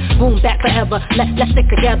seems. Boom, back forever, let's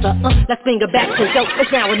stick together. Let's bring it back to yo,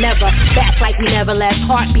 it's now or never. Back like we never left.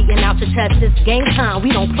 Heart beating out your chest, it's game time, we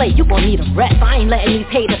don't play, you gon' need a rep. I ain't letting these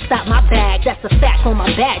haters stop my bag, that's a fact on my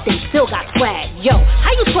back, they still got swag. Yo,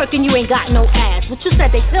 how you twerking, you ain't got no ass? What you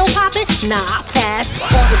said, they still poppin'? Nah, I pass.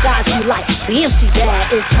 All the guys you like, the MC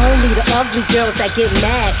bad. It's only the ugly girls that get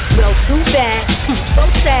mad. Well, too bad, so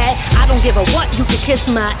sad, I don't give a what, you can kiss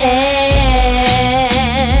my ass.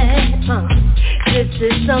 This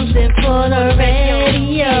is something for the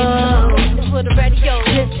radio. For the radio.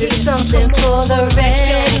 This is something for the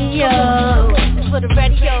radio. For the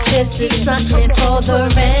radio. This is something for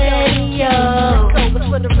the radio.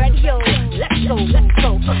 For the radio. Let's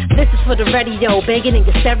This is for the radio, banging in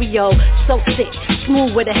your stereo. So sick,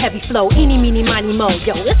 smooth with a heavy flow. Eeny, meeny, miny, mo.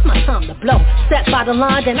 Yo, it's my time to blow. Step by the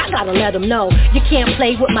line, then I gotta let them know. You can't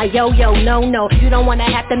play with my yo-yo, no. You don't wanna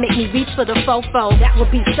have to make me reach for the fofo. That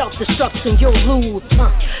would be self-destruction, you'll lose.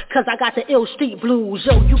 Cause I got the ill street blues.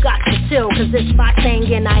 Yo, you got to chill, cause it's my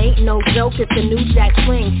thing and I ain't no joke. It's the new jack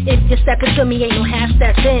swing. If you step into me, ain't no half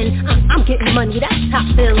step in. I'm getting money, that's top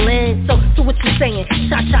feeling. So what you saying?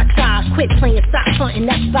 Cha-cha-cha, quit playing, stop frontin',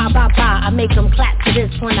 that's bye-bye-bye. I make them clap to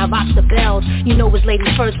this when I rock the bells. You know it's ladies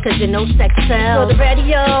first cause you know sex sells. For the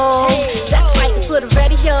radio, that's right, it's for the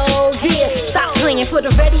radio. Yeah, stop playing for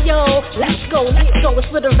the radio. Let's go, it's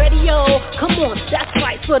for the radio. Come on, that's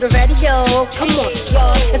right, for the radio. Come on,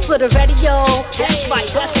 y'all, it's for the radio. That's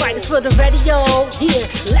right, it's for the radio. Yeah,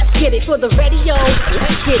 let's get it for the radio.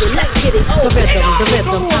 Let's get it. The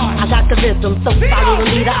rhythm, I got the rhythm. So follow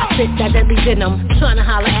the leader, I sit that deadly venom. Trying to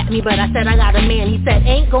holler at me, but I said I got a man. He said,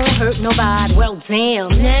 ain't gonna hurt nobody. Well, damn,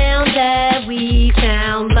 now that we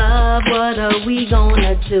found love, what are we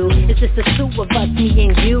gonna do? It's just the two of us, me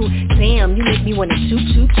and you. Damn, you make me wanna shoot.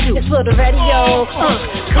 It's for the radio,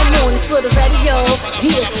 come on, it's for the radio.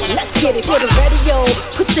 Yeah, let's get it for the radio.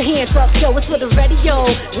 Put your hands up, yo, it's for the radio.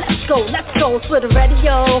 Let's go, it's for the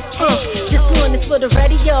radio. This one is for the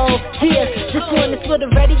radio. Yeah, this one is for the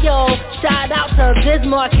radio. Shout out to Biz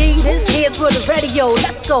Marquis, this here's for the radio.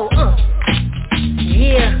 Let's go,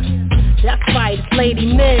 yeah, that's right, it's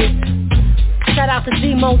Lady Miz. Shout out to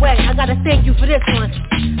Zemo Way, I gotta thank you for this one.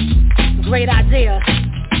 Great idea.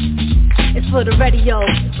 It's for the radio,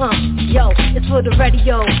 yo, it's for the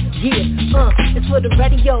radio, yeah, it's for the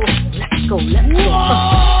radio. Let's go.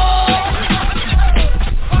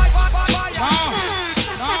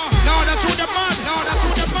 No, that's who the man.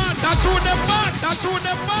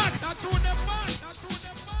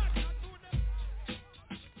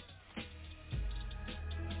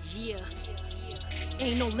 Yeah,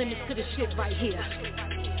 ain't no limits to the shit right here.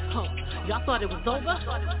 Y'all thought it was over?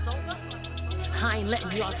 I ain't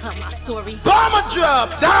letting y'all tell my story. Bomber drop,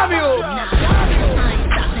 damn you! Nah, I ain't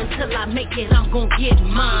stopping till I make it, I'm gon' get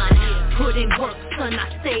mine. Put in work, son,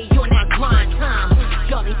 I stay on that grind time.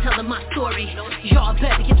 Y'all ain't telling my story, y'all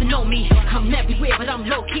better get to know me. I'm everywhere, but I'm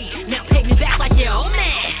low-key. Now pay me back like your old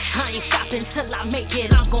man. I ain't stopping till I make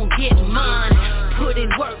it, I'm gon' get mine. Put in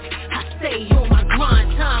work, I stay on my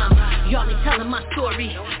grind time. Y'all ain't telling my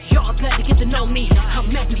story, y'all better get to know me.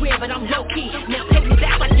 I'm everywhere, but I'm low-key. Now pay me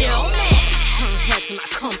back like your old man. Heads when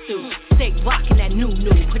I come through, stay rockin' that new.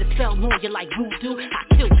 Put a spell on you like voodoo,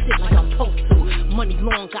 I kill shit like I'm supposed to. Money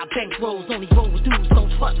long, got bankrolls, only roll with dudes, don't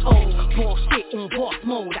trust hoes. Ball shit on boss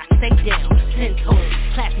mode, I stay down, 10 toes.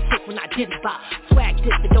 Classy chick when I did it by, swag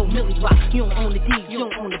this and don't milli rock. You don't own the D, you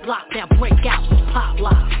don't own the block, now break out, pop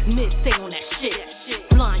lock. Mid stay on that shit,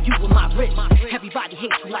 blind you with my wrist. Everybody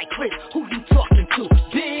hates you like Chris, who you talking to,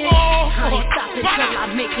 bitch? I ain't stopping till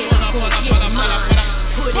I make it, I'm gonna get mine.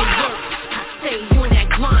 Put in work, stay on that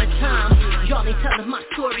grind time. Y'all ain't telling my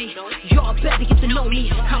story, y'all better get to know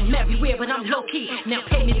me. I'm everywhere but I'm low-key, now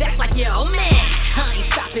pay me back like your old man. I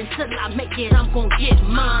ain't stopping till I make it, I'm gon' get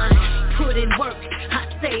mine. Put in work, I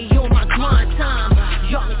stay on my grind time.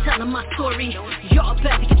 Y'all ain't telling my story, y'all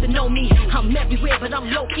better get to know me. I'm everywhere but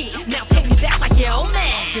I'm low-key, now pay me back like your old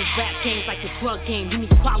man. This rap game's like a drug game, you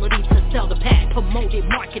need quality to sell the pack. Promote it,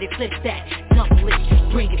 market it, flip that, double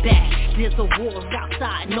it, bring it back. There's a war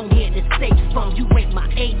outside, no man to stay from. You ain't my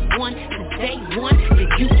A1 since day one, then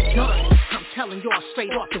you done. I'm telling y'all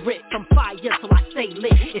straight off the rip, from fire so I stay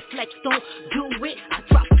lit. If Flex don't do it, I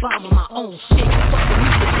drop a bomb on my own shit. Fuck the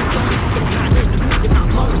music and don't get not in the mood in my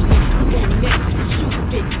moment. You want next to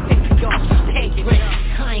shoot it, fix y'all pay rent.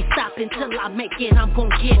 I ain't stopping till I make it, I'm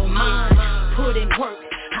gon' get mine. Put in work,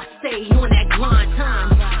 I stay on that grind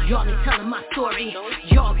time. Y'all ain't telling my story,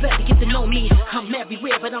 y'all better get to know me. I'm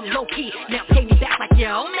everywhere but I'm low-key, now pay me back like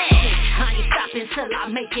your old man. I ain't stopping till I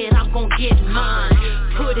make it, I'm gon' get mine.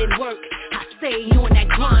 Put in work, I stay on that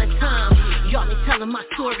grind time. Y'all ain't telling my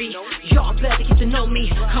story, y'all better get to know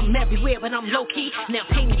me. I'm everywhere but I'm low-key, now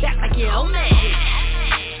pay me back like your old man.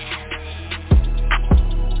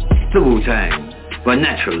 The Wu-Tang were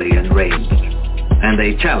naturally enraged, and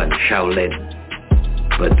they challenged Shaolin.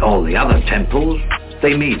 But all the other temples,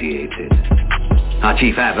 they mediated. Our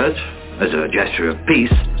chief abbot, as a gesture of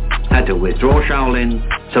peace, had to withdraw Shaolin,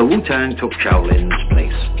 so Wu-Tang took Shaolin's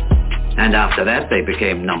place. And after that, they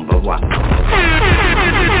became number one.